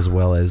Trout, as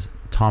well as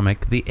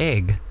Tomic the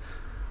Egg,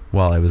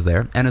 while I was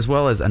there, and as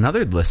well as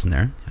another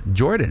listener,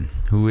 Jordan,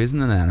 who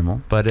isn't an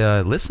animal, but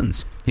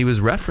listens. He was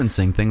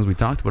referencing things we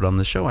talked about on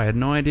the show. I had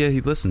no idea he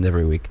listened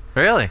every week.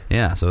 Really?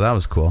 Yeah, so that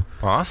was cool.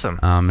 Awesome.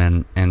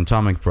 And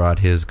Tomic brought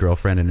his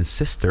girlfriend and his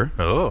sister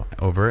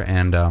over,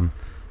 and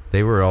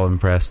they were all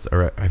impressed,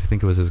 or I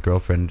think it was his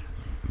girlfriend,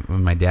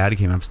 when my dad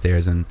came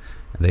upstairs, and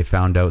they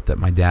found out that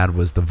my dad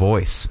was the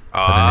voice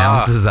that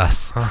announces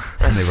us,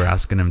 and they were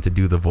asking him to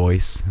do the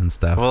voice and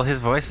stuff. Well, his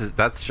voice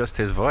that's just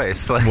his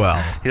voice. Like,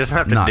 well, he doesn't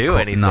have to do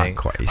anything. Not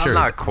quite. Sure,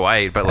 not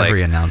quite, but every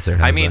like announcer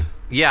has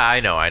yeah, I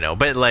know.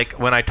 But like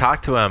when I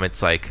talk to him,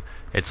 it's like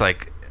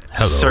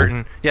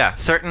hello.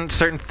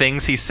 certain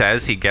things he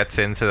says, he gets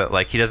into that.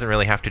 Like he doesn't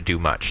really have to do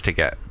much to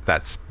get.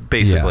 That's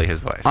basically his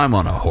voice. I'm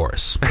on a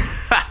horse.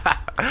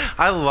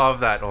 I love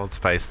that Old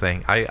Spice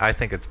thing. I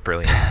think it's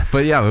brilliant.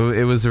 But yeah,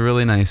 it was a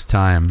really nice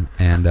time,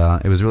 and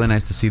it was really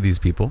nice to see these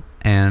people.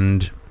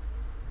 And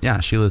yeah,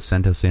 Sheila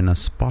sent us in a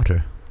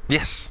spotter.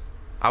 Yes,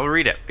 I will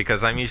read it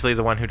because I'm usually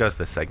the one who does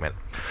this segment.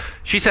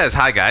 She says,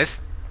 "Hi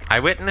guys, I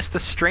witnessed the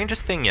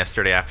strangest thing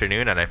yesterday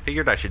afternoon, and I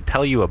figured I should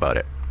tell you about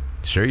it."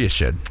 Sure you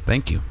should.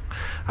 Thank you.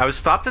 I was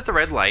stopped at the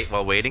red light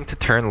while waiting to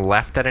turn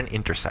left at an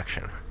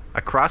intersection.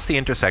 Across the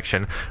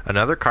intersection,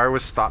 another car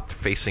was stopped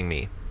facing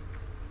me.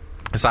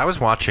 As I was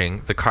watching,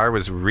 the car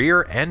was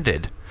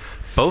rear-ended.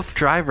 Both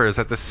drivers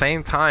at the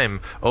same time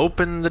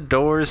opened the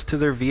doors to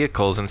their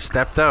vehicles and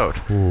stepped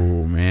out.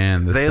 Oh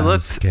man, this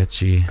sounds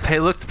sketchy. They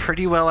looked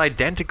pretty well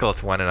identical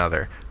to one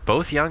another.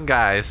 Both young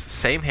guys,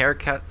 same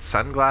haircut,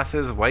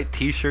 sunglasses, white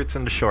t-shirts,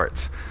 and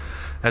shorts.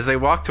 As they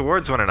walked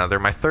towards one another,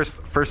 my first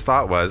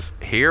thought was,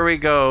 here we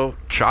go,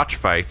 chotch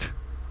fight.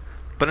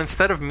 But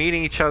instead of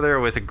meeting each other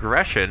with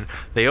aggression,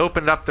 they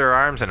opened up their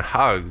arms and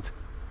hugged,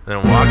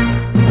 then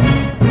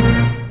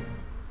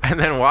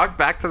walked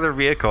back to their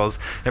vehicles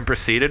and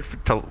proceeded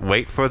to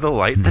wait for the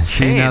light to change.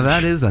 See, now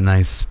that is a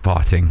nice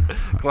spotting.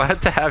 Glad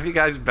to have you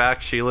guys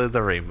back, Sheila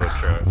the Rainbow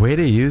Trout. Way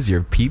to use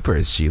your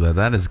peepers, Sheila.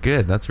 That is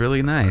good. That's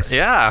really nice.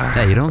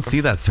 Yeah. You don't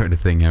see that sort of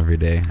thing every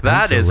day.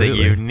 That is a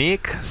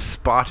unique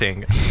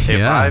spotting, if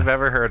I've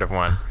ever heard of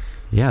one.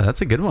 Yeah,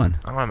 that's a good one.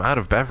 Oh, I'm out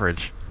of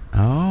beverage.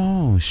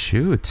 Oh,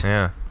 shoot.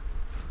 Yeah.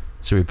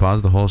 Should we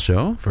pause the whole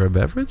show for a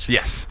beverage?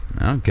 Yes.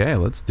 Okay,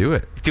 let's do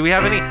it. Do we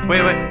have any...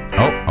 Wait.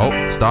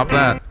 Oh, stop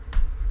that.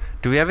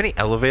 Do we have any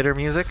elevator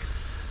music?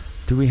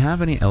 Do we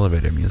have any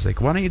elevator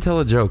music? Why don't you tell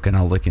a joke and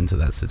I'll look into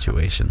that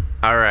situation.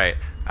 All right.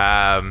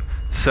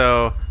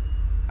 So,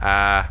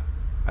 a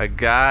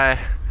guy...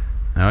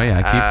 Oh,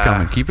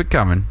 yeah. Keep it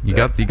coming. You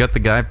got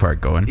the guy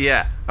part going.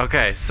 Yeah.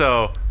 Okay.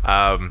 So,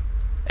 a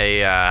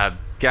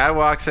guy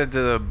walks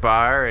into the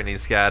bar and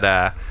he's got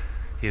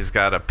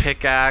a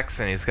pickaxe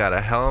and he's got a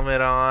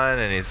helmet on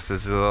and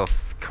there's a little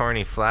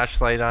corny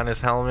flashlight on his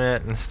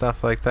helmet and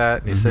stuff like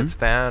that. And he sits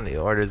down, he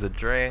orders a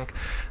drink.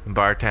 The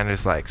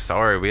bartender's like,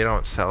 "Sorry, we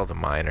don't sell to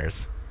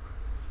minors."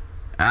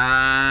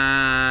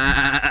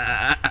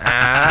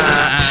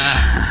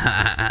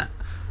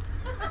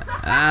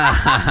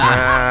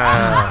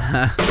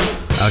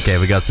 Okay,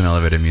 we got some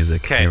elevator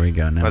music. Okay, here we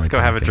go. Now let's go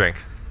have a drink.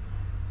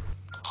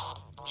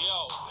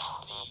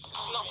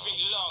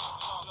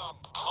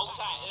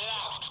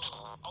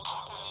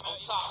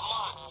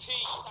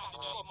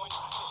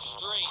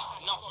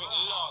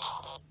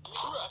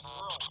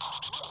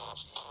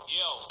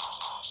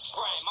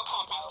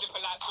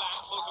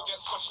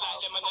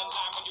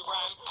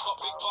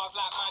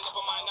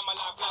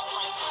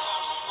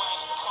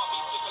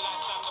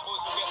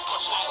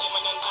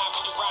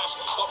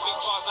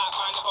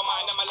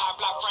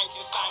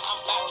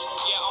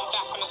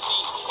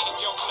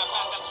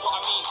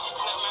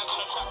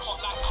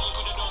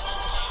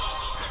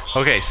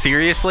 Okay,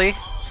 seriously?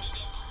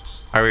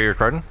 Are we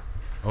recording?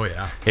 Oh,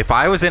 yeah. If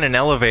I was in an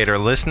elevator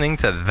listening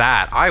to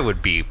that, I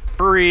would be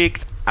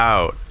freaked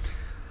out.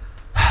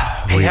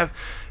 Hey,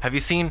 have you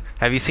seen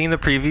the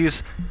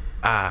previews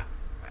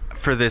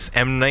for this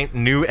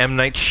new M.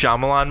 Night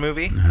Shyamalan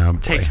movie? Oh, boy.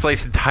 Takes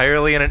place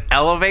entirely in an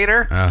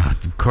elevator?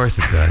 Of course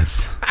it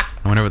does.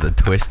 I wonder what the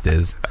twist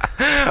is.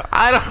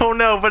 I don't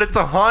know, but it's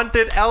a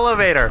haunted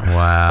elevator.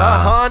 Wow.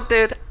 A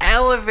haunted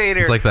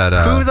elevator. It's like that.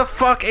 Who the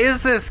fuck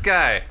is this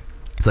guy?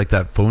 It's like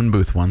that phone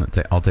booth one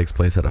that all takes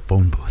place at a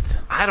phone booth.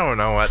 I don't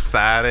know what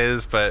that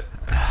is, but...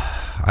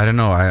 I don't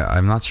know.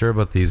 I'm not sure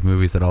about these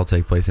movies that all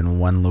take place in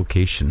one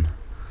location.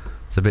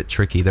 It's a bit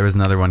tricky. There was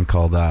another one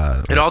called...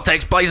 it all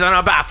takes place in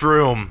a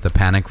bathroom. The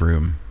Panic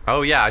Room.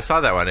 Oh, yeah, I saw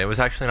that one. It was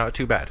actually not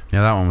too bad.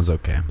 Yeah, that one was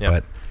okay. Yep.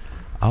 But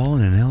all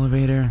in an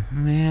elevator?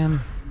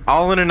 Man.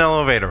 All in an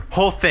elevator.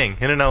 Whole thing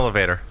in an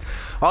elevator.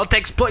 All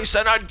takes place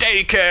in a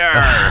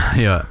daycare.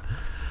 Yeah.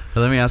 But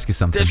let me ask you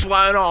something. This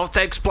one all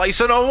takes place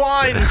in a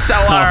wine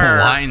cellar.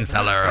 Wine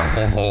cellar.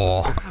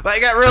 They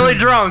get really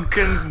drunk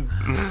and...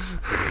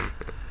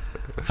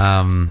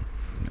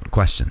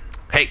 Question.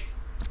 Hey.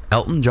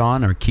 Elton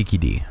John or Kiki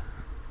D?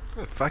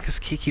 Who the fuck is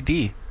Kiki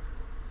D?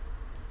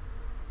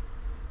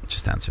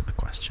 Just answer the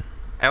question.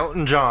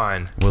 Elton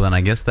John. Well, then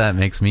I guess that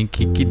makes me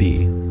Kiki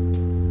D.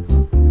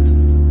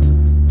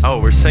 Oh,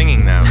 we're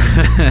singing now.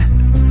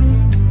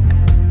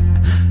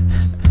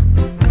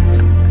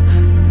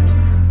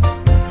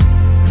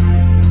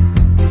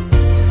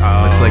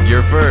 Looks like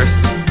you're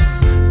first.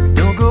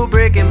 Don't go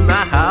breaking my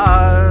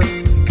heart.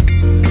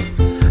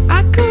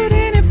 I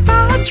couldn't if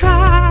I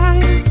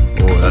tried.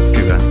 Oh, that's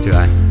too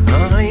high.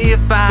 Only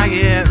if I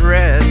get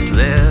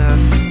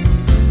restless.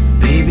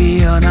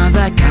 Baby, you're not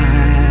that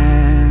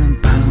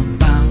kind. Bum,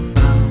 bum,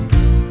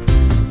 bum.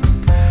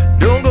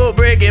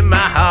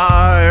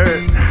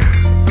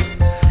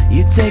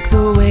 take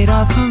the weight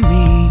off of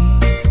me.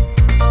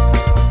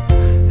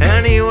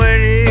 Anywhere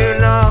you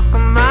knock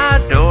on my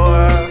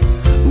door.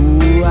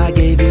 Ooh, I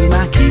gave you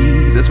my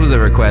key. This was a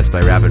request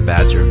by Rabid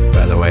Badger,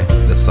 by the way,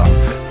 this song.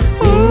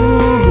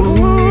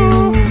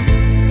 Ooh,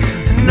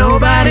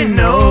 nobody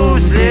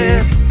knows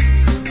it.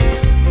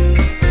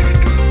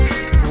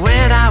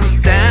 When I was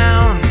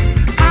down,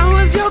 I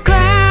was your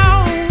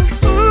clown.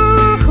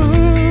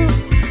 ooh,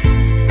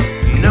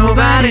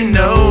 nobody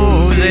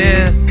knows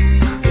it.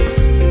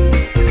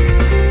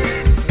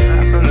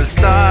 From the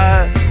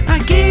start, I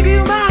gave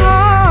you my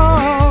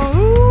heart.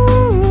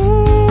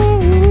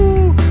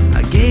 Ooh,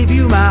 I gave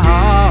you my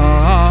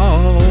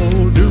heart.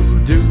 Do,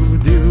 do,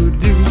 do,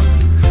 do.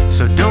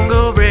 so don't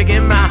go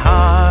breaking my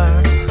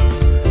heart.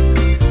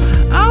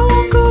 I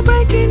won't go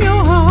breaking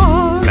your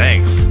heart.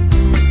 Thanks.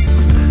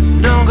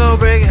 Don't go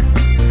breaking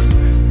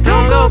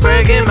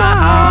my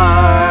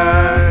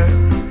heart.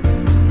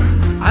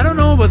 I don't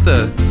know about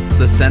the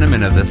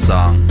sentiment of this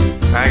song.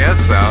 I guess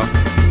so.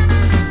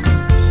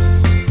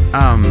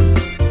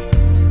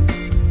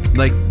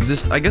 Like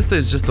this, I guess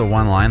there's just the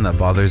one line that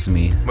bothers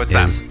me. What's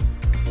that?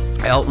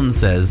 Elton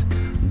says,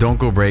 "Don't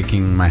go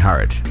breaking my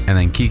heart," and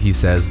then Kiki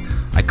says,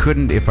 "I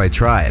couldn't if I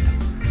tried."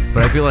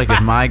 But I feel like if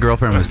my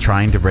girlfriend was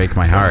trying to break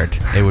my heart,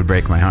 it would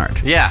break my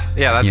heart. Yeah,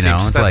 that You seems, know,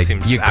 it's that like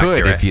seems you could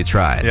accurate. if you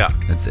tried. Yeah.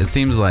 It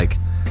seems like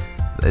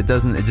it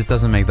just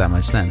doesn't make that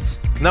much sense.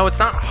 No, it's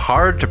not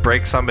hard to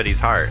break somebody's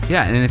heart.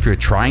 Yeah, and if you're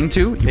trying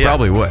to, you Yeah,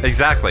 probably would.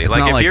 exactly. It's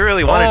Like, not if you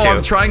really wanted to.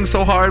 I'm trying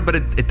so hard, but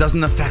it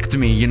doesn't affect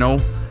me, you know?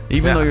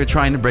 Even Yeah. though you're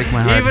trying to break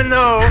my heart. Even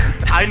though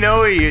I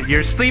know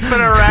you're sleeping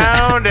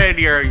around and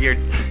you're Yeah.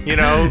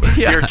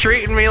 you're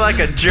treating me like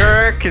a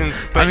jerk,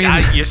 but I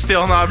mean- you're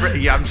still not.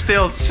 I'm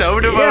still so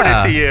devoted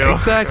Yeah, to you.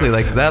 Exactly,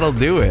 like that'll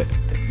do it.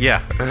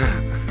 Yeah.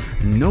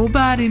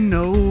 Nobody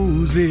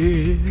knows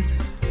it.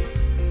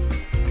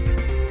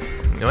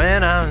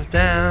 When I'm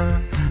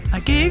down, I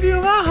gave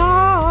you my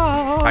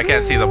heart. I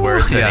can't see the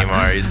words Yeah.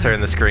 anymore. He's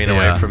turned the screen Yeah.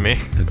 away from me.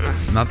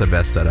 It's not the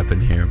best setup in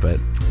here, but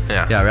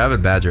Yeah. yeah,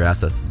 Rabid Badger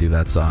asked us to do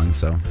that song,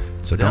 so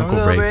don't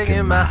go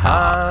breaking my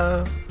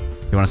heart.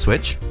 You want to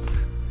switch?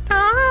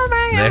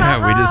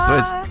 There, we just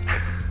switched.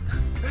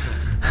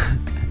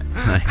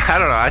 Nice. I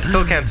don't know. I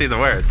still can't see the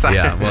words.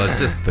 Yeah, well, it's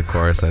just the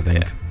chorus, I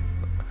think.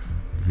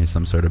 Here's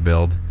some sort of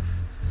build.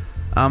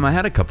 I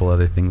had a couple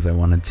other things I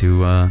wanted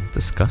to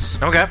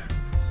discuss. Okay.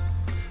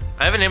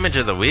 I have an image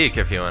of the week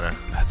if you wanna.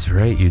 That's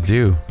right, you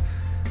do.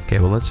 Okay,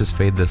 well, let's just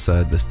fade this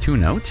this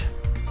tune out.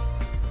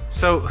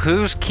 So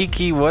who's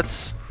Kiki?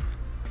 What's?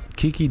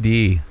 Kiki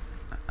D.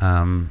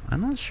 I'm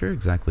not sure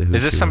exactly who.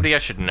 Is this she somebody I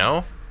should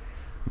know?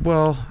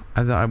 Well,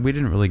 we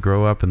didn't really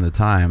grow up in the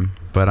time,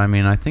 but I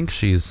mean, I think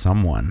she's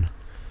someone.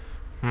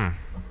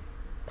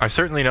 I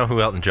certainly know who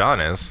Elton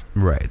John is.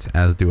 Right,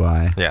 as do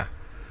I. Yeah.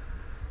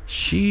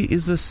 She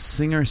is a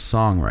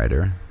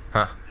singer-songwriter.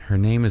 Huh. Her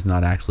name is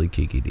not actually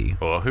Kiki D.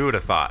 Well, who would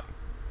have thought?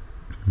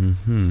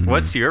 Mm-hmm.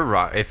 What's your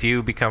rock? If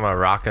you become a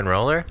rock and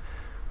roller,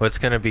 what's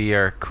gonna be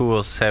your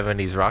cool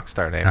 '70s rock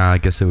star name? I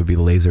guess it would be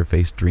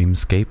Laserface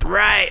Dreamscape.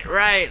 Right.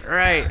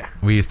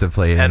 We used to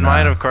play. And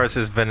mine, of course,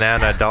 is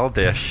Banana Doll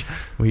Dish.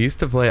 We used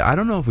to play. I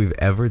don't know if we've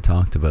ever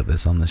talked about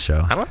this on the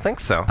show. I don't think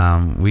so.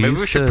 We Maybe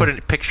used we should to, put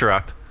a picture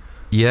up.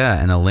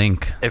 Yeah, and a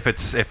link. If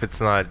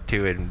it's not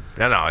too.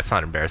 No, it's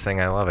not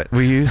embarrassing. I love it.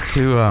 We used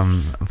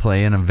to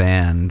play in a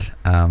band.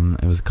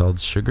 It was called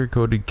Sugar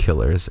Coated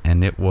Killers,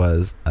 and it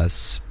was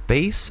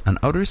an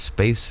outer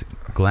space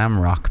glam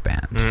rock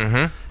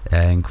band,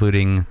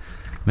 including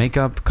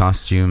makeup,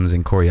 costumes,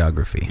 and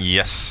choreography.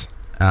 Yes.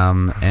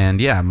 And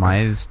yeah,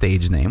 my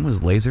stage name was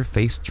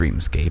Laserface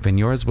Dreamscape, and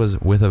yours was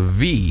with a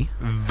V.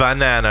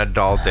 Banana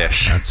Doll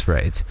Dish. That's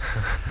right.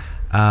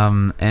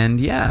 And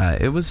yeah,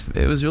 it was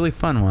really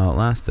fun while it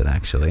lasted,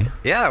 actually.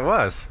 Yeah, it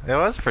was. It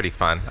was pretty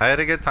fun. I had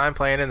a good time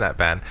playing in that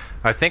band.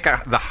 I think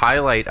the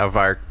highlight of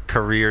our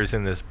careers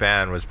in this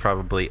band was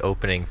probably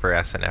opening for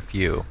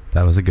SNFU.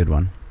 That was a good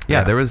one. Yeah,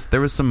 Yeah.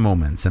 there was some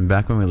moments, and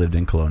back when we lived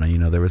in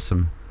Kelowna, there was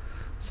some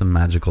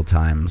magical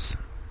times.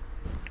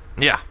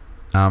 Yeah.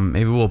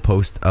 Maybe we'll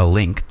post a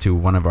link to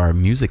one of our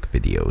music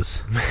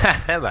videos.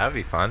 That'd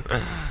be fun.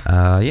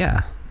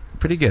 Yeah,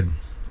 pretty good.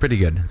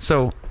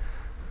 So,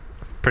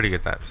 Pretty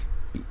good times.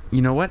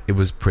 you know what? It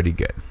was pretty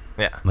good.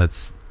 Yeah.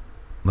 Let's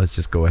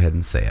just go ahead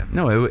and say it.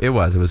 No, it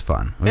was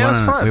fun. It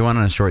was fun. We went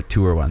on a short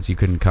tour once. You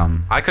couldn't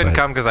come. I couldn't but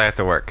come because I have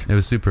to work. It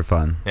was super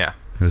fun. Yeah.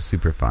 It was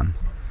super fun.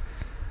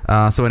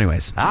 So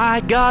anyways,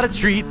 I got a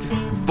treat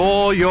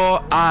for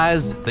your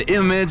eyes, the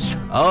image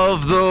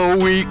of the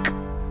week.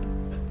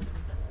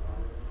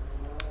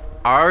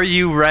 Are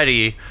you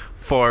ready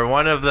for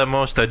one of the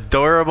most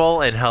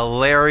adorable and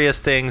hilarious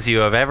things you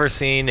have ever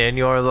seen in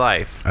your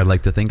life? I'd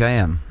like to think I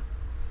am.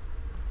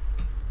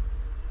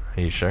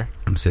 Are you sure?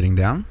 I'm sitting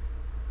down.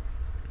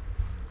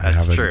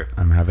 That's true.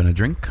 I'm having a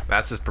drink.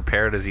 That's as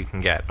prepared as you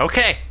can get.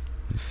 Okay.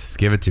 Just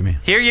give it to me.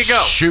 Here you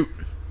go. Shoot.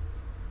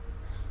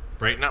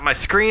 Brighten up my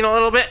screen a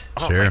little bit.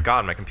 Oh Sure. my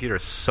god, my computer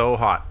is so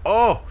hot.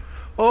 Oh,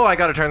 I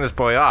gotta turn this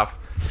boy off.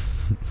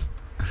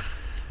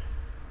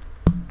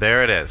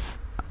 There it is.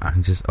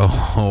 I'm just...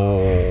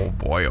 Oh,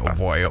 boy.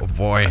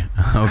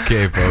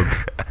 Okay,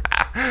 folks.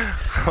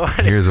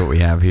 Here's what we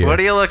have here. What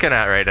are you looking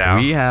at right now?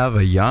 We have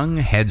a young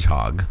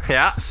hedgehog.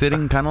 Yeah.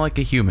 Sitting kind of like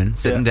a human,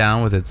 sitting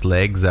down with its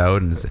legs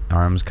out and his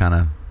arms kind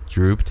of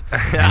drooped.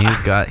 And he's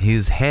got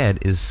his head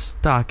is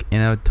stuck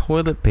in a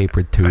toilet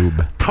paper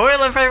tube.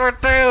 Toilet paper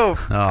tube!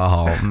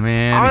 Oh,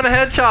 man. On a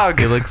hedgehog!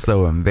 He looks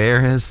so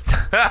embarrassed.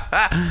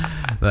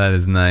 That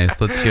is nice.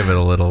 Let's give it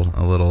a little,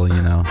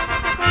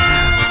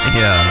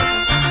 Yeah.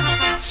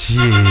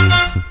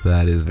 Jeez,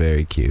 that is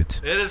very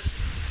cute. It is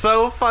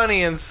so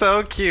funny and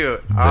so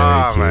cute. Very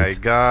oh cute. my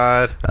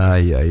god.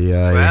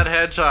 That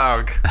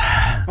hedgehog.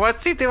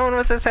 What's he doing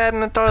with his head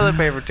in a toilet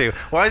paper tube?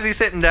 Why is he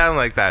sitting down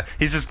like that?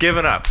 He's just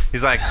giving up.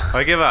 He's like,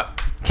 I give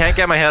up. Can't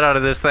get my head out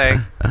of this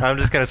thing. I'm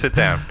just going to sit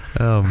down.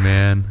 Oh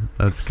man,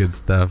 that's good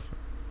stuff.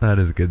 That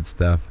is good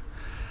stuff.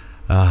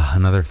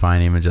 Another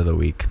fine image of the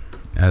week.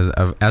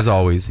 As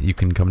always, you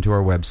can come to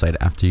our website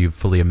after you've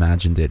fully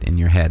imagined it in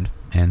your head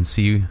and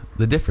see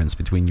the difference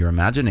between your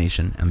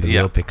imagination and the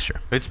real picture.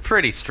 It's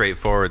pretty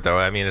straightforward, though.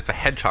 I mean, it's a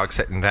hedgehog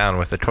sitting down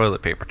with a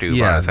toilet paper tube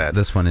Yeah, on his head.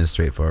 This one is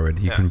straightforward.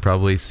 You can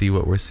probably see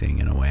what we're seeing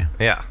in a way.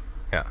 Yeah,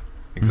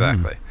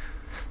 exactly.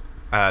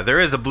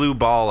 There is a blue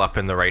ball up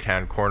in the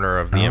right-hand corner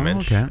of the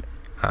image. Okay.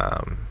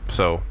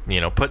 So,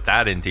 put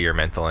that into your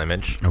mental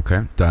image.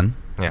 Okay, done.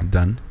 Yeah.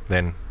 Done.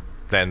 Then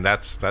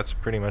that's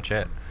pretty much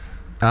it.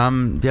 Do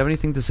you have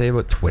anything to say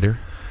about Twitter?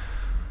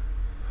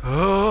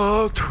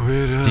 Oh,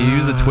 Twitter. Do you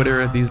use the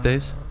Twitter these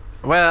days?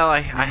 Well, I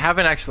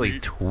haven't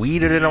actually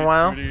tweeted in a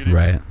while.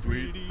 Right.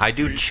 I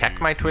do check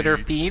my Twitter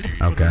feed.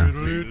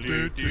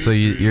 Okay. So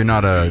you're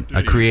not a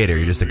creator,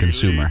 you're just a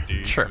consumer.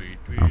 Sure.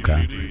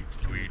 Okay.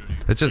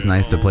 It's just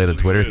nice to play the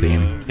Twitter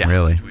theme,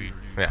 really.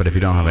 Yeah. But if you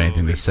don't have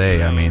anything to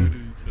say, I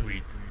mean,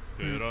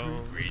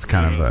 it's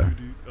kind of a...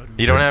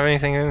 You don't have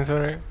anything in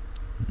Twitter?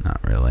 Not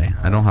really.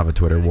 I don't have a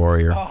Twitter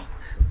warrior.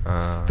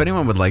 If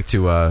anyone would like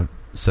to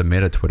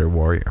submit a Twitter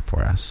warrior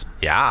for us.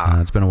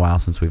 Yeah. It's been a while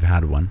since we've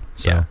had one,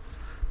 so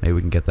maybe we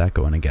can get that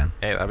going again.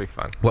 Hey, that'd be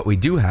fun. What we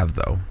do have,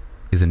 though,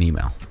 is an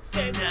email.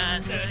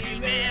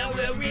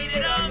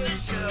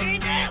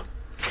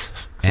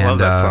 And Love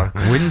that song.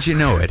 wouldn't you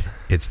know it,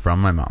 it's from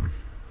my mom.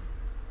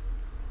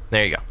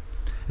 There you go.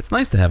 It's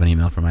nice to have an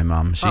email from my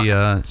mom.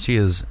 She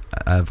is,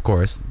 of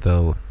course,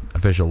 the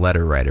official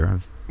letter writer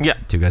of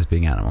Two Guys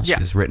Being Animals. Yeah.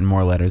 She's written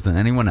more letters than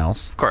anyone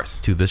else, of course,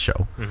 to the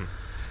show. Mm-hmm.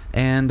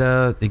 And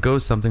it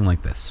goes something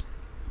like this.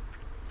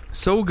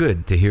 So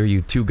good to hear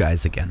you two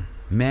guys again.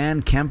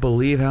 Man, can't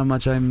believe how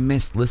much I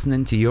missed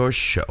listening to your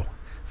show.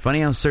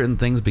 Funny how certain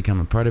things become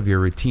a part of your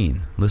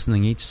routine.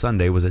 Listening each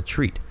Sunday was a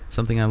treat,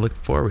 something I looked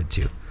forward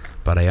to.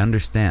 But I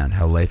understand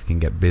how life can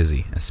get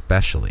busy,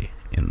 especially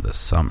in the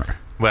summer.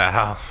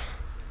 Wow.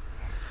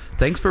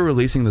 Thanks for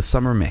releasing the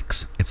Summer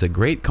Mix. It's a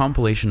great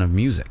compilation of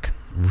music.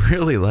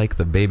 Really like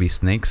the Baby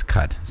Snakes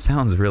cut.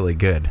 Sounds really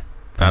good.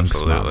 Thanks,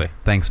 Absolutely. Mom.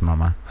 Thanks,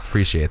 Mama.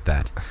 Appreciate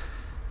that.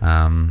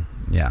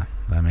 Yeah,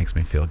 that makes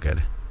me feel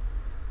good.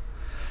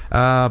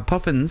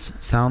 Puffins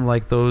sound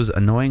like those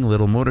annoying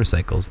little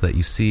motorcycles that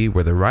you see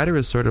where the rider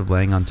is sort of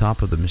laying on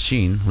top of the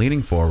machine,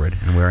 leaning forward,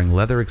 and wearing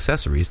leather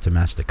accessories to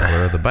match the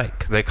color of the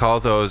bike. They call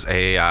those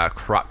a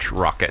crotch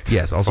rocket.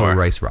 Yes, also a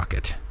rice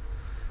rocket.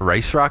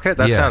 Rice rocket?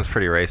 That sounds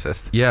pretty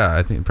racist. Yeah,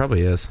 I think it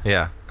probably is.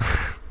 Yeah.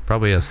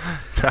 Probably is.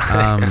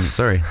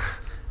 Sorry.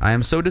 I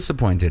am so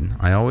disappointed.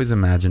 I always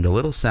imagined a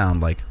little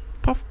sound like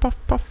puff, puff,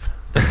 puff.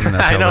 Thinking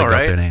that's how I know, they got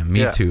right? their name. Me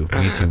Yeah. too.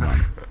 Me too,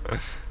 Mom.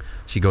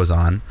 She goes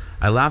on.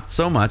 I laughed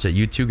so much at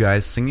you two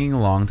guys singing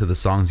along to the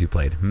songs you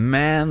played.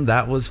 Man,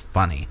 that was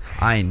funny.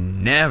 I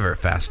never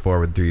fast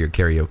forward through your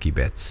karaoke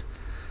bits.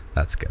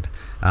 That's good.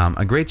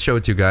 A great show,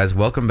 two guys.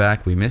 Welcome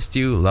back. We missed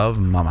you. Love,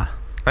 Mama.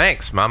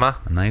 Thanks, Mama.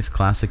 A nice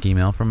classic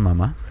email from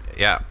Mama.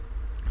 Yeah.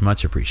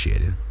 Much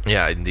appreciated.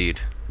 Yeah,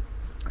 indeed.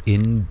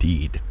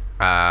 Indeed.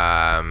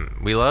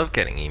 We love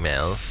getting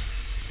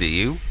emails. Do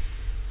you?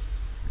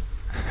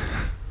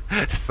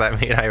 Does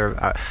that mean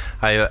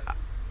I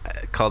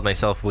called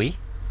myself we?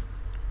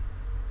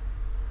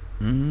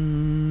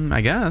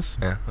 I guess.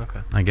 Yeah,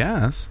 okay. I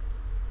guess.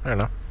 I don't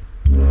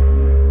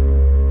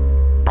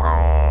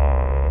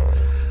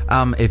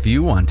know. If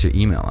you want to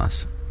email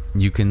us,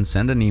 you can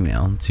send an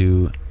email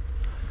to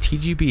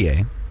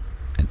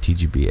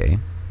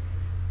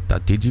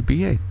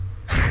tgba@tgba.tgba.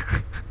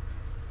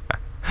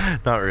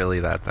 Not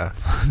really that, though.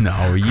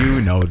 No,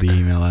 you know the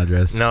email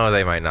address. No,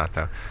 they might not,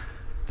 though.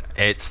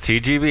 It's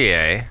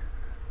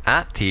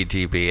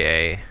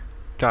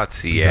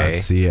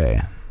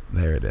tgba@tgba.ca.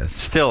 There it is.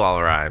 Still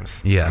all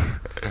rhymes. Yeah.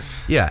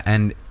 Yeah,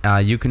 and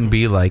you can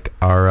be like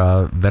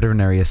our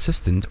veterinary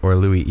assistant or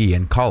Louis E.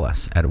 and call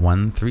us at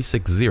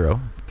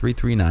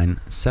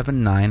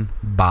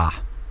 1-360-339-79-BA.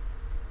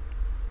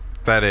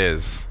 That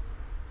is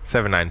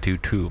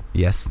 7922.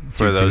 Yes.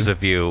 For 22. those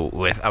of you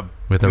with a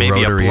maybe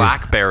rotary, a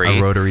BlackBerry.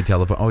 A rotary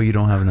telephone. Oh, you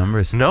don't have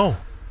numbers? No.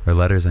 Or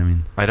letters, I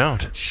mean. I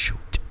don't.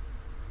 Shoot.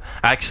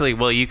 Actually,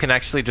 well, you can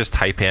actually just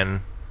type in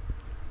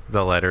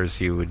the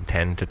letters you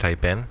intend to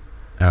type in.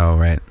 Oh,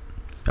 right.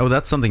 Oh,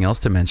 that's something else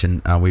to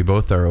mention. We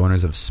both are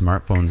owners of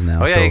smartphones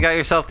now. Oh yeah, so, you got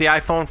yourself the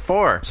iPhone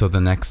 4. So the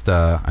next,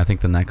 I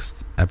think the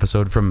next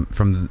episode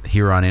from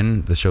here on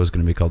in, the show is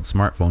going to be called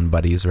Smartphone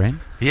Buddies, right?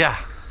 Yeah.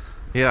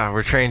 Yeah,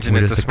 we're changing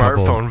it to just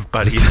Smartphone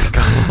Buddies. Just a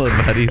couple of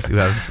buddies who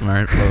have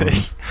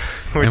smartphones.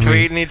 We're And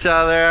tweeting each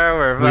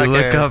other. We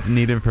look up,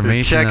 need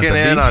information. We're checking at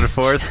the in on beach.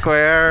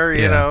 Foursquare,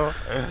 you know.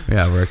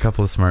 Yeah, we're a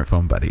couple of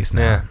smartphone buddies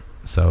now. Yeah.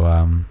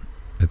 So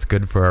it's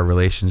good for our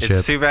relationship.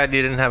 It's too bad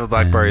you didn't have a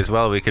BlackBerry as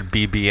well. We could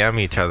BBM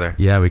each other.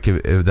 Yeah, we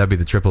could. That'd be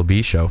the Triple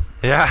B show.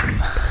 Yeah.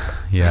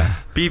 Yeah.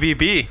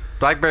 BBB.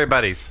 BlackBerry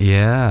Buddies.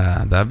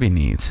 Yeah, that'd be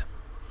neat.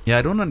 Yeah,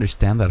 I don't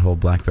understand that whole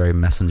BlackBerry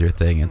Messenger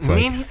thing. It's Me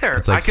like, neither.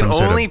 It's like I can some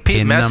sort only of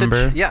PIN message.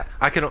 number. Yeah,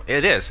 I can.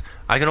 It is.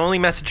 I can only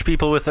message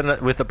people with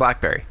a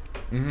BlackBerry.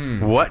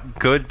 Mm-hmm. What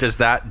good does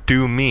that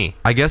do me?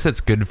 I guess it's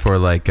good for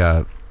like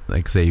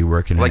say you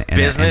work in like an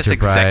business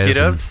enterprise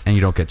executives, and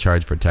you don't get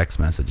charged for text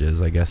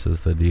messages. I guess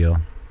is the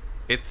deal.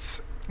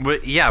 But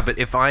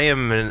if I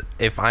am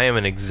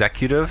an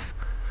executive,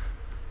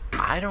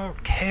 I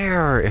don't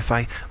care if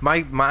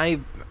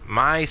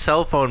my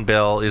cell phone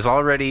bill is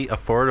already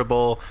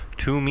affordable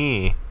to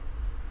me,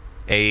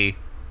 a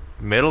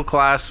middle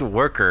class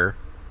worker,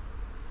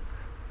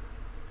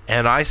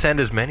 and I send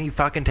as many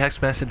fucking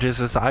text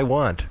messages as I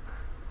want.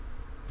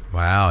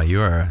 Wow,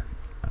 you are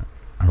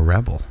a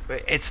rebel.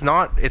 It's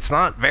not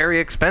very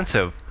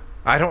expensive.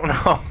 I don't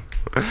know.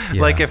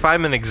 Yeah. Like if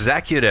I'm an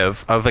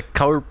executive of a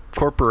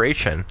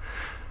corporation,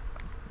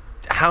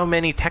 how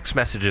many text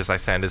messages I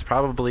send is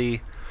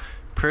probably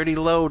pretty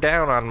low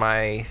down on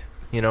my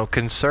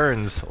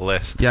concerns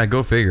list. Yeah,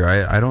 go figure.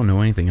 I don't know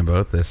anything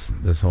about this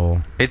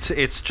whole. It's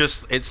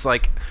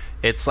like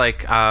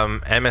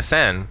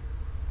MSN,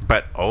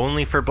 but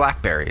only for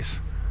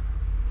BlackBerries.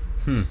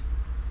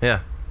 Yeah.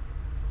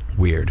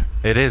 Weird.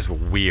 It is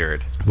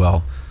weird.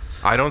 Well,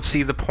 I don't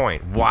see the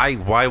point. Why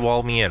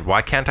wall me in?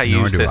 Why can't I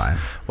Nor use do this? I.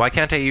 Why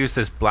can't I use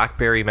this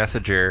BlackBerry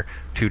Messenger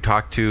to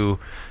talk to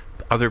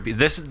other?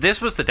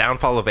 This was the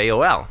downfall of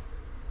AOL.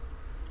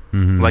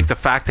 Mm-hmm. Like the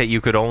fact that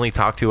you could only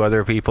talk to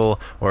other people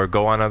or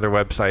go on other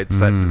websites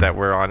that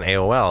were on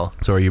AOL.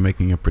 So are you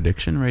making a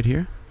prediction right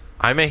here?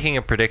 I'm making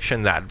a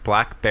prediction that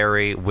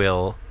BlackBerry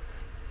will.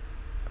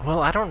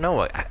 Well, I don't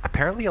know.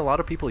 Apparently, a lot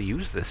of people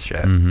use this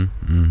shit. Mm-hmm.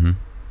 Mm-hmm.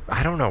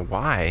 I don't know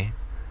why.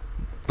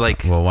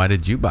 Like, well, why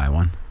did you buy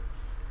one?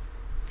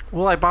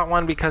 Well, I bought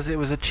one because it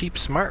was a cheap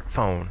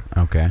smartphone.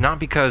 Okay. Not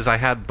because I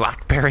had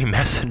BlackBerry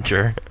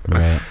Messenger.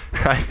 Right.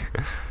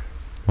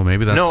 Well,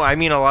 maybe that's. No, I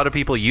mean a lot of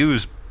people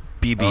use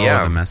BBM.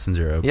 Oh, the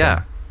Messenger. Okay.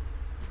 Yeah.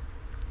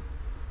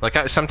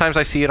 Like sometimes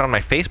I see it on my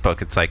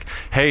Facebook. It's like,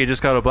 hey, you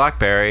just got a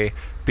BlackBerry.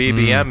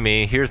 BBM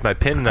me. Here's my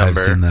PIN number.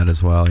 I've seen that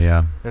as well.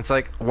 Yeah. It's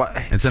like what?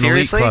 It's an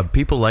Seriously? elite club.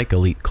 People like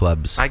elite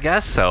clubs. I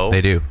guess so.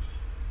 They do.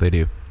 They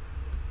do.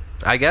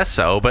 I guess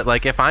so. But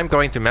like, if I'm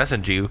going to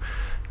message you,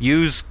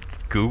 use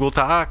Google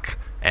Talk,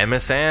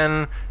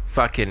 MSN,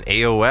 fucking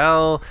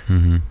AOL,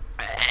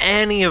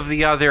 any of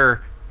the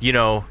other,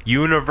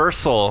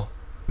 universal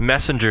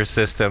messenger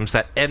systems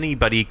that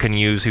anybody can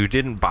use who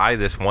didn't buy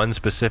this one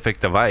specific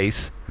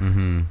device.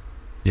 Mm-hmm.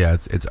 Yeah,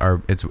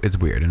 it's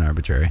weird and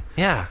arbitrary.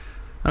 Yeah.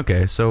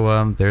 Okay,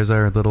 so there's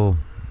our little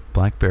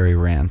BlackBerry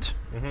rant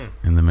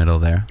in the middle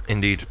there.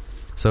 Indeed.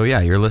 So yeah,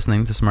 you're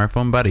listening to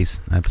Smartphone Buddies,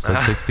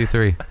 episode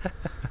 63.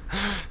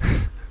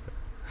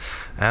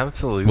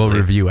 Absolutely. We'll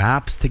review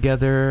apps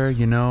together,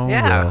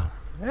 Yeah.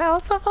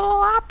 Let's have a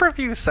little app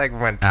review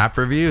segment. App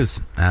reviews.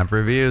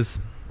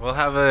 We'll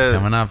have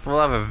coming up. We'll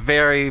have a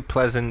very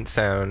pleasant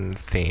sound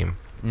theme.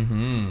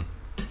 Mm-hmm.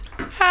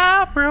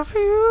 App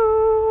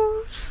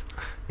reviews.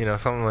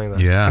 Something like that.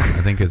 Yeah,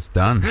 I think it's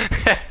done.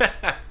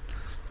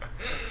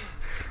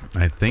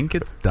 I think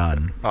it's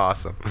done.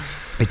 Awesome.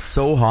 It's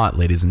so hot,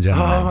 ladies and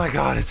gentlemen. Oh my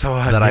God, it's so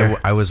hot that here.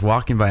 I was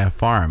walking by a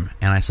farm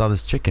and I saw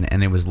this chicken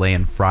and it was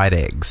laying fried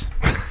eggs.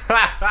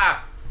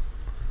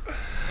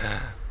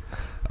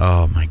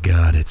 Oh my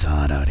God, it's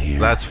hot out here.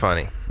 That's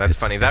funny. That's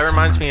funny. That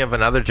reminds me of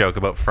another joke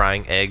about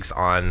frying eggs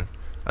on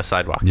a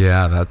sidewalk.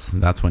 Yeah,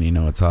 that's when you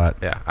know it's hot.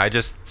 Yeah, I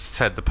just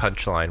said the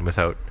punchline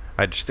without.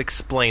 I just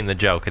explained the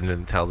joke and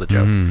didn't tell the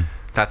joke.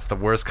 That's the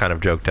worst kind of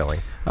joke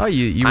telling. Oh,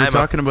 you were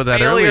talking about that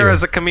failure earlier.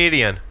 as a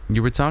comedian.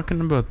 You were talking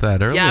about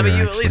that earlier. Yeah, but you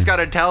actually. at least got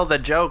to tell the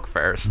joke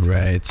first.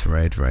 Right.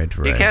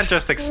 You can't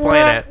just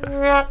explain it.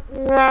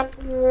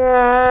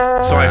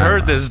 So I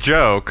heard this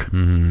joke,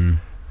 and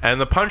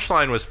the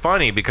punchline was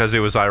funny because it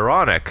was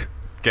ironic.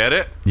 Get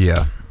it?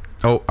 Yeah.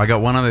 Oh, I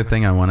got one other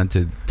thing I wanted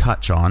to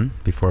touch on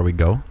before we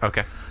go.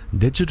 Okay.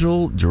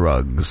 Digital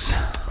drugs.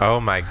 Oh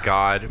my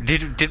God!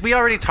 Did we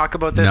already talk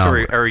about this, No.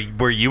 or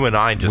were you and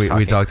I just?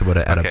 We talked about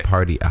it at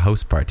Okay. a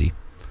house party.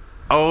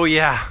 Oh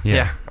yeah.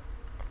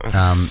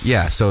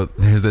 Yeah. So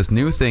there's this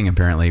new thing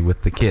apparently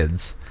with the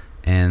kids,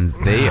 and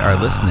they are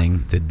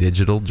listening to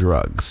digital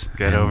drugs.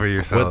 Get And over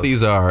yourselves. What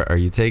these are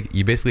you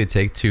basically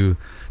take two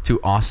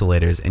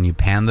oscillators and you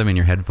pan them in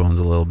your headphones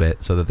a little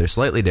bit so that they're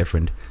slightly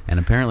different, and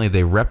apparently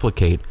they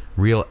replicate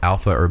real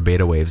alpha or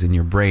beta waves in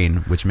your brain,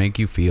 which make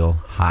you feel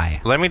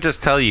high. Let me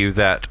just tell you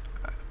that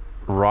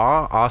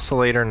raw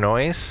oscillator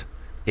noise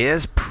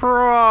is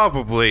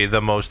probably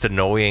the most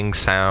annoying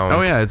sound.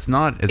 Oh yeah, it's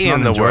not in the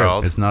enjoyable.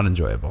 world. It's not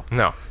enjoyable.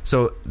 No.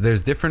 So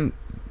there's different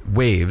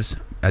waves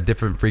at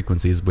different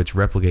frequencies which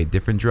replicate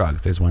different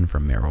drugs. There's one for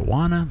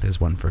marijuana, there's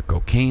one for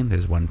cocaine,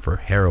 there's one for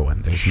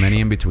heroin. There's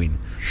many in between.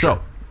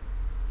 So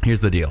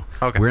here's the deal.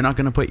 Okay. We're not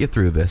going to put you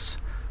through this,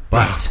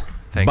 but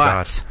Thank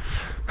God.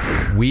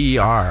 we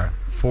are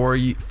for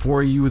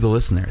you the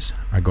listeners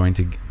are going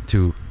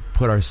to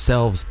put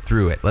ourselves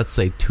through it. Let's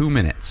say 2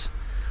 minutes.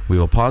 We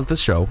will pause the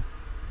show.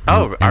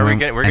 Oh, and we're going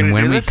to do this? And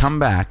when we come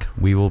back,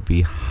 we will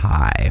be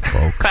high,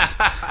 folks.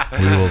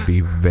 We will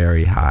be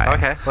very high.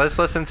 Okay, let's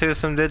listen to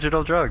some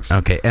digital drugs.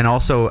 Okay, and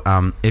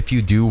also, if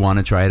you do want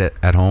to try it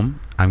at home,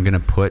 I'm going to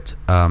put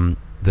the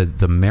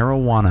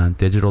marijuana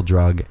digital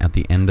drug at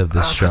the end of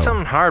this show. Put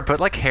something hard.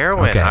 Put like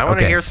heroin. Okay, I want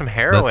to hear some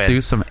heroin. Let's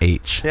do some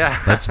H.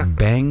 Yeah. Let's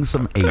bang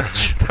some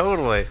H.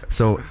 Totally.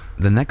 So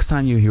the next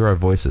time you hear our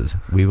voices,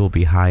 we will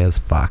be high as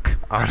fuck.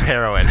 On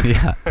heroin.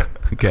 Yeah.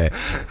 Okay.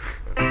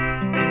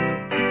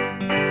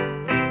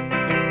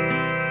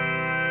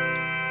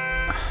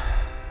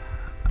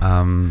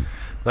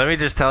 Let me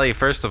just tell you,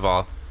 first of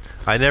all,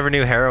 I never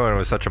knew heroin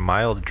was such a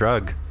mild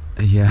drug.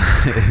 Yeah,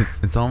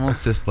 it's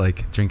almost just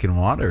like drinking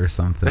water or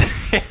something.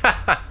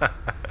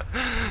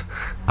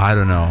 I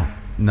don't know.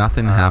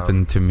 Nothing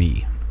happened to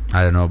me.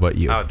 I don't know about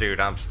you. Oh, dude,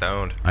 I'm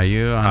stoned. Are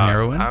you on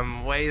heroin?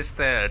 I'm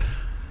wasted.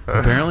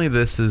 Apparently,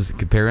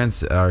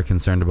 parents are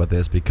concerned about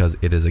this because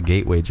it is a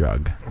gateway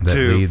drug that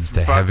leads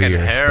to heavier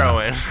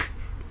heroin.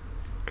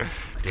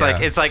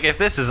 stuff. It's like if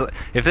this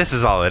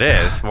is all it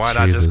is, why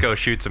not just go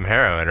shoot some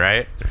heroin,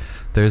 right?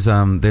 There's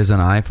an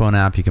iPhone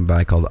app you can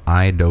buy called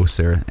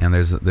iDoser, and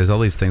there's all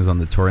these things on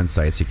the torrent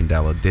sites you can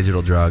download.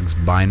 Digital drugs,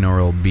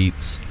 binaural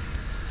beats.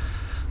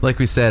 Like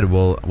we said,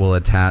 we'll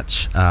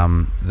attach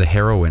the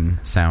heroin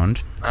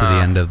sound to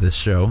the end of this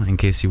show in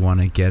case you want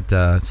to get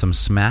some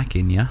smack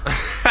in you.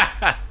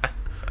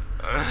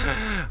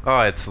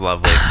 Oh, it's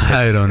lovely.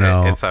 I don't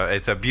know.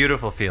 It's a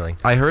beautiful feeling.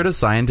 I heard a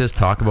scientist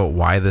talk about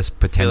why this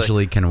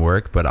potentially can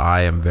work, but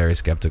I am very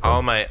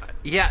skeptical.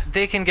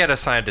 They can get a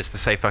scientist to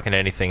say fucking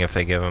anything if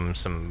they give them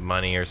some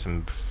money or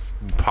some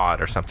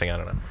pot or something. I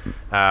don't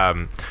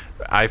know.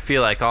 I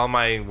feel like all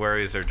my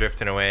worries are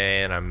drifting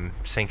away and I'm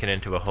sinking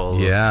into a hole.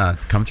 Yeah,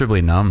 it's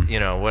comfortably numb.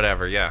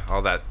 Whatever. Yeah,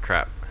 all that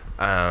crap.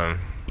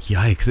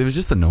 Yikes! It was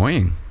just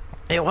annoying.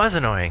 It was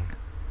annoying,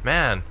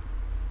 man.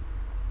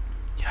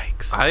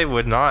 Yikes. I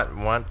would not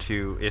want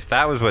to, if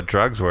that was what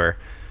drugs were,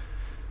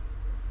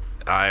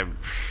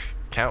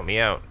 count me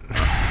out.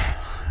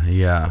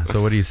 Yeah,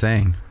 so what are you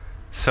saying?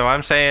 So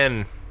I'm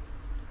saying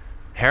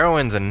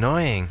heroin's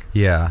annoying.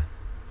 Yeah,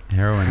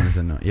 heroin is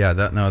annoying. Yeah,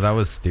 that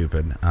was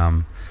stupid.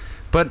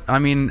 But, I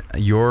mean,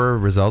 your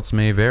results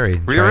may vary.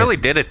 We really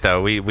did it,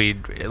 though. We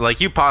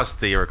like, you paused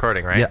the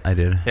recording, right? Yeah, I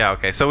did. Yeah,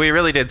 okay. So we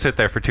really did sit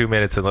there for 2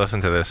 minutes and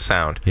listen to this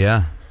sound.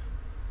 Yeah.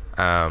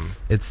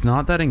 It's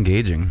not that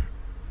engaging.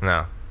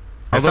 No.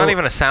 It's not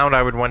even a sound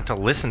I would want to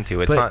listen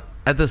to. It's not.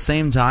 At the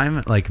same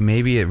time, like,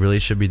 maybe it really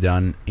should be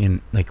done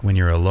in, like, when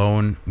you're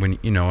alone, when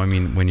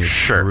you're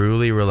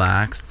truly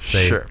relaxed,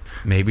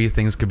 maybe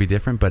things could be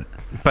different, but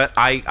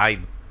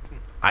I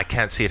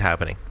can't see it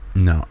happening.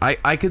 No,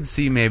 I could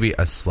see maybe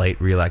a slight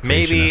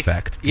relaxation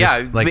effect.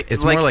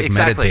 It's more like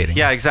meditating.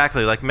 Yeah,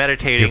 exactly. Like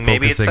meditating. You're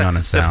maybe it's on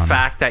a sound. The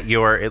fact that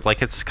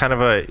it's kind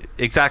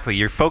of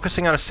you're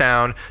focusing on a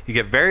sound. You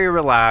get very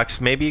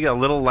relaxed, maybe a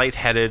little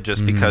lightheaded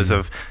just because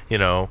of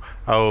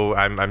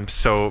I'm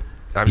so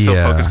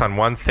focused on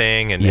one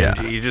thing, and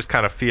you just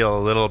kind of feel a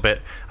little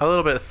bit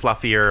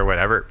fluffier or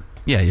whatever.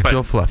 Yeah, you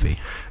feel fluffy.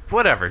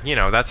 Whatever,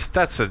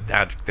 that's an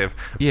adjective.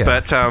 Yeah.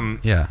 But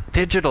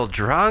digital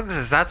drugs,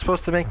 is that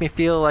supposed to make me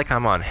feel like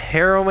I'm on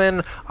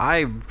heroin?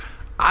 I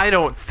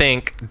don't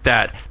think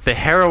that the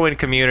heroin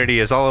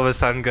community is all of a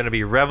sudden going to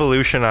be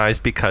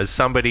revolutionized because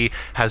somebody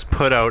has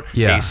put out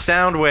a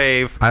sound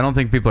wave. I don't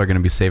think people are going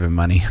to be saving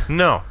money.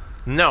 No,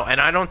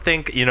 and I don't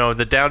think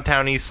the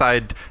downtown east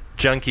side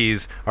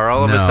junkies are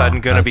all of a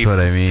sudden going to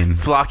be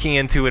flocking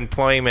into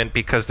employment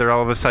because they're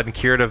all of a sudden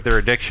cured of their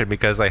addiction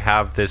because they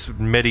have this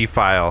MIDI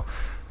file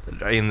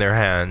in their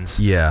hands.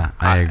 Yeah,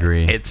 I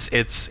agree.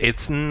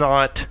 It's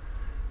not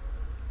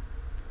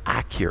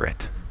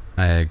accurate.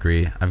 I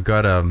agree. I've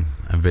got a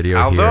video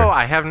here. Although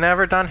I have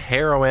never done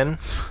heroin,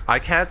 I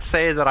can't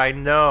say that I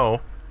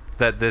know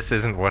that this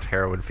isn't what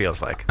heroin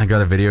feels like. I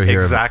got a video here.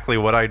 Exactly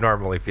what I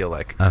normally feel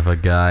like. Of a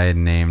guy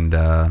named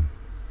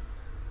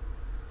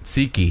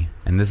Siki,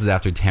 and this is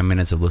after 10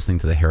 minutes of listening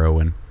to the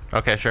heroin.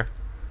 Okay, sure.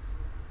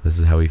 This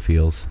is how he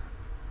feels,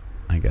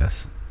 I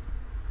guess.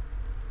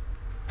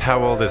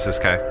 How old is this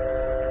guy?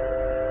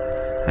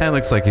 It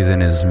looks like he's in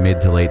his mid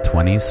to late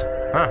 20s.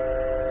 Huh.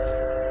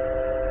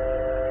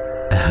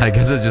 I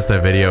guess it's just a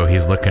video.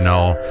 He's looking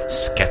all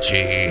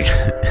sketchy.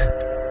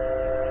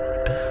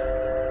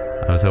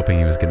 I was hoping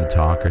he was going to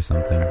talk or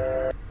something.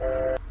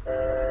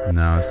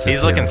 No, it's just...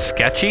 He's looking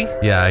sketchy?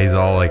 Yeah, he's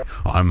all like,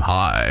 I'm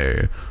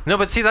high. No,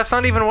 but see, that's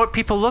not even what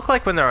people look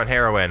like when they're on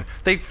heroin.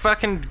 They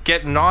fucking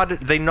get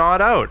they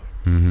nod out.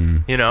 Mm-hmm.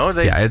 You know,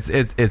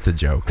 it's a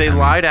joke. They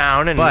lie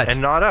down and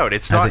nod out.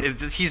 It's not.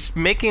 He's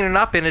making it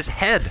up in his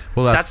head.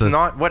 Well, that's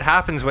not what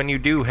happens when you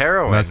do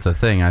heroin. That's the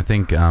thing. I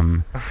think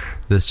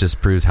this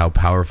just proves how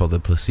powerful the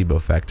placebo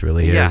effect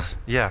really is.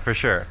 Yeah, for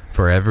sure.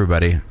 For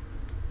everybody,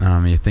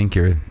 you think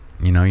you're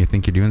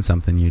doing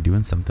something. You're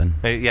doing something.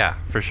 Yeah,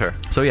 for sure.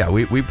 So yeah,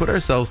 we put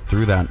ourselves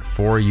through that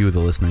for you, the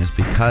listeners,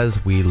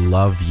 because we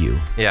love you.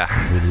 Yeah,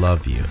 we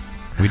love you.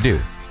 We do.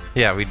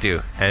 Yeah, we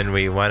do, and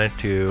we wanted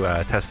to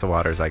test the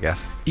waters, I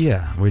guess.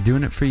 Yeah, we're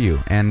doing it for you,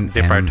 and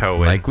dip our toe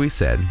in. Like we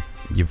said,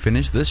 you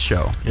finish this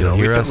show, you'll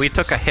hear us. We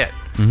took a hit,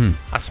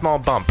 a small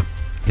bump.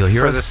 You'll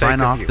hear us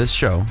sign off this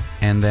show,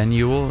 and then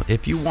you will,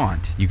 if you want,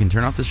 you can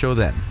turn off the show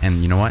then. And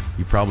you know what?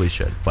 You probably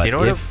should. But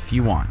if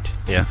you want,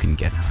 you can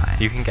get high.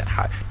 You can get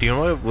high. Do you know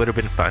what would have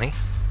been funny?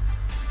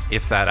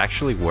 If that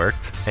actually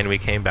worked, and we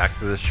came back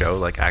to the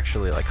show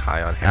actually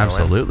high on heroin.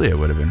 Absolutely, it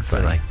would have been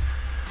funny.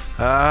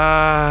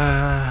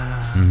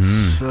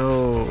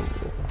 So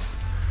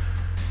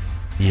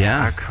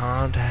yeah, our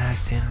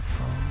contact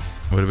info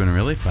would have been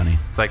really funny.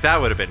 That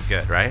would have been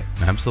good, right?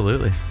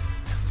 Absolutely.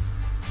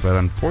 But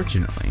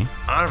unfortunately,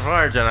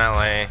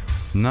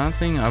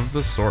 nothing of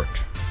the sort.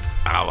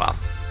 Oh well.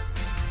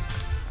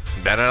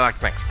 Better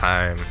luck next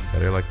time.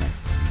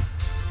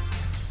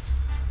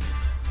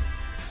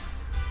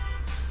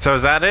 So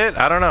is that it?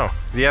 I don't know.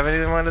 Do you have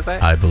anything more to say?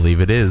 I believe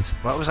it is.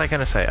 What was I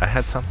going to say? I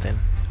had something.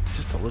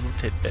 Just a little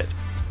tidbit.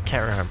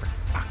 Can't remember.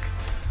 Fuck.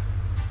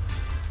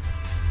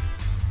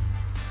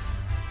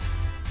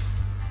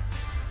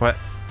 What?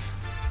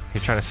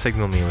 You're trying to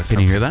signal me with something.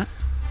 Can you hear that?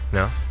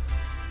 No.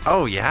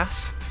 Oh,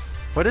 yes?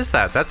 What is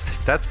that?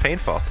 That's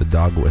painful. It's a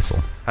dog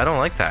whistle. I don't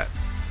like that.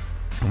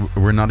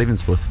 We're not even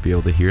supposed to be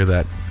able to hear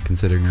that,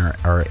 considering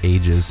our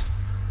ages.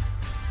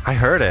 I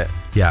heard it.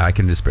 Yeah, I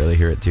can just barely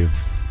hear it too.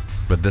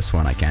 But this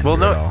one I can't hear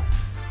at all.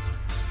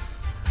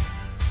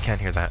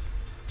 Can't hear that.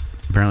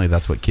 Apparently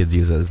that's what kids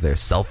use as their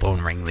cell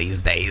phone ring these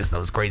days,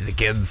 those crazy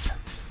kids.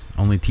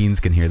 Only teens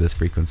can hear this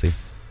frequency.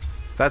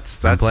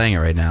 I'm playing it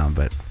right now,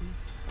 but...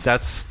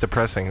 That's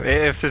depressing.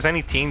 If there's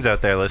any teens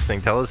out there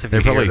listening, tell us if you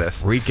hear this. They're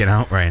probably freaking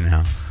out right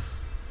now.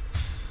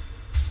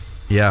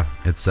 Yeah,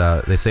 it's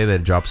they say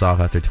that it drops off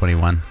after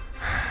 21.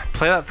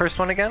 Play that first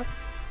one again?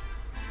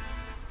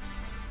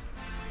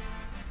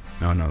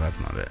 No, that's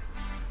not it.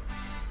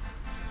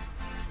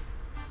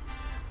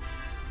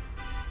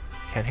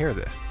 Can't hear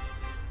this.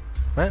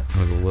 What? It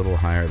was a little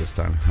higher this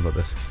time. How about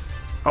this?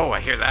 Oh, I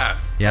hear that.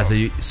 Yeah, so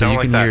you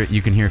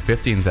can hear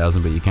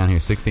 15,000, but you can't hear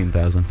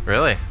 16,000.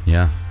 Really?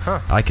 Yeah. Huh.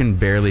 I can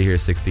barely hear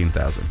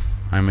 16,000.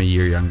 I'm a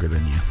year younger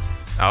than you.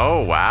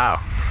 Oh, wow.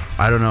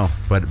 I don't know,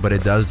 but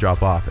it does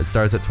drop off. It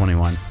starts at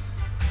 21.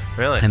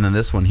 Really? And then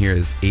this one here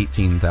is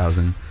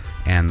 18,000,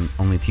 and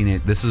only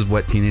this is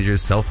what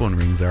teenagers' cell phone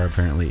rings are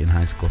apparently in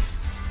high school.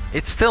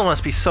 It still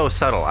must be so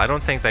subtle. I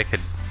don't think they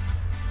could.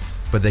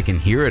 But they can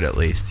hear it at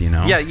least, you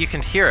know. Yeah, you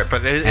can hear it,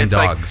 but it's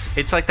dogs.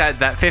 It's like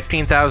that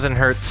 15,000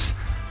 hertz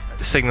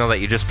signal that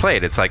you just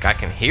played. It's like I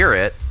can hear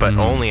it, but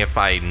only if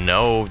I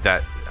know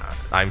that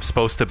I'm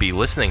supposed to be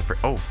listening for.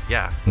 Oh,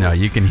 yeah. No,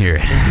 you can hear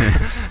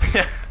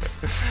it.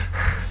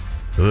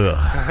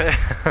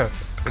 Ugh.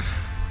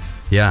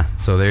 Yeah,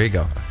 so there you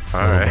go.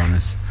 All right.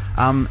 Bonus.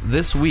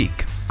 This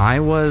week I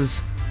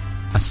was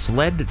a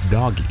sled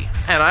doggy.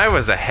 And I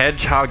was a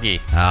hedgehoggy.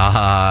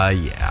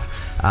 Yeah.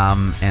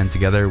 And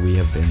together we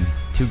have been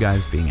two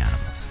guys being animals.